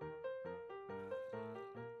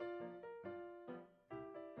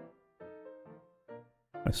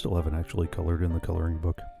 I still haven't actually colored in the coloring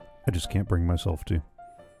book. I just can't bring myself to.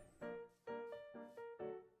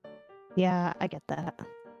 Yeah, I get that.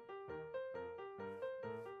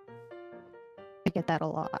 I get that a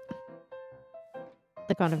lot.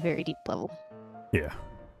 Like on a very deep level. Yeah.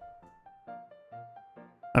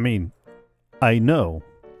 I mean, I know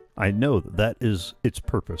that is its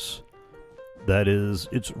purpose. That is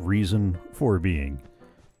its reason for being.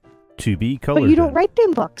 To be colored. But you don't in. write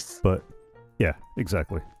in books. But, yeah,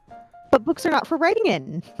 exactly. But books are not for writing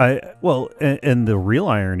in. And the real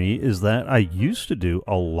irony is that I used to do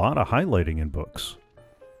a lot of highlighting in books.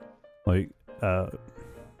 Like,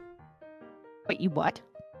 Wait, you what?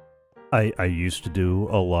 I used to do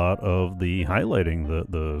a lot of the highlighting,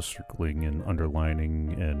 the circling and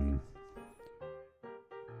underlining and...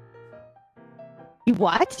 You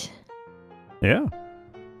what? Yeah.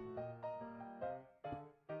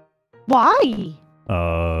 Why?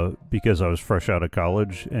 Because I was fresh out of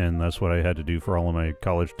college, and that's what I had to do for all of my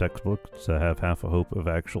college textbooks to have half a hope of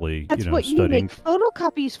actually, That's what studying. you make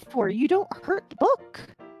photocopies for. You don't hurt the book.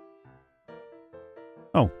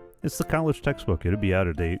 Oh, it's the college textbook. It'd be out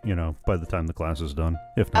of date, by the time the class is done,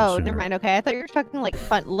 if not sooner. Never mind. Okay, I thought you were talking like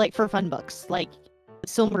fun, like for fun books, like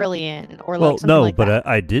Silmarillion or Well, like something no, like but that.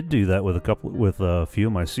 I did do that with a few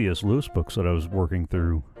of my C.S. Lewis books that I was working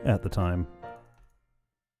through at the time.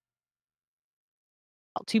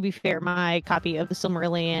 Well, to be fair, my copy of the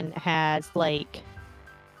Silmarillion has like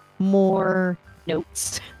more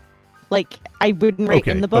notes. Like I wouldn't write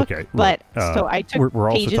in the book, okay. but Look, so I took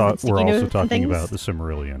we're pages and sticky also notes and talking things. about the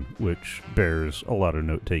Silmarillion, which bears a lot of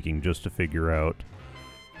note taking just to figure out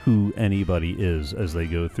who anybody is as they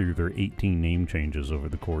go through their 18 name changes over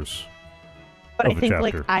the course But of I a think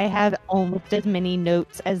chapter. like I have almost as many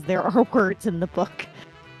notes as there are words in the book.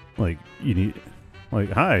 Like you need,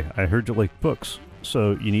 like, hi, I heard you like books,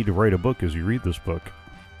 so you need to write a book as you read this book.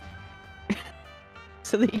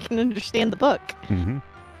 So that you can understand the book. Mm-hmm.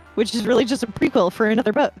 Which is really just a prequel for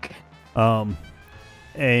another book. And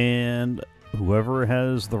whoever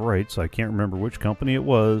has the rights, I can't remember which company it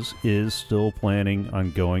was, is still planning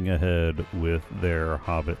on going ahead with their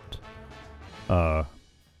Hobbit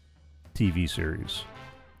TV series.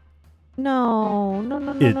 No.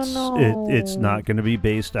 It's not going to be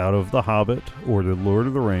based out of The Hobbit or The Lord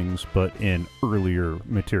of the Rings, but in earlier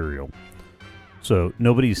material. So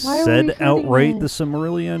nobody said outright the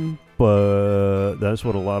Silmarillion, but that's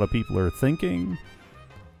what a lot of people are thinking.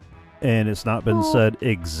 And it's not been said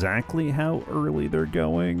exactly how early they're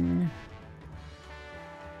going.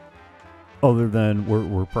 Other than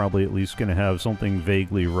we're probably at least going to have something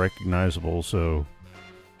vaguely recognizable, so,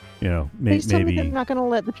 Please tell me maybe... they're not going to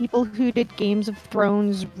let the people who did Games of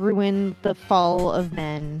Thrones ruin the fall of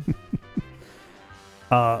men.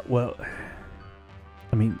 Well,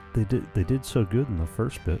 I mean, they did so good in the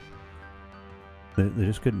first bit. They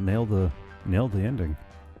just couldn't nail the ending.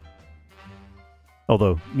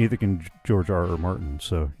 Although neither can George R.R. Martin,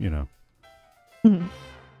 so I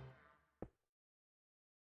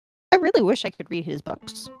really wish I could read his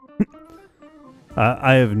books.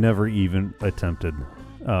 I have never even attempted.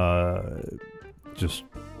 Just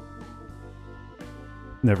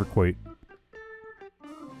never quite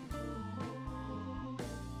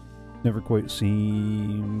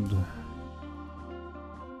seemed.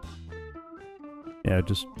 Yeah, I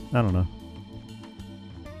don't know.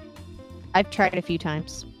 I've tried a few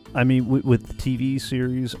times. I mean, with the TV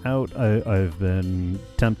series out, I've been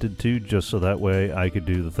tempted to, just so that way I could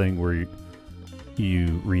do the thing where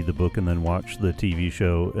you read the book and then watch the TV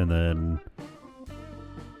show and then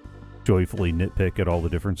joyfully nitpick at all the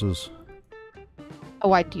differences? Oh,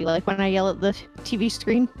 why do you like when I yell at the TV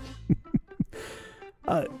screen?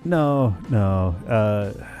 No.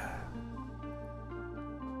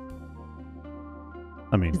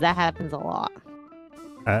 I mean, 'Cause that happens a lot.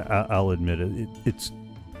 I'll admit it. It's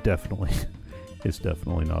definitely, it's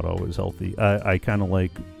definitely not always healthy. I kind of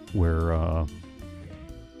like where I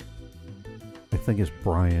think it's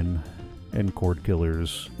Brian in Cord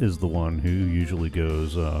Killers is the one who usually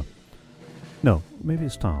goes. No, maybe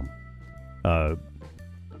it's Tom.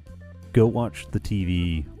 Go watch the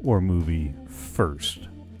TV or movie first,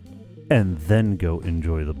 and then go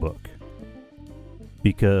enjoy the book,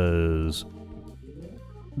 because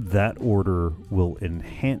that order will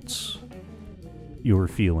enhance your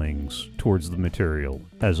feelings towards the material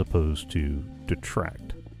as opposed to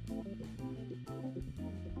detract.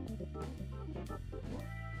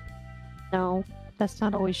 No, that's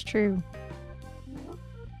not always true.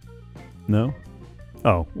 No?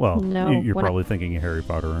 Oh, well, No, you're when probably thinking of Harry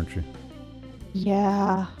Potter, aren't you?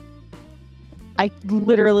 Yeah. I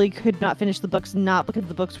literally could not finish the books, not because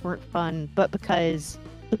the books weren't fun, but because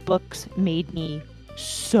the books made me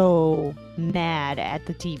so mad at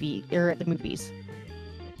the TV or at the movies.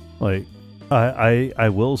 Like, I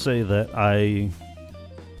will say that I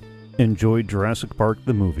enjoyed Jurassic Park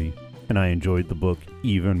the movie, and I enjoyed the book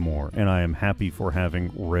even more, and I am happy for having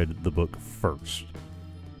read the book first.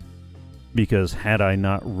 Because had I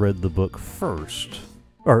not read the book first,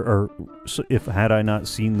 had I not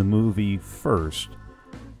seen the movie first,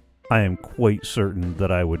 I am quite certain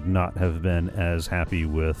that I would not have been as happy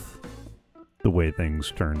with the way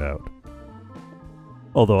things turned out.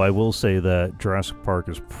 Although I will say that Jurassic Park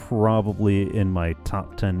is probably in my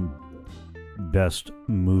top 10 best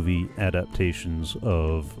movie adaptations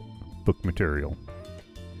of book material.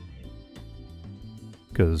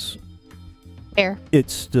 Because Fair. it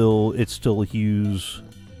still hews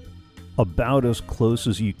about as close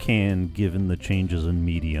as you can given the changes in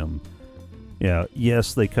medium. Yeah,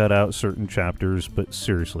 yes, they cut out certain chapters, but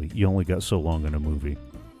seriously, you only got so long in a movie.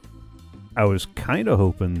 I was kind of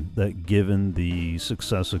hoping that given the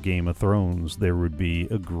success of Game of Thrones, there would be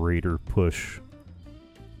a greater push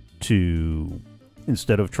to,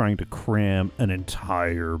 instead of trying to cram an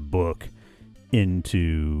entire book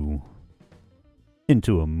into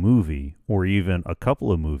a movie, or even a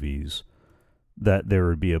couple of movies, that there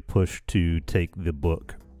would be a push to take the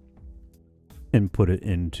book and put it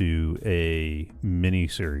into a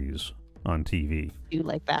mini-series on TV. I do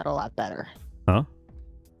like that a lot better. Huh?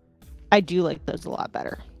 I do like those a lot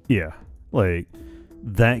better. Yeah. Like,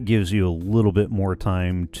 that gives you a little bit more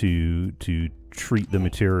time to treat the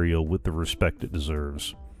material with the respect it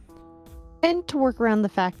deserves. And to work around the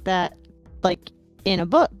fact that, like, in a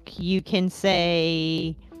book, you can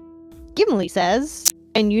say, Gimli says,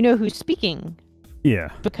 and you know who's speaking.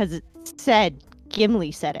 Yeah. Because it said,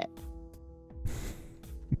 Gimli said it.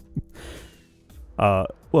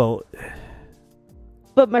 Well...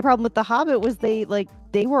 But my problem with The Hobbit was they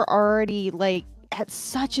were already, like, at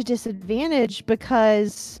such a disadvantage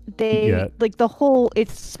because they, like,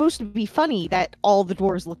 it's supposed to be funny that all the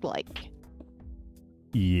dwarves look like.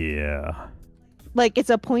 Yeah. Like, it's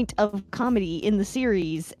a point of comedy in the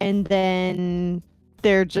series, and then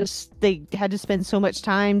they had to spend so much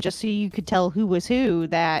time just so you could tell who was who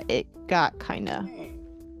that it got kind of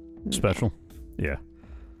special. Yeah.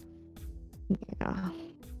 Yeah.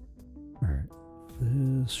 Alright.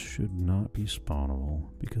 This should not be spawnable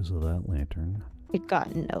because of that lantern. It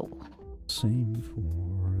got no. Same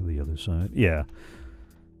for the other side. Yeah.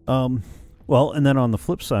 Well, and then on the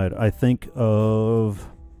flip side, I think of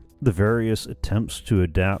the various attempts to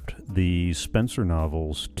adapt the Spencer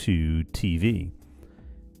novels to TV.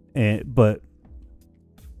 But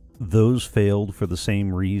those failed for the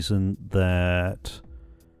same reason that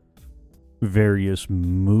various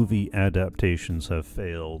movie adaptations have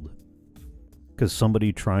failed. Because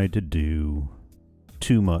somebody tried to do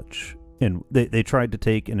too much. And they tried to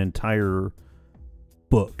take an entire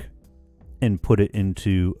book and put it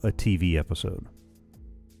into a TV episode.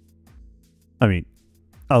 I mean,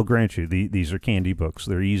 I'll grant you, these are candy books.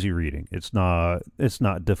 They're easy reading. It's not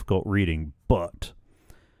difficult reading, but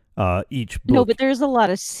each book... No, but there's a lot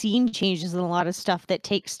of scene changes and a lot of stuff that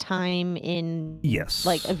takes time in, yes,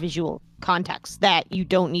 like, a visual context that you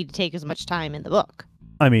don't need to take as much time in the book.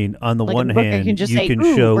 I mean, on the one hand, you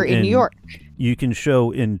can show in New York. You can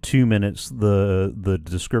show in 2 minutes the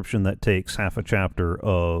description that takes half a chapter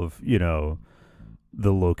of, you know,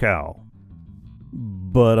 the locale.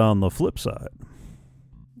 But on the flip side,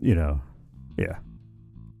 you know, yeah.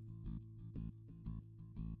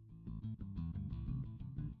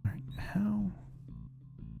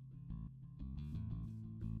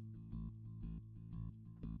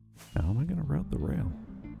 am I going to route the rail?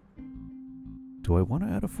 Do I want to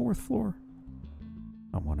add a 4th floor?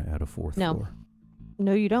 I want to add a 4th floor.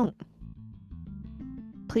 No, you don't.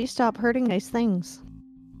 Please stop hurting nice things.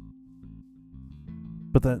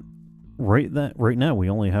 But right now we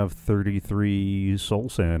only have 33 soul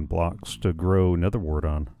sand blocks to grow Nether Wart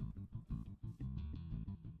on.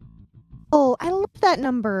 Oh, I love that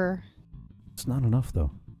number. It's not enough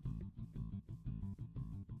though.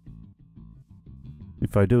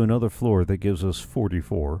 If I do another floor, that gives us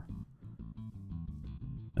 44.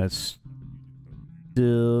 That's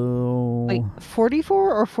still... Wait,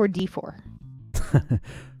 44 or 4d4?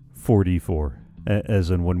 44, as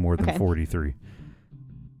in one more than Okay. 43.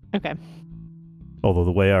 Okay. Although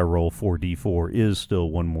the way I roll 4d4 is still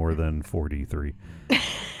one more than 43.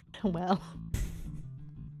 Well.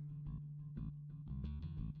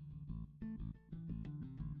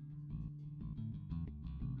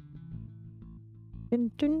 Dun,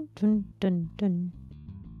 dun, dun, dun, dun.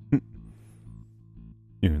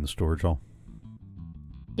 You're in the storage hall.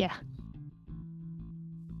 Yeah.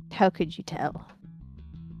 How could you tell?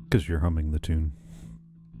 Because you're humming the tune.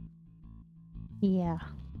 Yeah.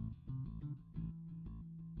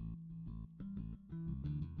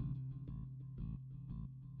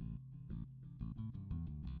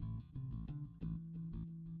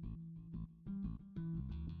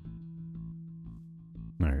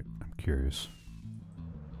 Alright, I'm curious.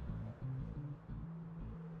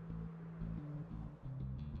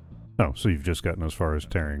 Oh, so you've just gotten as far as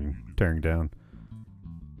tearing down?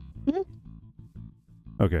 Mhm.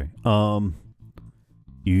 Okay.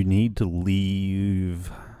 You need to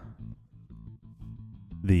leave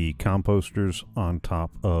the composters on top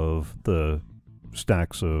of the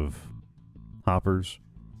stacks of hoppers.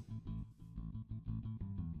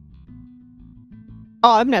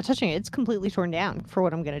 Oh, I'm not touching it. It's completely torn down for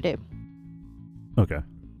what I'm going to do. Okay.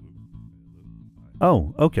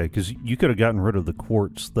 Oh, okay, because you could have gotten rid of the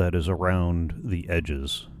quartz that is around the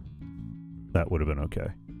edges. That would have been okay.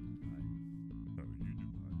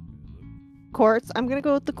 Quartz. I'm going to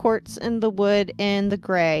go with the quartz and the wood and the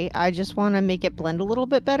gray. I just want to make it blend a little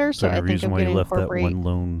bit better, so I Any think reason I'm why going you to left that incorporate... one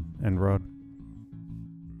lone end rod?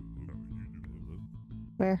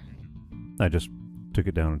 Where? I just took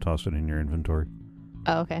it down and tossed it in your inventory.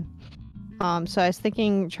 Oh, okay. So I was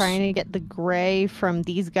thinking trying to get the gray from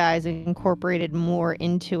these guys incorporated more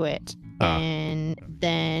into it. And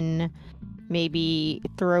then maybe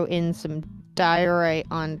throw in some diorite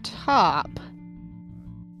on top,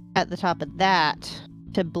 at the top of that,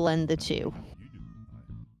 to blend the two.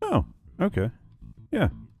 Oh, okay. Yeah.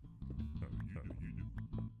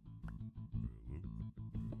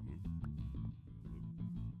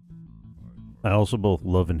 I also both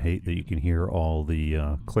love and hate that you can hear all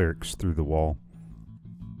the clerics through the wall.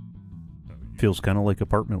 Feels kind of like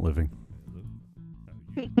apartment living.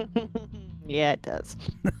 Yeah, it does.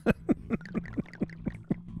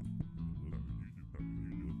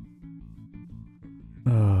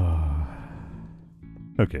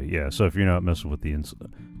 Okay, yeah, so if you're not messing with the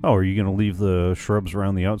inside... Oh, are you going to leave the shrubs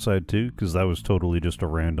around the outside too? Because that was totally just a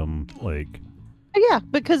random, like... Yeah,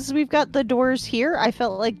 because we've got the doors here. I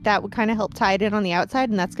felt like that would kind of help tie it in on the outside,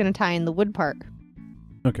 and that's going to tie in the wood part.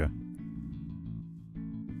 Okay.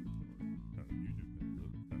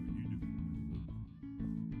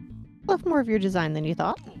 Left more of your design than you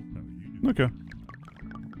thought. Okay.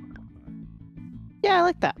 Yeah, I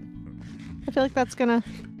like that. I feel like that's going to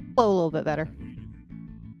flow a little bit better.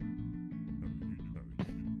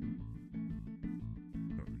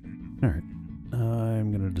 Alright.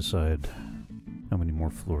 I'm going to decide how many more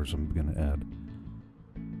floors I'm going to add.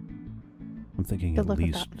 I'm thinking Good at luck with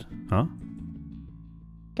least... that. Huh?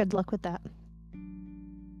 Good luck with that.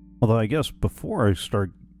 Although I guess before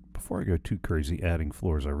I go too crazy adding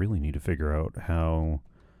floors, I really need to figure out how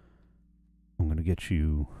I'm going to get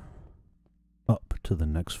you up to the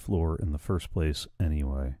next floor in the first place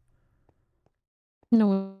anyway. No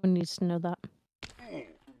one needs to know that.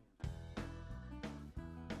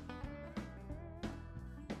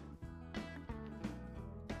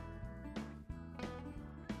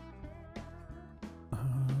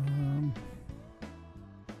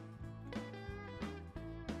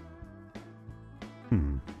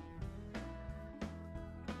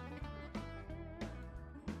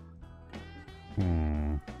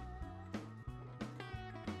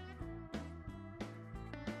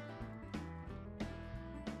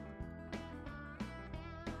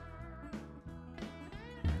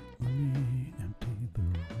 Let me empty the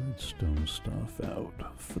redstone stuff out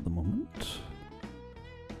for the moment.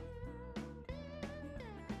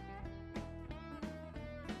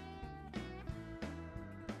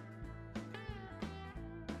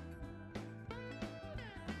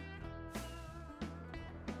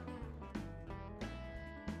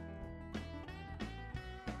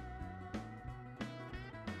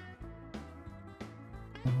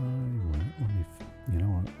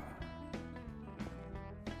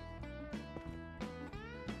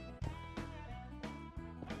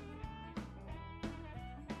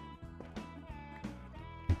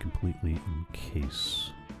 completely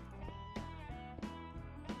encase.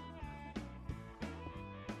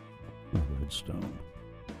 Redstone.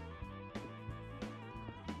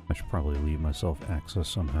 I should probably leave myself access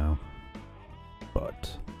somehow,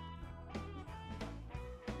 but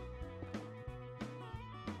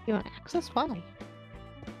You want access? Why?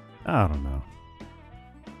 I don't know.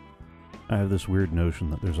 I have this weird notion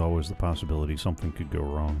that there's always the possibility something could go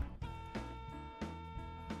wrong.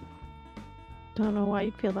 Don't know why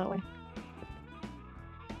you'd feel that way.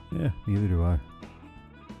 Yeah, neither do I.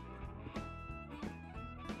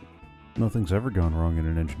 Nothing's ever gone wrong in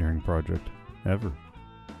an engineering project. Ever.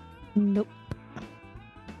 Nope.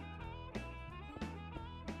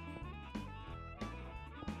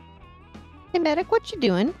 Hey, Medic, what you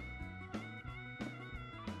doing?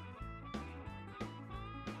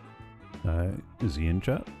 Is he in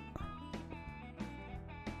chat?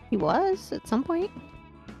 He was at some point.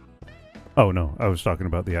 Oh no, I was talking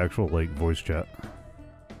about the actual, like, voice chat.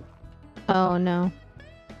 Oh, no.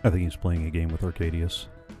 I think he's playing a game with Arcadius.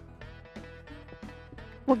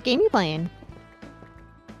 What game you playing?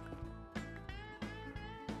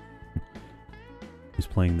 He's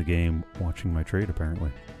playing the game, watching my trade,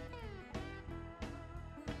 apparently.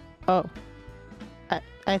 Oh.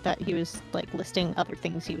 I thought he was, like, listing other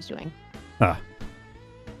things he was doing. Ah.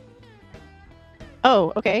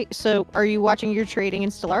 Oh, okay. So, are you watching your trading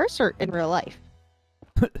in Stellaris or in real life?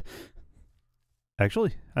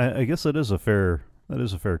 Actually, I guess that is a fair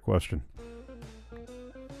question.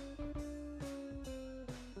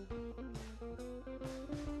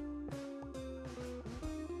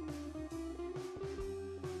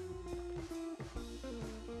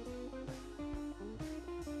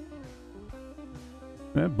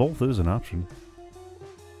 Yeah, both is an option.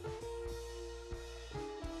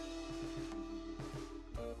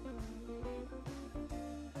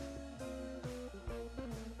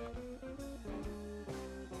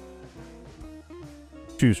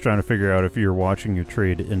 She was trying to figure out if you're watching your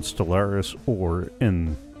trade in Stellaris or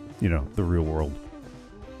in, you know, the real world.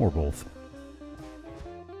 Or both.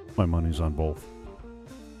 My money's on both.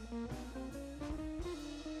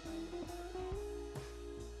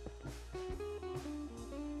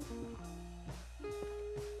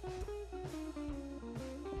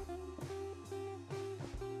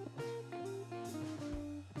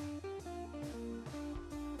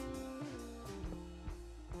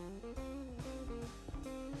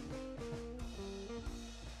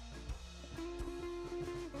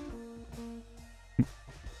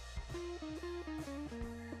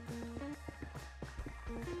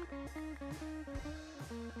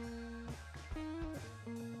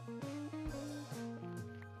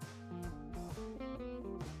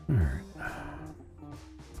 Alright.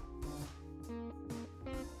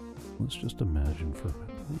 Let's just imagine for a minute.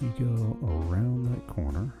 You go around that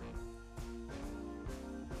corner.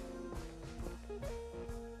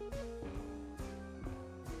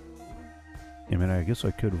 I mean, I guess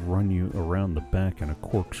I could run you around the back in a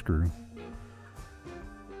corkscrew.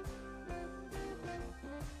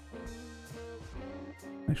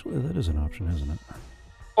 Actually, that is an option, isn't it?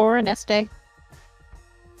 Or an Este.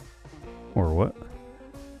 Or what?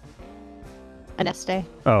 An Este.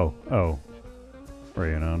 Oh.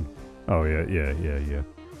 Rayanon. Oh, yeah.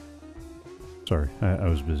 Sorry, I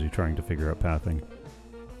was busy trying to figure out pathing.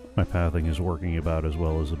 My pathing is working about as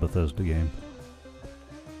well as a Bethesda game.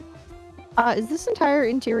 Is this entire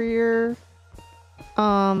interior,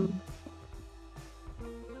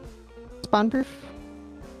 spawn-proof?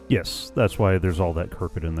 Yes, that's why there's all that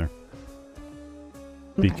carpet in there.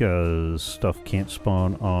 Okay. Because stuff can't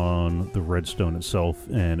spawn on the redstone itself,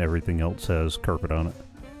 and everything else has carpet on it.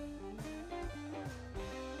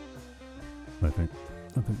 I think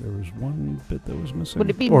there was one bit that was missing. Would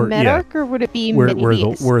it be Medark or would it be where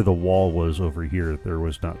Mini-Vs? where the wall was over here, there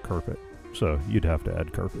was not carpet, so you'd have to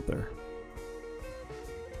add carpet there.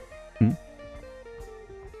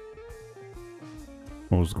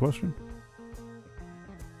 What was the question?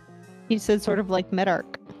 You said sort of like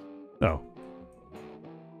Medark. Oh.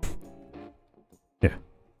 Yeah.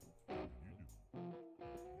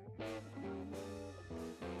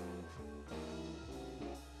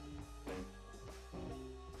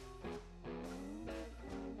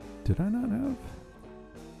 Did I not have?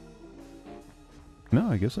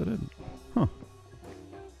 No, I guess I didn't. Huh.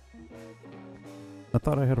 I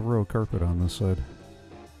thought I had a row of carpet on this side.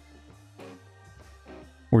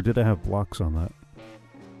 Or did I have blocks on that?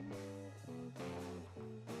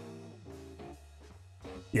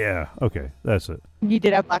 Yeah, okay, that's it. You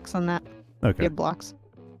did have blocks on that. Okay. You have blocks.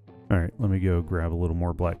 Alright, let me go grab a little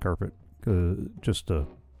more black carpet. Just to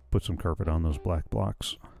put some carpet on those black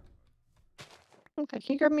blocks. Okay,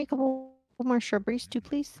 can you grab me a couple more shrubberies too,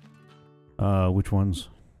 please? Which ones?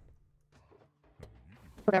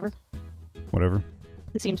 Whatever. Whatever.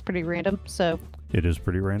 It seems pretty random, so... It is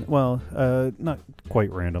pretty random. Well, not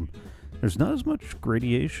quite random. There's not as much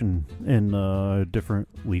gradation in different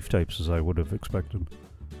leaf types as I would have expected.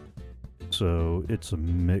 So it's a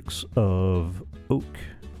mix of oak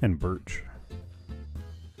and birch.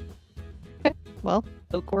 Okay, well,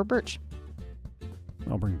 oak or birch.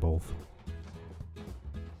 I'll bring both.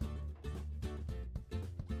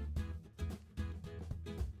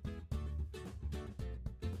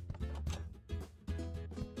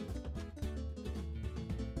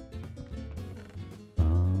 I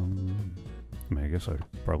mean, I guess I'd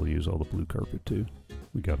probably use all the blue carpet too.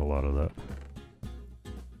 We got a lot of that.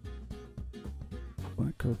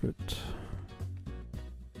 Black carpet.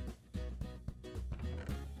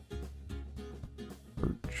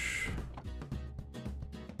 Birch.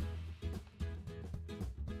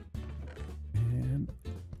 And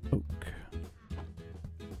oak.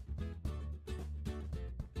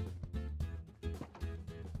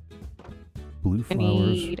 Blue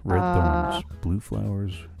flowers, red thorns. Blue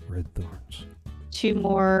flowers, red thorns. 2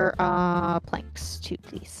 more planks too,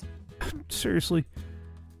 please. Seriously?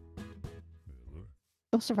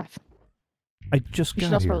 You'll survive. I just You got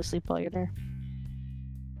should also here. probably sleep while you're there.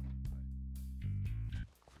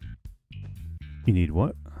 You need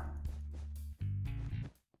what?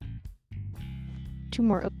 2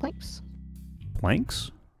 more oak planks.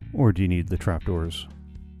 Planks? Or do you need the trapdoors?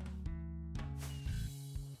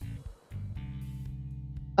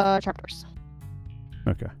 Trapdoors.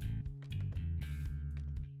 Okay.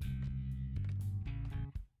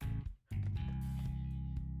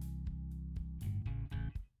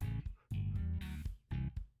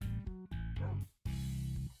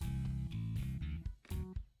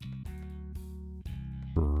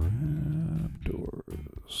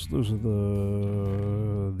 Trapdoors. Those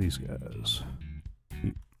are these guys.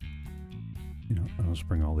 You know, I'll just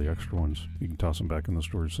bring all the extra ones. You can toss them back in the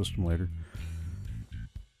storage system later.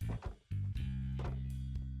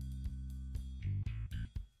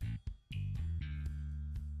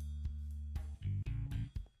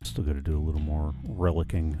 Still got to do a little more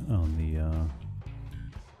relicking on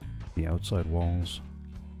the outside walls.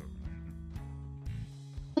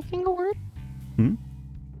 Relicking a word? Hmm?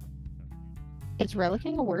 Is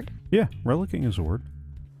relicking a word? Yeah, relicking is a word.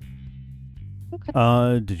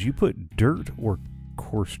 Okay. Did you put dirt or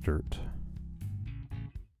coarse dirt?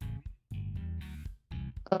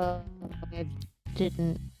 I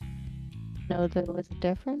didn't know there was a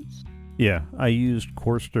difference. Yeah, I used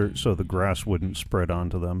coarse dirt so the grass wouldn't spread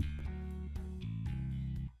onto them.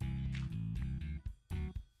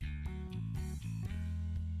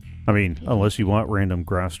 I mean, unless you want random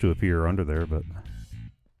grass to appear under there, but...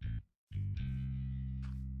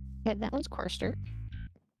 Okay, that one's coarse dirt.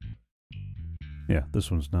 Yeah,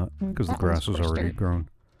 this one's not, because the That one's grass is coarse already dirt. grown.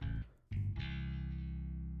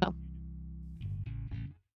 Oh.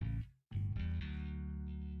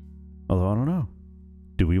 Although, I don't know.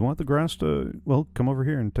 Do we want the grass to... Well, come over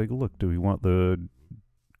here and take a look. Do we want the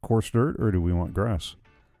coarse dirt, or do we want grass?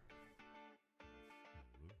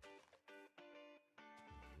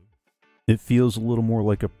 It feels a little more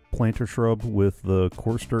like a planter shrub with the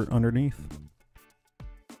coarse dirt underneath,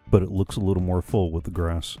 but it looks a little more full with the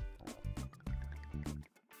grass.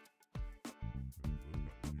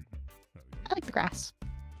 I like the grass.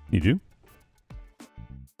 You do?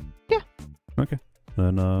 Yeah. Okay.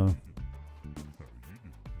 Then, I'll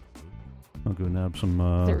go nab some,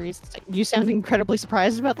 You sound incredibly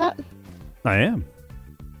surprised about that. I am.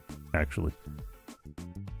 Actually.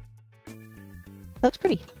 That's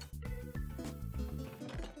pretty.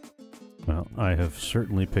 Well, I have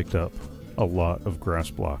certainly picked up a lot of grass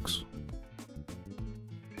blocks.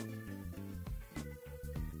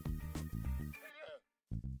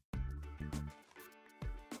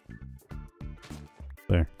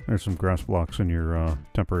 There's some grass blocks in your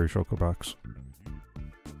temporary shulker box.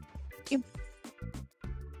 Thank you.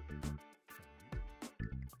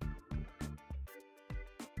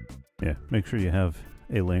 Yeah, make sure you have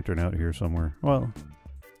a lantern out here somewhere. Well,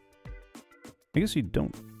 I guess you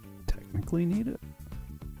don't technically need it.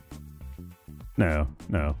 No,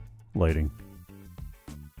 lighting.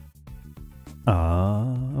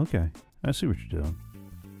 Okay. I see what you're doing.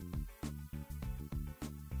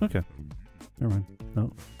 Okay. Never mind. No,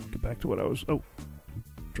 get back to what I was... Oh,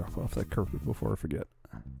 drop off that carpet before I forget.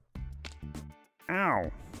 Ow!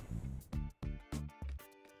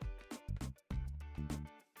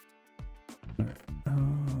 Alright.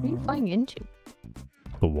 What are you flying into?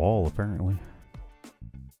 The wall, apparently.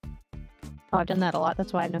 Oh, I've done that a lot.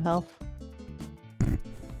 That's why I have no health.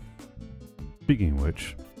 Speaking of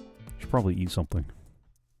which, I should probably eat something.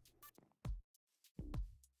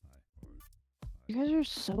 You guys are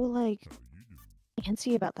so, like,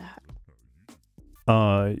 fancy about that.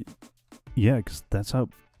 Yeah, because that's how...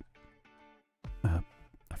 I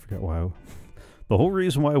forgot why. The whole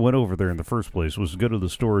reason why I went over there in the first place was to go to the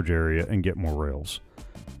storage area and get more rails.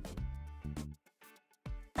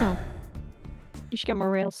 Oh. You should get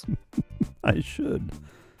more rails. I should.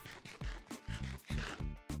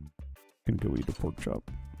 Gonna go eat a pork chop.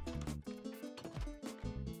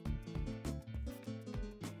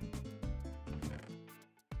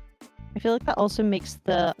 I feel like that also makes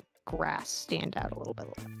the grass stand out a little bit.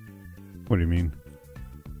 What do you mean?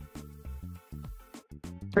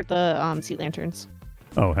 For the sea lanterns.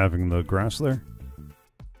 Oh, having the grass there?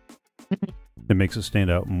 It makes it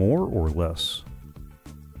stand out more or less?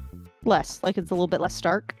 Less, like it's a little bit less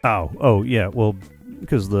stark. Oh, yeah. Well,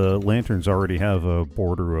 because the lanterns already have a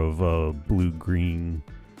border of blue-green.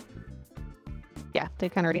 Yeah, they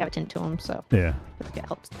kind of already have a tint to them, so Yeah. I think it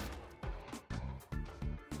helps.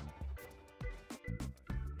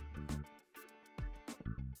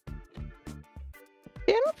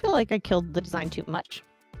 Yeah, I don't feel like I killed the design too much.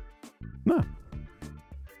 No.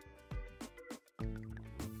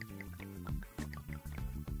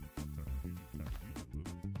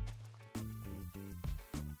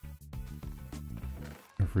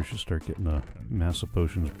 If we should start getting a mass of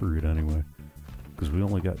potions brewed anyway. Because we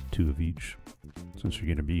only got 2 of each. Since you're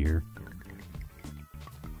going to be here.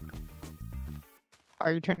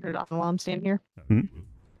 Are you turning it on while I'm standing here? Hmm?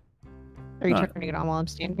 Are you turning it on while I'm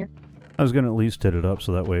standing here? I was going to at least hit it up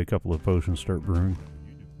so that way a couple of potions start brewing.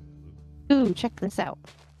 Ooh, check this out.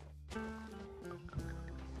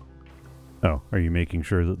 Oh, are you making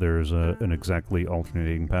sure that there's an exactly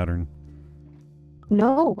alternating pattern?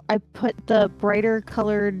 No, I put the brighter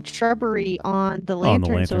colored shrubbery on the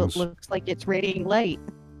lantern so it lanterns. looks like it's radiating light.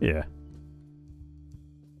 Yeah.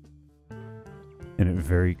 And it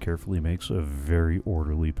very carefully makes a very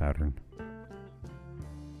orderly pattern.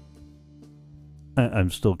 I'm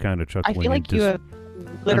still kind of chuckling. I feel like you have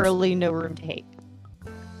literally no room to hate.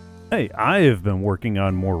 Hey, I have been working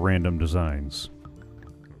on more random designs.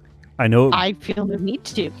 I know. I feel the need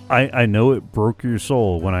to. I know it broke your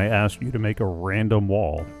soul when I asked you to make a random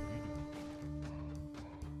wall.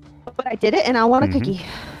 But I did it, and I want a cookie.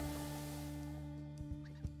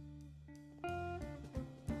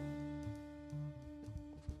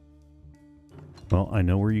 Well, I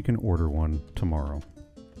know where you can order one tomorrow.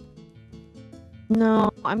 No,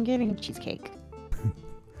 I'm getting cheesecake.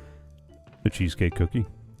 The cheesecake cookie?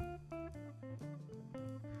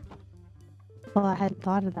 Well, I hadn't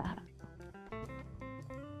thought of that.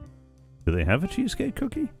 Do they have a cheesecake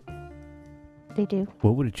cookie? They do.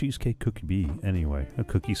 What would a cheesecake cookie be, anyway? A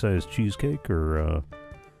cookie-sized cheesecake, or,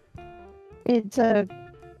 It's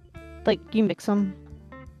like, you mix them.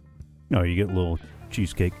 No, you get little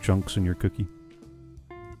cheesecake chunks in your cookie?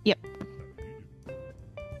 Yep.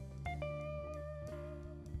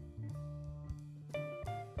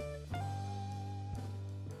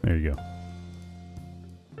 There you go.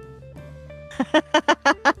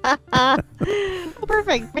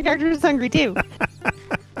 Perfect. My character is hungry too.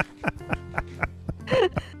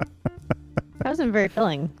 That wasn't very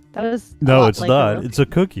filling. That was No, it's not. It's a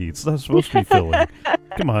cookie. It's not supposed to be filling.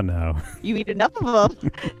 Come on now. You eat enough of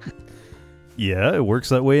them. Yeah, it works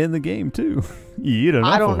that way in the game too. You eat enough.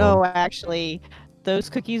 I don't of know them. actually. Those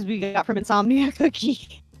cookies we got from Insomnia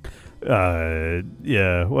Cookie.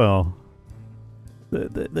 Yeah. Well,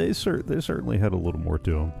 they certainly had a little more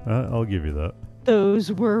to them. I'll give you that.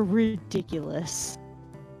 Those were ridiculous.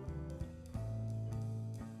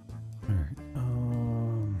 All right.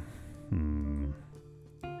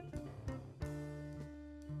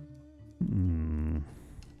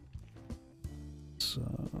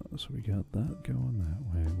 So we got that going that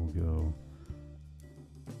way. We'll go.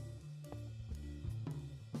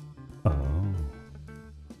 Oh.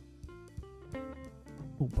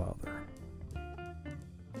 Oh, bother.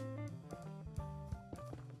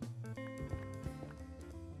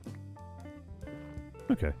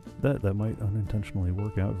 Okay, that might unintentionally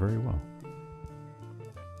work out very well.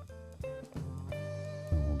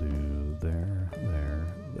 We'll do there.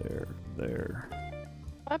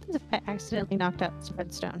 What happens if I accidentally knocked out this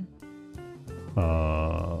redstone?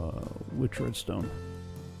 Which redstone?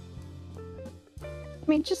 I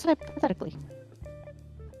mean, just hypothetically.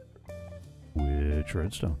 Which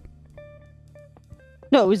redstone?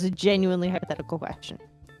 No, it was a genuinely hypothetical question.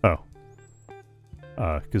 Oh.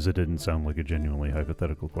 Because it didn't sound like a genuinely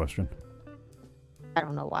hypothetical question. I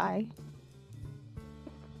don't know why.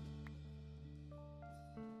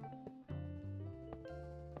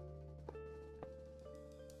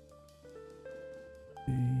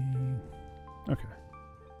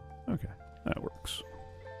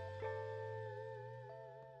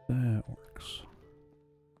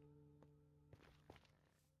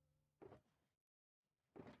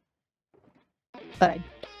 but I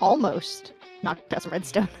almost knocked down some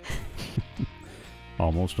redstone.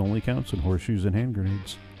 Almost only counts in horseshoes and hand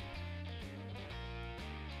grenades.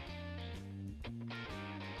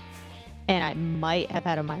 And I might have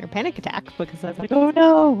had a minor panic attack because I was like, oh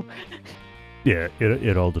no! Yeah,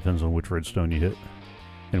 it all depends on which redstone you hit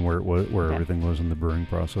and where Okay. everything was in the brewing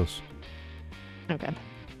process. Okay.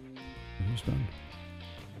 It's done.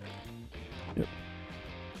 Yep.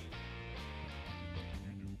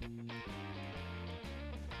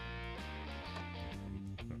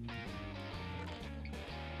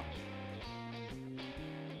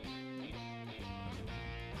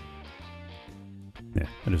 Yeah,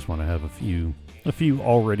 I just want to have a few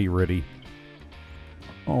already ready,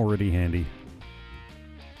 already handy.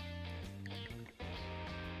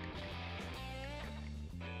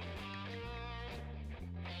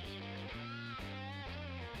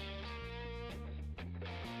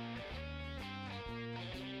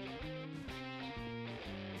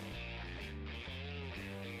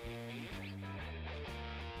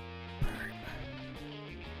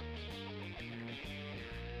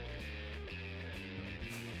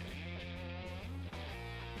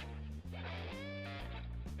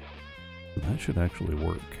 That should actually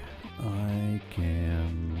work. I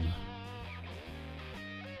can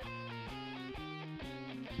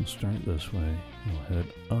start this way. We'll head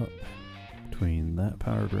up between that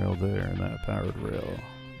powered rail there and that powered rail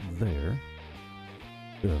there.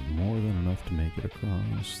 We have more than enough to make it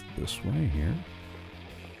across this way here.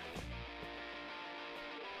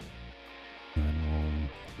 And we'll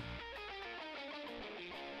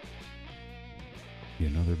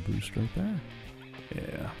get another boost right there.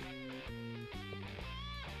 Yeah.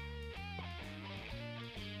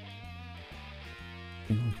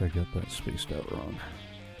 I feel like I got that spaced out wrong.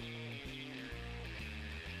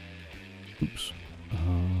 Oops.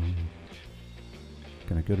 Can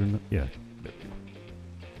I get enough? Yeah. There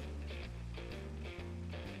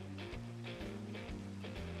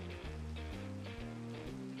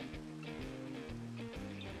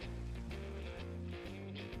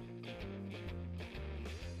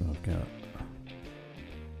we go. I've got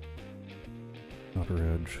outer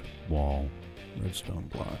edge, wall, redstone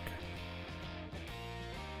block.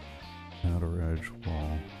 Outer edge,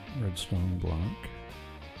 wall, redstone block.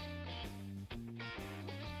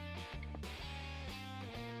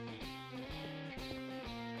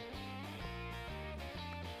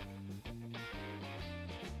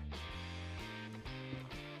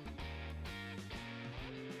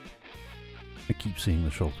 I keep seeing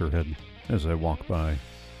the shulker head as I walk by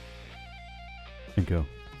and go,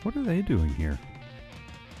 what are they doing here?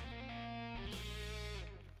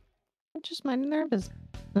 Just minding their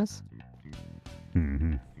business.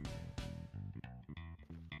 Mm-hmm.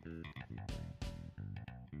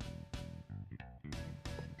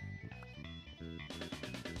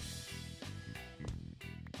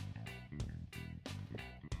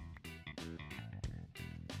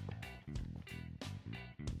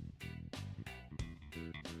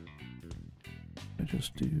 I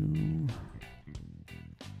just do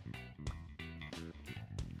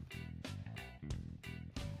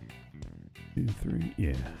 2, 3,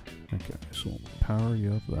 yeah. Okay, so we'll power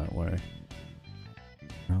you up that way.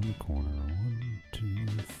 Around the corner, 1, 2,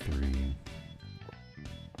 3.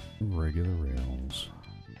 Regular rails.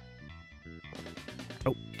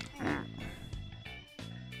 Oh.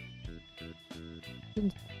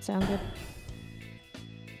 Didn't sound good.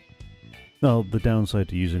 Well, the downside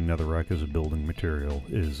to using netherrack as a building material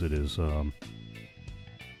is it is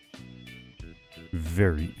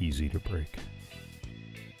very easy to break.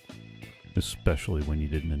 Especially when you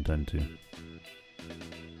didn't intend to.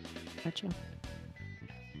 Gotcha.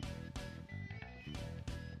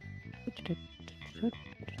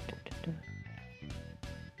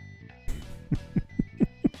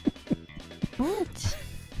 What?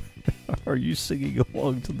 Are you singing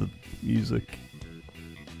along to the music?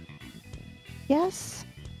 Yes.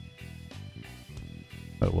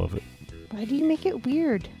 I love it. Why do you make it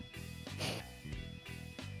weird?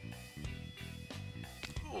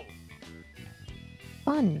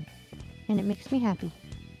 Fun. And it makes me happy.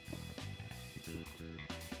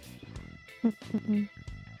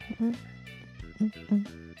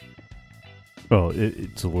 Well,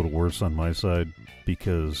 it's a little worse on my side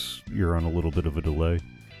because you're on a little bit of a delay.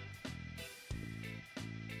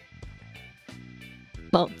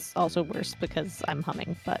 Well, it's also worse because I'm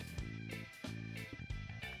humming, but...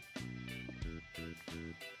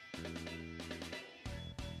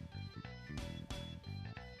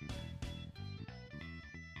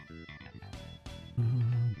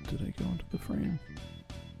 Did I go into the frame?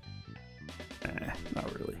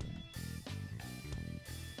 Not really.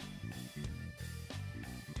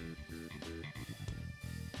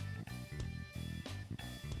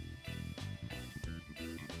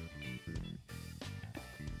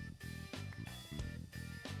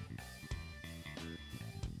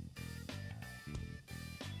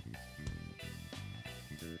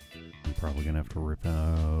 Probably gonna have to rip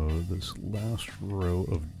out this last row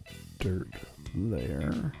of dirt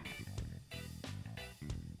there.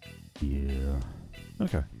 Yeah.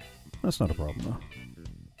 Okay. That's not a problem, though.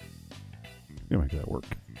 Gonna make that work.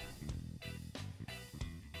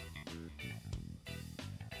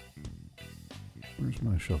 Where's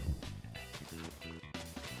my shovel?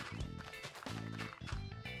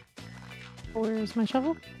 Where's my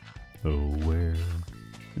shovel? Oh, where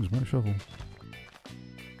is my shovel?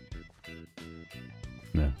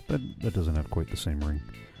 No, that doesn't have quite the same ring.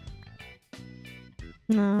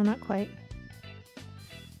 No, not quite.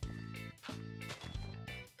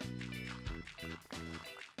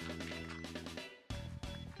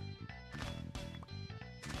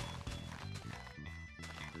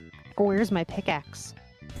 Where's my pickaxe?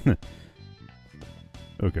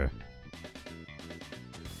 Okay.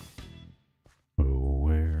 Oh,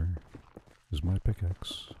 where is my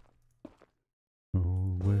pickaxe?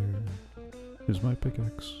 Oh, where is my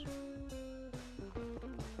pickaxe?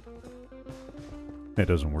 It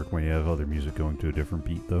doesn't work when you have other music going to a different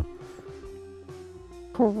beat, though.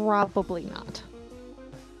 Probably not.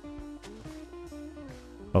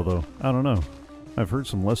 Although, I don't know. I've heard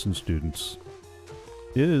some lesson students.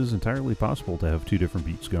 It is entirely possible to have two different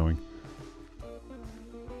beats going.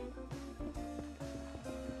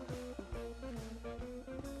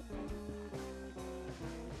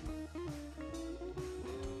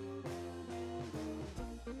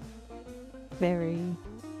 Very,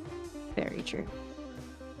 very true.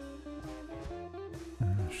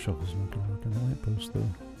 Shovel's not gonna work on the lamppost, though.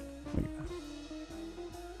 Wait.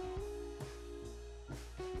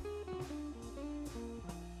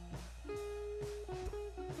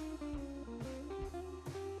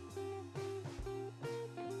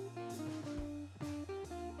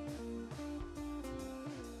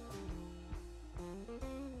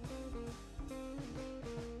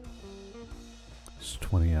 It's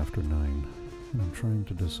 20 after 9, and I'm trying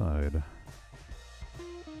to decide.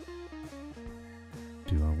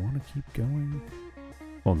 Do I want to keep going?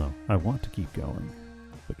 Well, no, I want to keep going,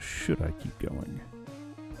 but should I keep going?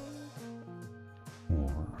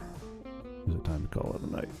 Or is it time to call it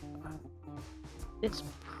a night? It's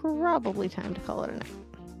probably time to call it a night.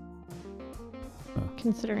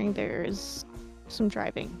 Considering there's some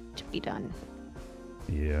driving to be done.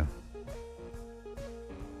 Yeah.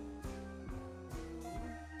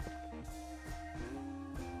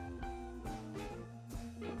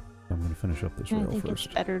 I'm going to finish up this I rail think first.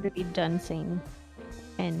 it's better to be done sane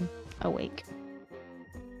and awake.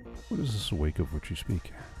 What is this awake of which you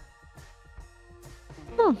speak?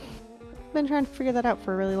 Oh, been trying to figure that out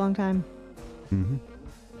for a really long time. Mm-hmm.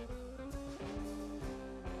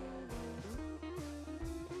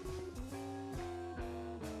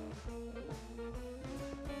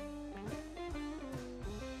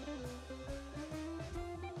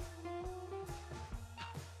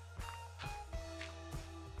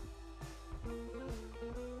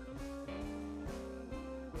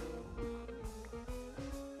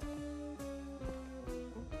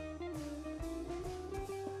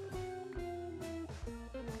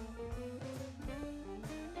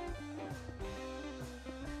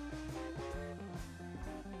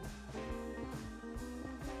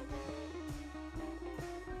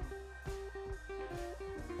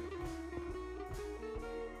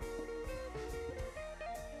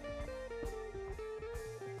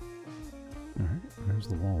 Alright, there's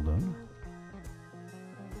the wall done.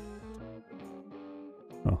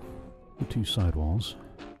 Oh, the two side walls.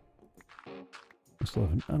 I still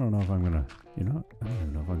haven't, I don't know if I'm gonna, you know what? I don't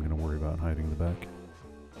even know if I'm gonna worry about hiding the back.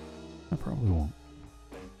 I probably won't.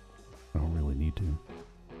 I don't really need to.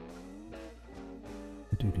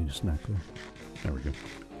 I do need a snack though. There we go.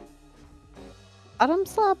 Bottom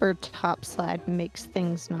slab or top slab makes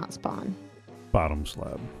things not spawn. Bottom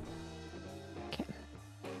slab. Okay.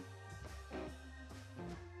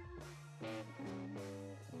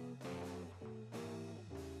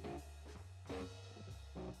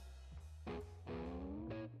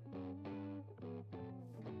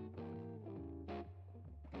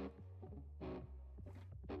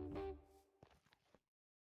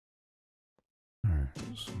 Alright,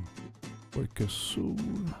 so like a so.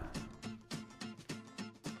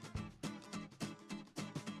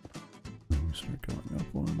 Then we start going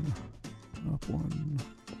up one, up one.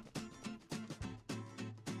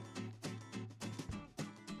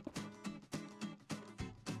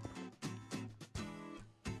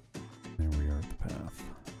 There we are at the path.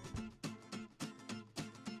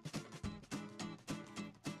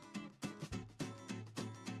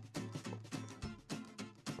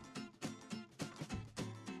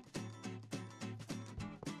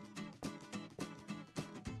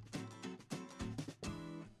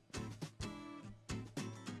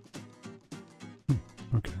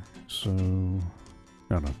 Okay, so... No,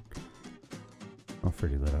 no. I'll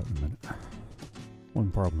figure that out in a minute.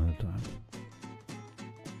 One problem at a time.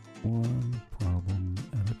 One problem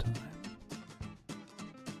at a time.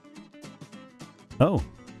 Oh!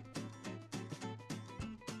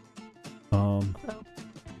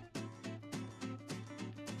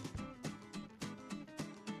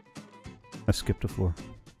 I skipped a floor.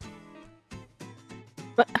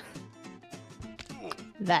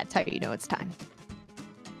 That's how you know it's time.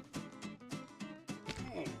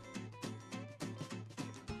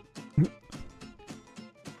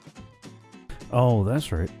 Oh,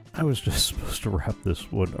 that's right. I was just supposed to wrap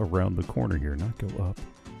this one around the corner here, not go up.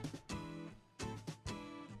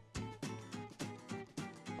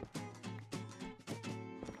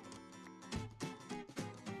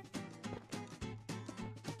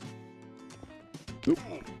 Oop.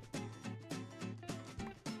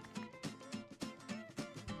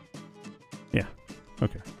 Yeah.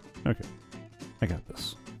 Okay. Okay. I got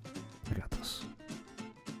this. I got this.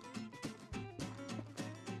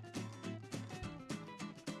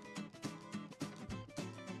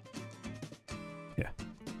 Yeah.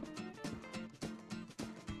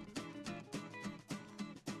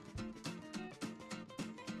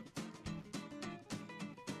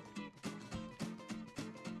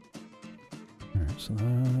 Alright, so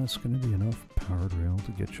that's going to be enough powered rail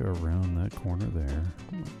to get you around that corner there.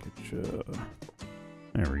 Get you...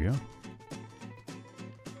 There we go.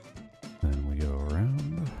 Then we go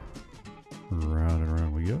around. Round and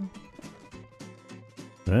around we go.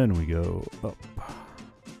 Then we go up.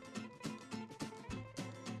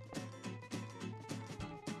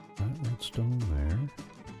 That redstone there.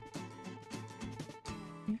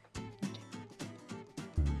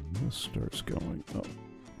 And this starts going up.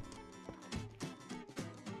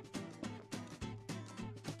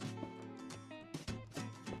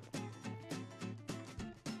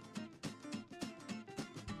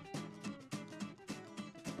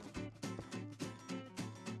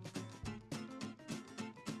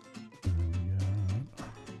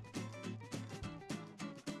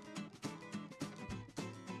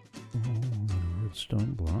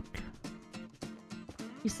 Redstone block.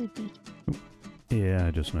 You sleepy? Yeah,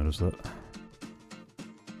 I just noticed that.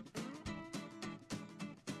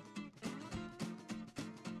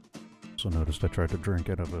 Also noticed I tried to drink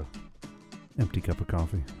out of a empty cup of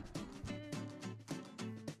coffee.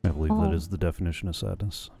 I believe that is the definition of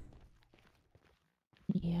sadness.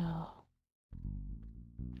 Yeah.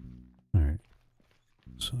 Alright.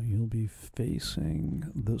 So you'll be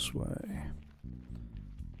facing this way.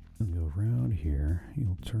 And go around here.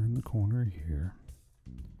 You'll turn the corner here.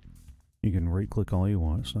 You can right click all you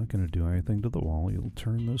want. It's not going to do anything to the wall. You'll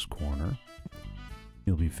turn this corner.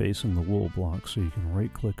 You'll be facing the wool block, so you can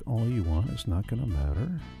right click all you want. It's not going to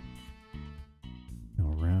matter.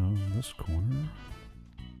 Go around this corner.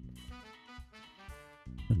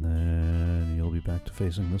 And then you'll be back to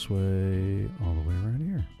facing this way all the way around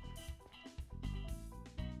here.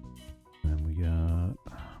 And we got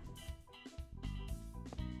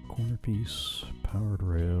corner piece, powered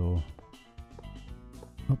rail,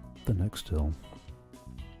 up the next hill.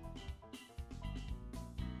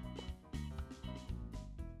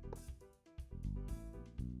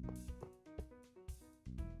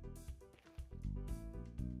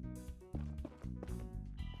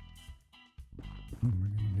 And we're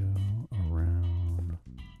gonna go around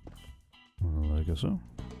like so.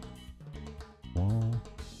 Wall.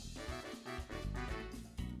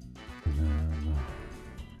 And then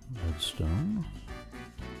redstone.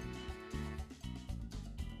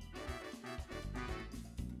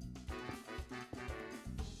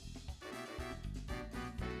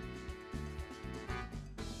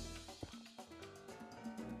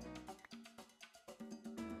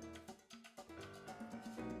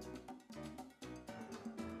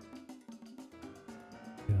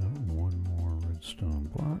 Got one more redstone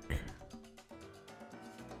block.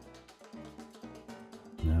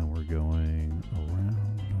 Now we're going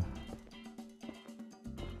around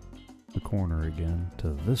the corner again to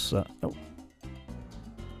this side. Oh!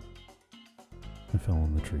 I fell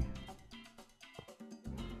in the tree.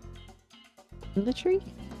 In the tree?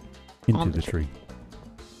 Into the tree.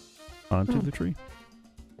 Onto the tree?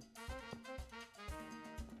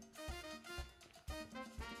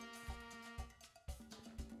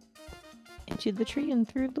 Into the tree and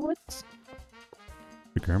through the woods?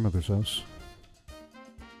 Your grandmother's house.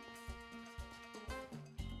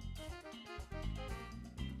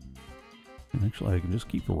 Actually, I can just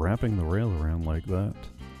keep wrapping the rail around like that.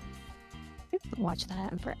 I could watch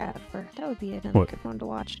that forever. That would be another What? good one to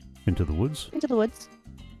watch. Into the woods? Into the woods.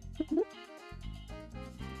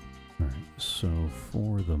 Alright, so So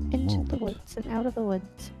for the Into moment, the woods and out of the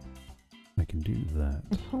woods. I can do that.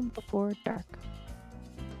 And home before dark.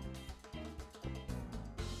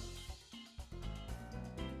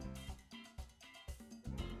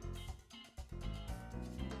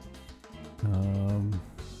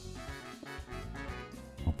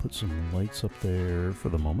 I'll put some lights up there for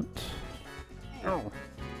the moment. Oh.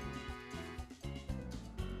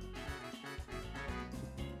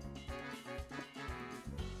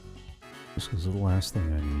 Just because the last thing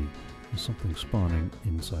I need is something spawning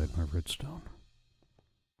inside my redstone.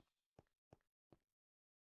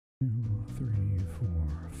 2, 3,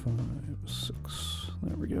 4, 5, 6.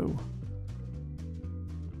 There we go.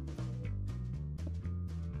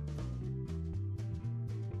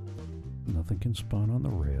 Nothing can spawn on the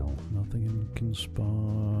rail. Nothing can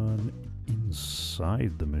spawn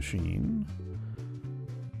inside the machine.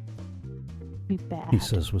 Be bad. He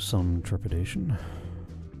says with some trepidation.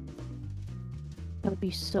 That would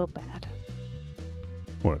be so bad.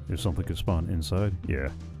 What? If something could spawn inside?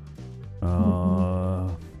 Yeah.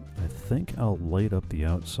 I think I'll light up the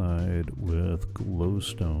outside with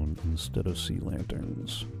glowstone instead of sea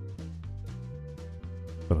lanterns.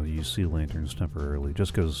 But I'll use sea lanterns temporarily,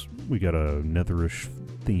 just because we got a netherish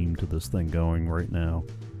theme to this thing going right now.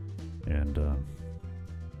 And,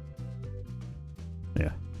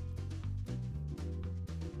 yeah.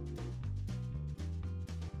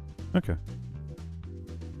 Okay.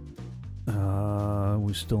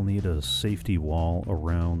 We still need a safety wall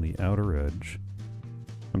around the outer edge.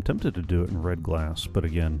 I'm tempted to do it in red glass, but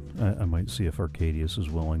again, I might see if Arcadius is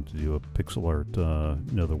willing to do a pixel art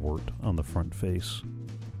Nether Wart on the front face.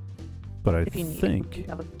 But I think... we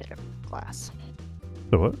have a bit of glass.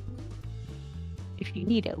 The what? If you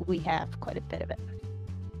need it, we have quite a bit of it.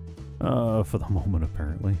 For the moment,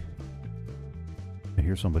 apparently. I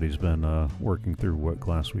hear somebody's been working through what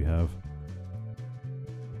glass we have.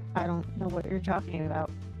 I don't know what you're talking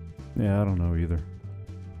about. Yeah, I don't know either.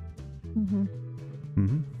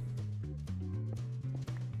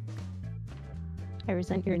 I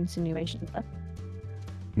resent your insinuations, though.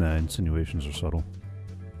 Nah, insinuations are subtle.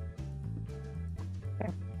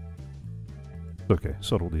 Fair. Okay,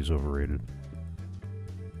 subtlety's overrated.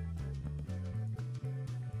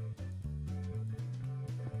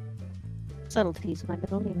 Subtlety's my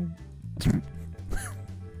middle name.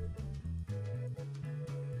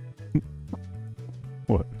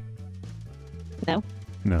 What? No?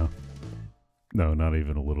 No. No, not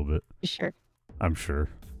even a little bit. You sure? I'm sure.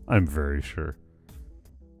 I'm very sure.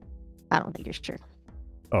 I don't think you're sure.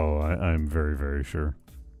 Oh, I'm very, very sure.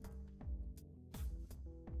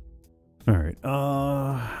 Alright,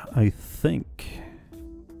 I think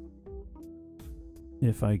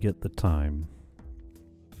if I get the time,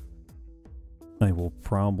 I will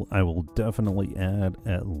definitely add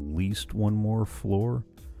at least one more floor.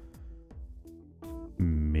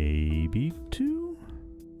 Maybe 2?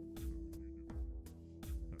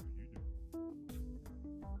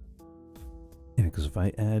 Yeah, because if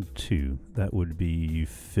I add 2, that would be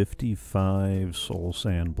 55 soul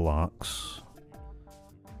sand blocks.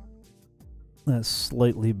 That's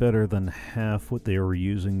slightly better than half what they were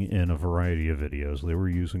using in a variety of videos. They were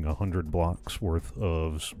using 100 blocks worth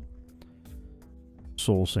of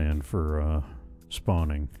soul sand for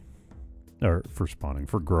spawning. Or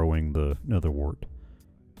for growing the Nether Wart.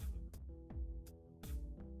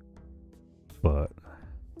 But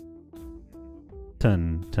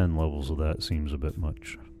 10 levels of that seems a bit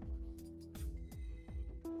much.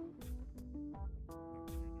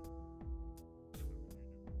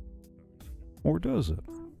 Or does it?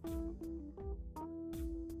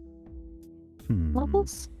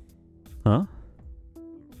 Levels? Huh?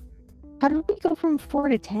 How did we go from 4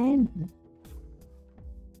 to 10?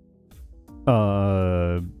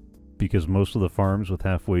 Because most of the farms with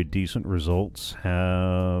halfway decent results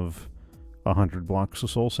have 100 blocks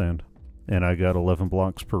of soul sand. And I got 11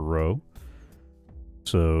 blocks per row.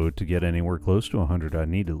 So to get anywhere close to 100, I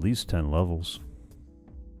need at least 10 levels.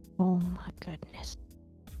 Oh my goodness.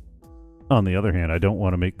 On the other hand, I don't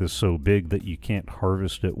want to make this so big that you can't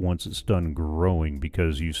harvest it once it's done growing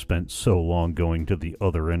because you spent so long going to the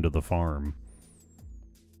other end of the farm.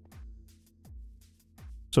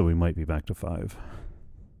 So we might be back to 5.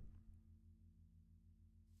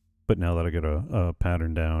 But now that I got a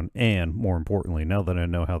pattern down, and more importantly, now that I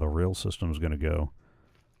know how the rail system is going to go.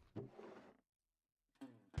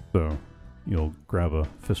 So, you'll grab a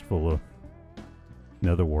fistful of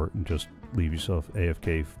Nether Wart and just leave yourself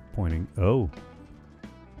AFK pointing. Oh.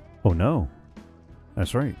 Oh no.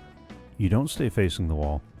 That's right. You don't stay facing the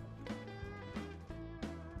wall.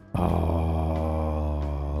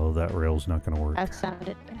 Oh, that rail's not going to work. That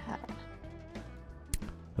sounded bad.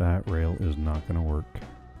 That rail is not going to work.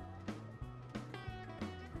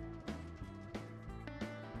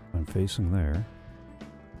 I'm facing there.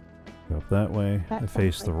 Go up that way. I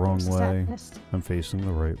face the wrong way. I'm facing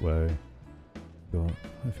the right way. Go up.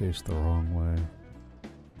 I face the wrong way.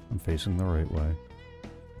 I'm facing the right way.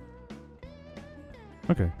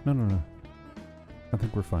 Okay, no. I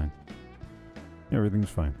think we're fine. Everything's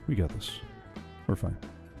fine. We got this. We're fine.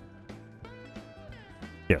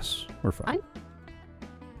 Yes, we're fine.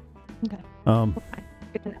 Okay. We're fine.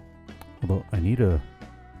 Good to know. Although I need a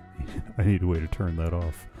way to turn that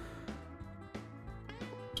off.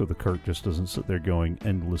 So the cart just doesn't sit there going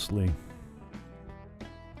endlessly.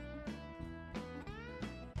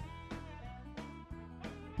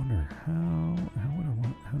 Wonder how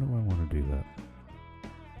do I want to do that?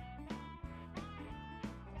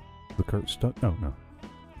 The cart stuck? Oh no.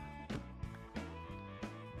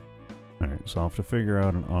 Alright, so I'll have to figure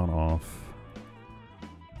out an on-off.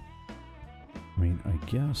 I mean, I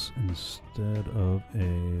guess instead of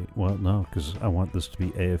a... Well, no, because I want this to be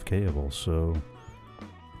AFK-able, so...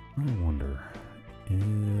 I wonder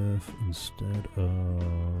if instead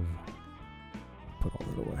of... Put all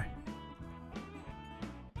that away.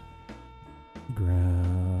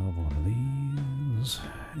 Grab one of these,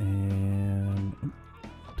 and...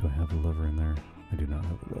 Do I have a lever in there? I do not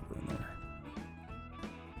have a lever in there.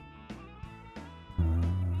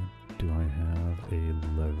 Do I have a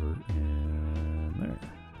lever in there?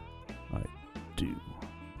 I do.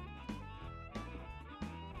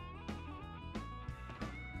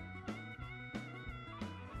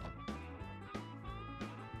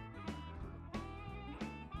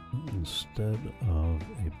 Instead of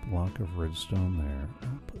a block of redstone there,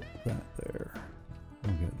 I'll put that there.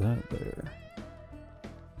 I'll get that there.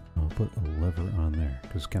 I'll put a lever on there,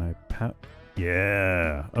 because can I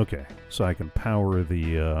Yeah, okay. So I can power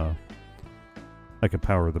the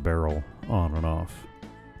barrel on and off.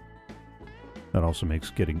 That also makes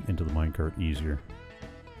getting into the minecart easier,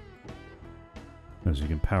 as you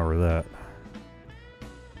can power that.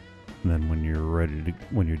 And then when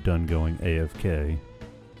you're done going AFK,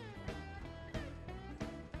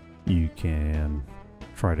 you can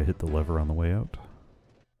try to hit the lever on the way out.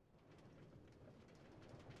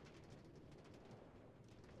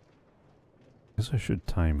 I guess I should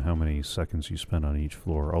time how many seconds you spend on each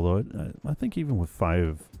floor, although I think even with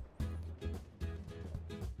 5...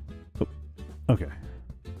 Oh, okay.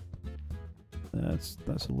 That's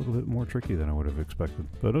a little bit more tricky than I would have expected,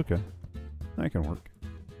 but okay. That can work.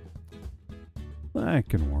 That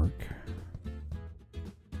can work.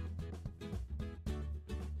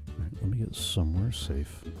 Alright, let me get somewhere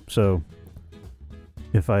safe. So,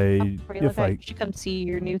 if I should come see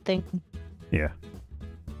your new thing. Yeah.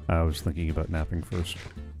 I was thinking about napping first.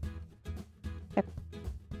 Yep.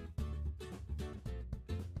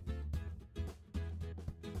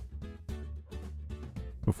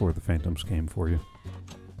 Before the phantoms came for you.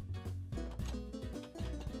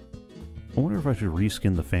 I wonder if I should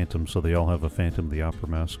reskin the phantom so they all have a Phantom of the Opera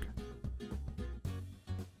mask.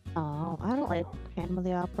 Oh, I don't like Phantom of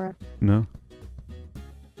the Opera. No?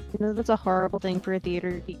 You know, that's a horrible thing for a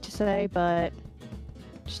theater geek to say, but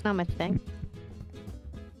just not my thing.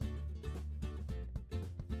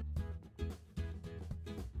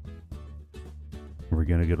 We're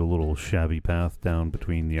gonna get a little shabby path down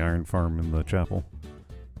between the iron farm and the chapel.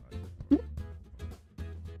 Of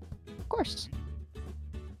course.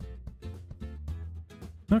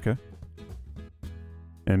 Okay.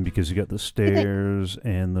 And because you got the stairs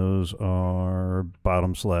and those are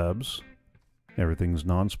bottom slabs, everything's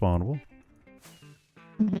non-spawnable.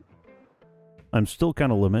 Mm-hmm. I'm still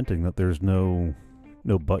kind of lamenting that there's no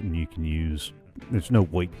button you can use. There's no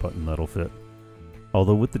white button that'll fit.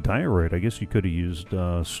 Although with the diorite, I guess you could have used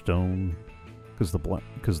stone, because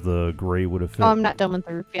the gray would have fit. Oh, I'm not done with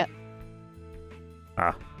the roof yet.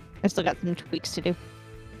 Ah. I still got some tweaks to do.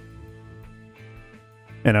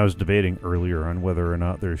 And I was debating earlier on whether or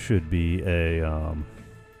not there should be a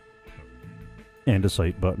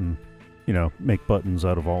andesite button. You know, make buttons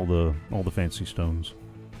out of all the fancy stones.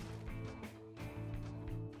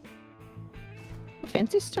 A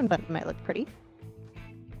fancy stone button might look pretty.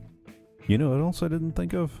 You know what else I didn't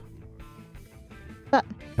think of? What?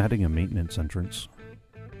 Adding a maintenance entrance.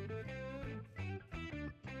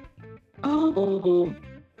 Oh.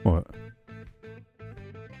 What?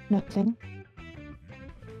 Nothing.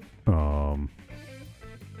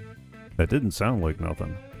 That didn't sound like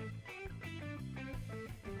nothing.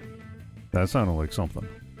 That sounded like something.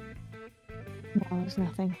 No, it was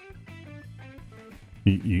nothing.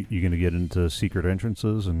 You gonna get into secret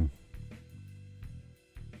entrances and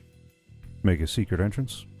make a secret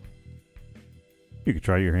entrance? You could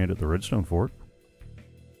try your hand at the redstone fort.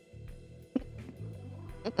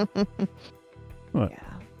 What?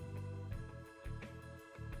 Yeah.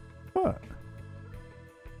 What?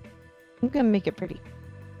 I'm gonna make it pretty.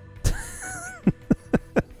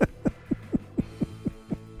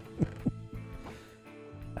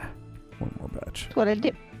 One more batch. That's what I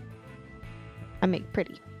do. I make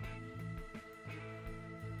pretty.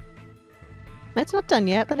 It's not done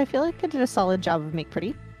yet, but I feel like I did a solid job of make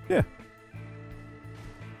pretty. Yeah.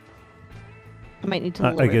 I might need to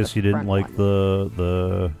lower I guess the you didn't front like one.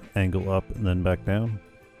 the angle up and then back down?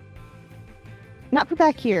 Not for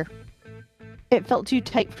back here. It felt too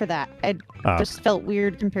tight for that. It Ah, just felt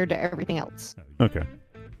weird compared to everything else. okay.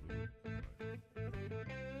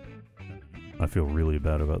 I feel really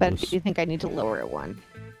bad about But I this. do think I need to lower it one.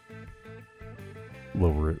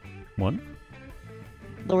 Lower it one?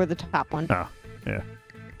 Lower the top one. Ah, yeah.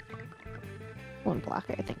 One block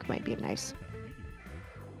I think might be nice.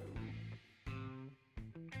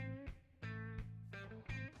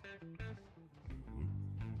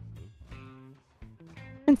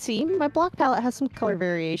 And see, my block palette has some color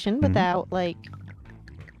variation Mhm. without, like,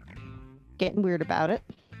 getting weird about it.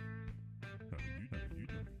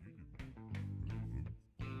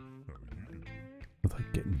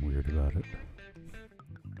 Without getting weird about it.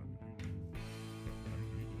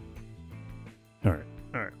 Alright,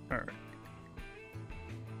 alright, alright.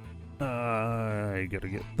 I gotta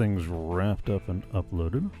get things wrapped up and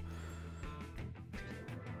uploaded.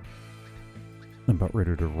 I'm about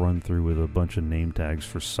ready to run through with a bunch of name tags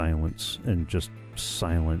for silence and just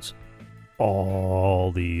silence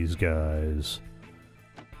all these guys.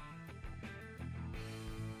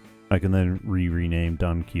 I can then rename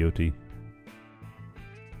Don Quixote.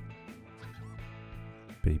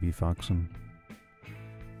 Baby Foxen.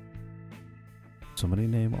 Somebody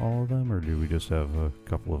name all of them, or do we just have a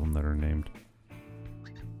couple of them that are named?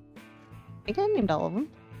 I think I named all of them.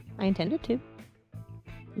 I intended to.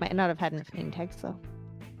 Might not have had enough name tags, though.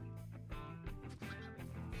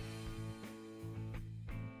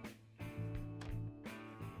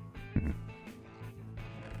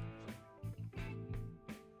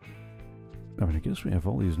 I mean, I guess we have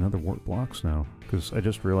all these Nether Wart blocks now, because I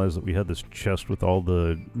just realized that we had this chest with all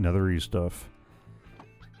the nethery stuff.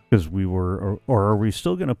 Because we were, or are we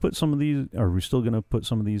still gonna put some of these? Are we still gonna put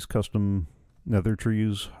some of these custom nether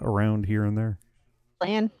trees around here and there?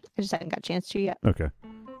 Plan. I just haven't got a chance to yet. Okay,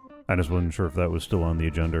 I just wasn't sure if that was still on the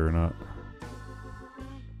agenda or not.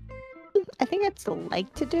 I think I'd still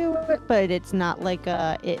like to do it, but it's not like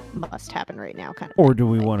a it must happen right now kind of Or thing. do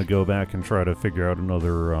we want to go back and try to figure out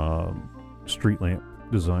another street lamp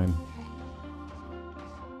design?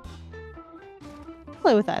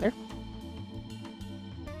 Play with either.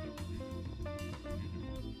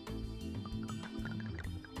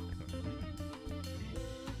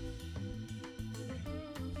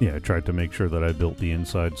 Yeah, I tried to make sure that I built the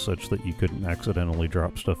inside such that you couldn't accidentally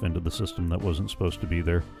drop stuff into the system that wasn't supposed to be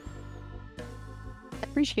there. I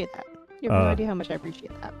appreciate that. You have no idea how much I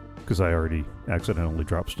appreciate that. Because I already accidentally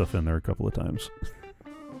dropped stuff in there a couple of times.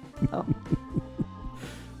 Oh.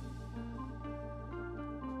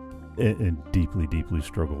 And deeply, deeply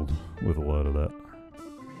struggled with a lot of that.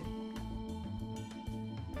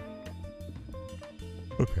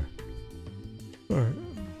 Okay. Alright.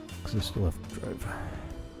 Because I still have to drive.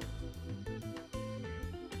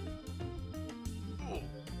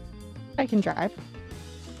 I can drive.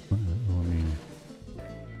 Well, I mean,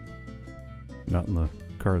 not in the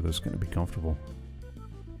car that's going to be comfortable.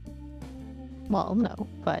 Well, no,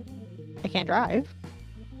 but I can't drive.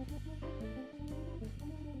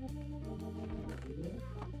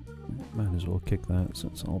 Might as well kick that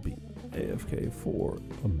since I'll be AFK for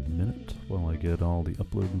a minute while I get all the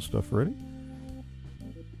upload and stuff ready.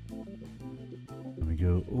 Let me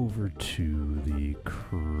go over to the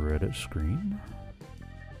credit screen.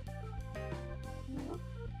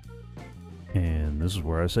 And this is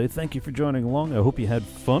where I say thank you for joining along. I hope you had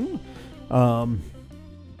fun.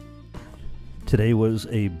 Today was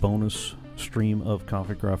a bonus stream of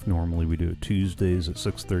CoffeeCraft. Normally we do it Tuesdays at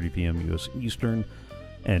 6:30 p.m. US Eastern.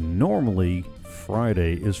 And normally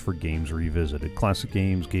Friday is for Games Revisited. Classic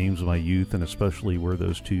games, games of my youth, and especially where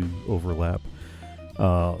those two overlap.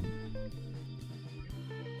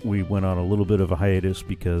 We went on a little bit of a hiatus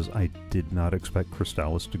because I did not expect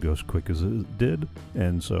Crystallis to go as quick as it did,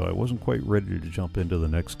 and so I wasn't quite ready to jump into the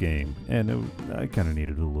next game, and I kind of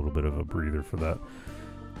needed a little bit of a breather for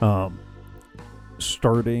that.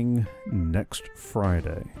 Starting next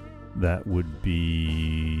Friday, that would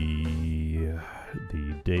be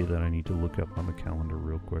the day that I need to look up on the calendar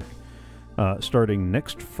real quick. Starting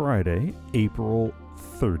next Friday, April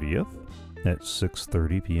 30th, at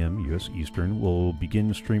 6:30 p.m. U.S. Eastern, we'll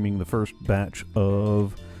begin streaming the first batch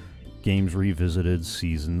of Games Revisited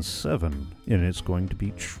Season 7, and it's going to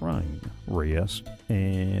be Trine, Reyes,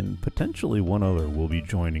 and potentially one other will be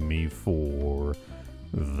joining me for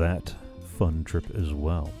that fun trip as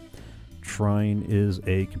well. Trine is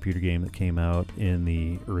a computer game that came out in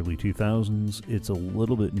the early 2000s. It's a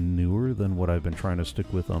little bit newer than what I've been trying to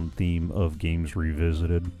stick with on theme of Games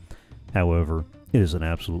Revisited. However, it is an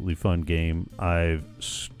absolutely fun game. I've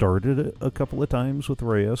started it a couple of times with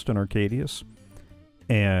Reyes and Arcadius,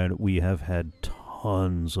 and we have had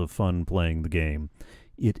tons of fun playing the game.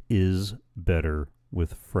 It is better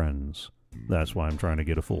with friends. That's why I'm trying to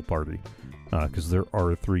get a full party, because there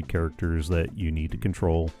are 3 characters that you need to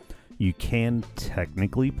control. You can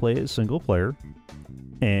technically play it single player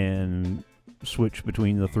and switch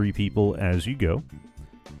between the 3 people as you go.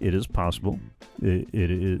 It is possible. It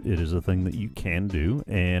is a thing that you can do,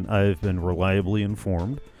 and I've been reliably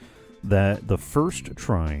informed that the first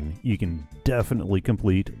Trine you can definitely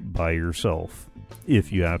complete by yourself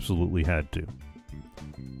if you absolutely had to.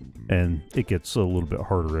 And it gets a little bit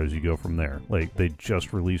harder as you go from there. Like, they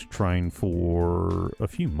just released Trine 4 a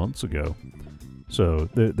few months ago, so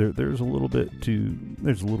there's a little bit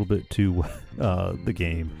to the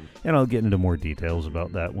game, and I'll get into more details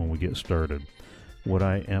about that when we get started. What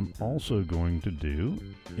I am also going to do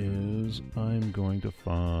is I'm going to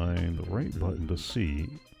find the right button to see.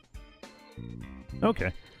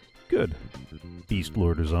 Okay, good. Beast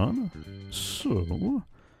Lord is on. So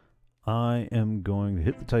I am going to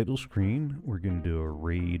hit the title screen. We're going to do a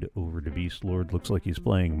raid over to Beast Lord. Looks like he's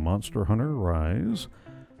playing Monster Hunter Rise.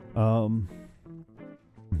 I'm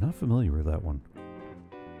not familiar with that one.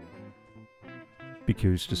 Be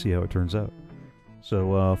curious to see how it turns out.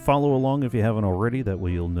 So follow along if you haven't already. That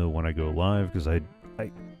way you'll know when I go live, because I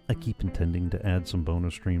keep intending to add some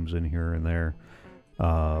bonus streams in here and there.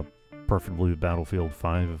 Preferably with Battlefield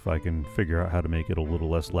 5 if I can figure out how to make it a little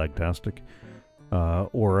less lagtastic.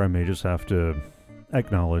 Or I may just have to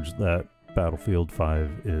acknowledge that Battlefield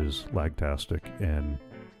 5 is lagtastic, and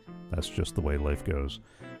that's just the way life goes.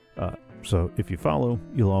 So if you follow,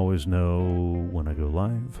 you'll always know when I go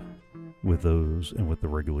live with those and with the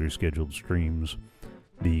regularly scheduled streams.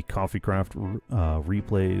 The CoffeeCraft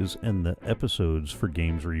replays and the episodes for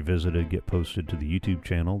Games Revisited get posted to the YouTube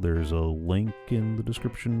channel. There's a link in the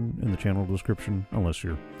description, in the channel description, unless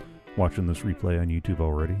you're watching this replay on YouTube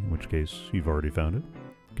already, in which case you've already found it.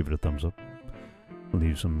 Give it a thumbs up.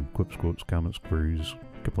 Leave some quips, quotes, comments, queries,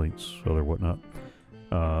 complaints, other whatnot.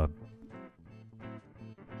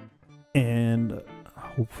 And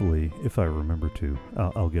hopefully, if I remember to,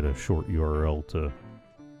 I'll get a short URL to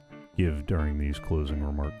give during these closing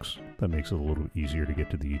remarks. That makes it a little easier to get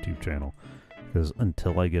to the YouTube channel, because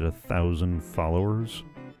until I get 1,000 followers,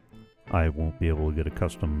 I won't be able to get a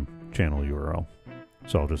custom channel URL.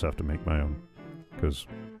 So I'll just have to make my own, because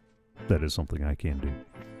that is something I can do.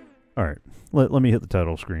 Alright, let me hit the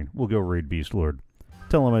title screen. We'll go raid Beast Lord.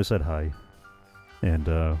 Tell him I said hi, and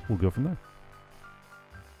we'll go from there.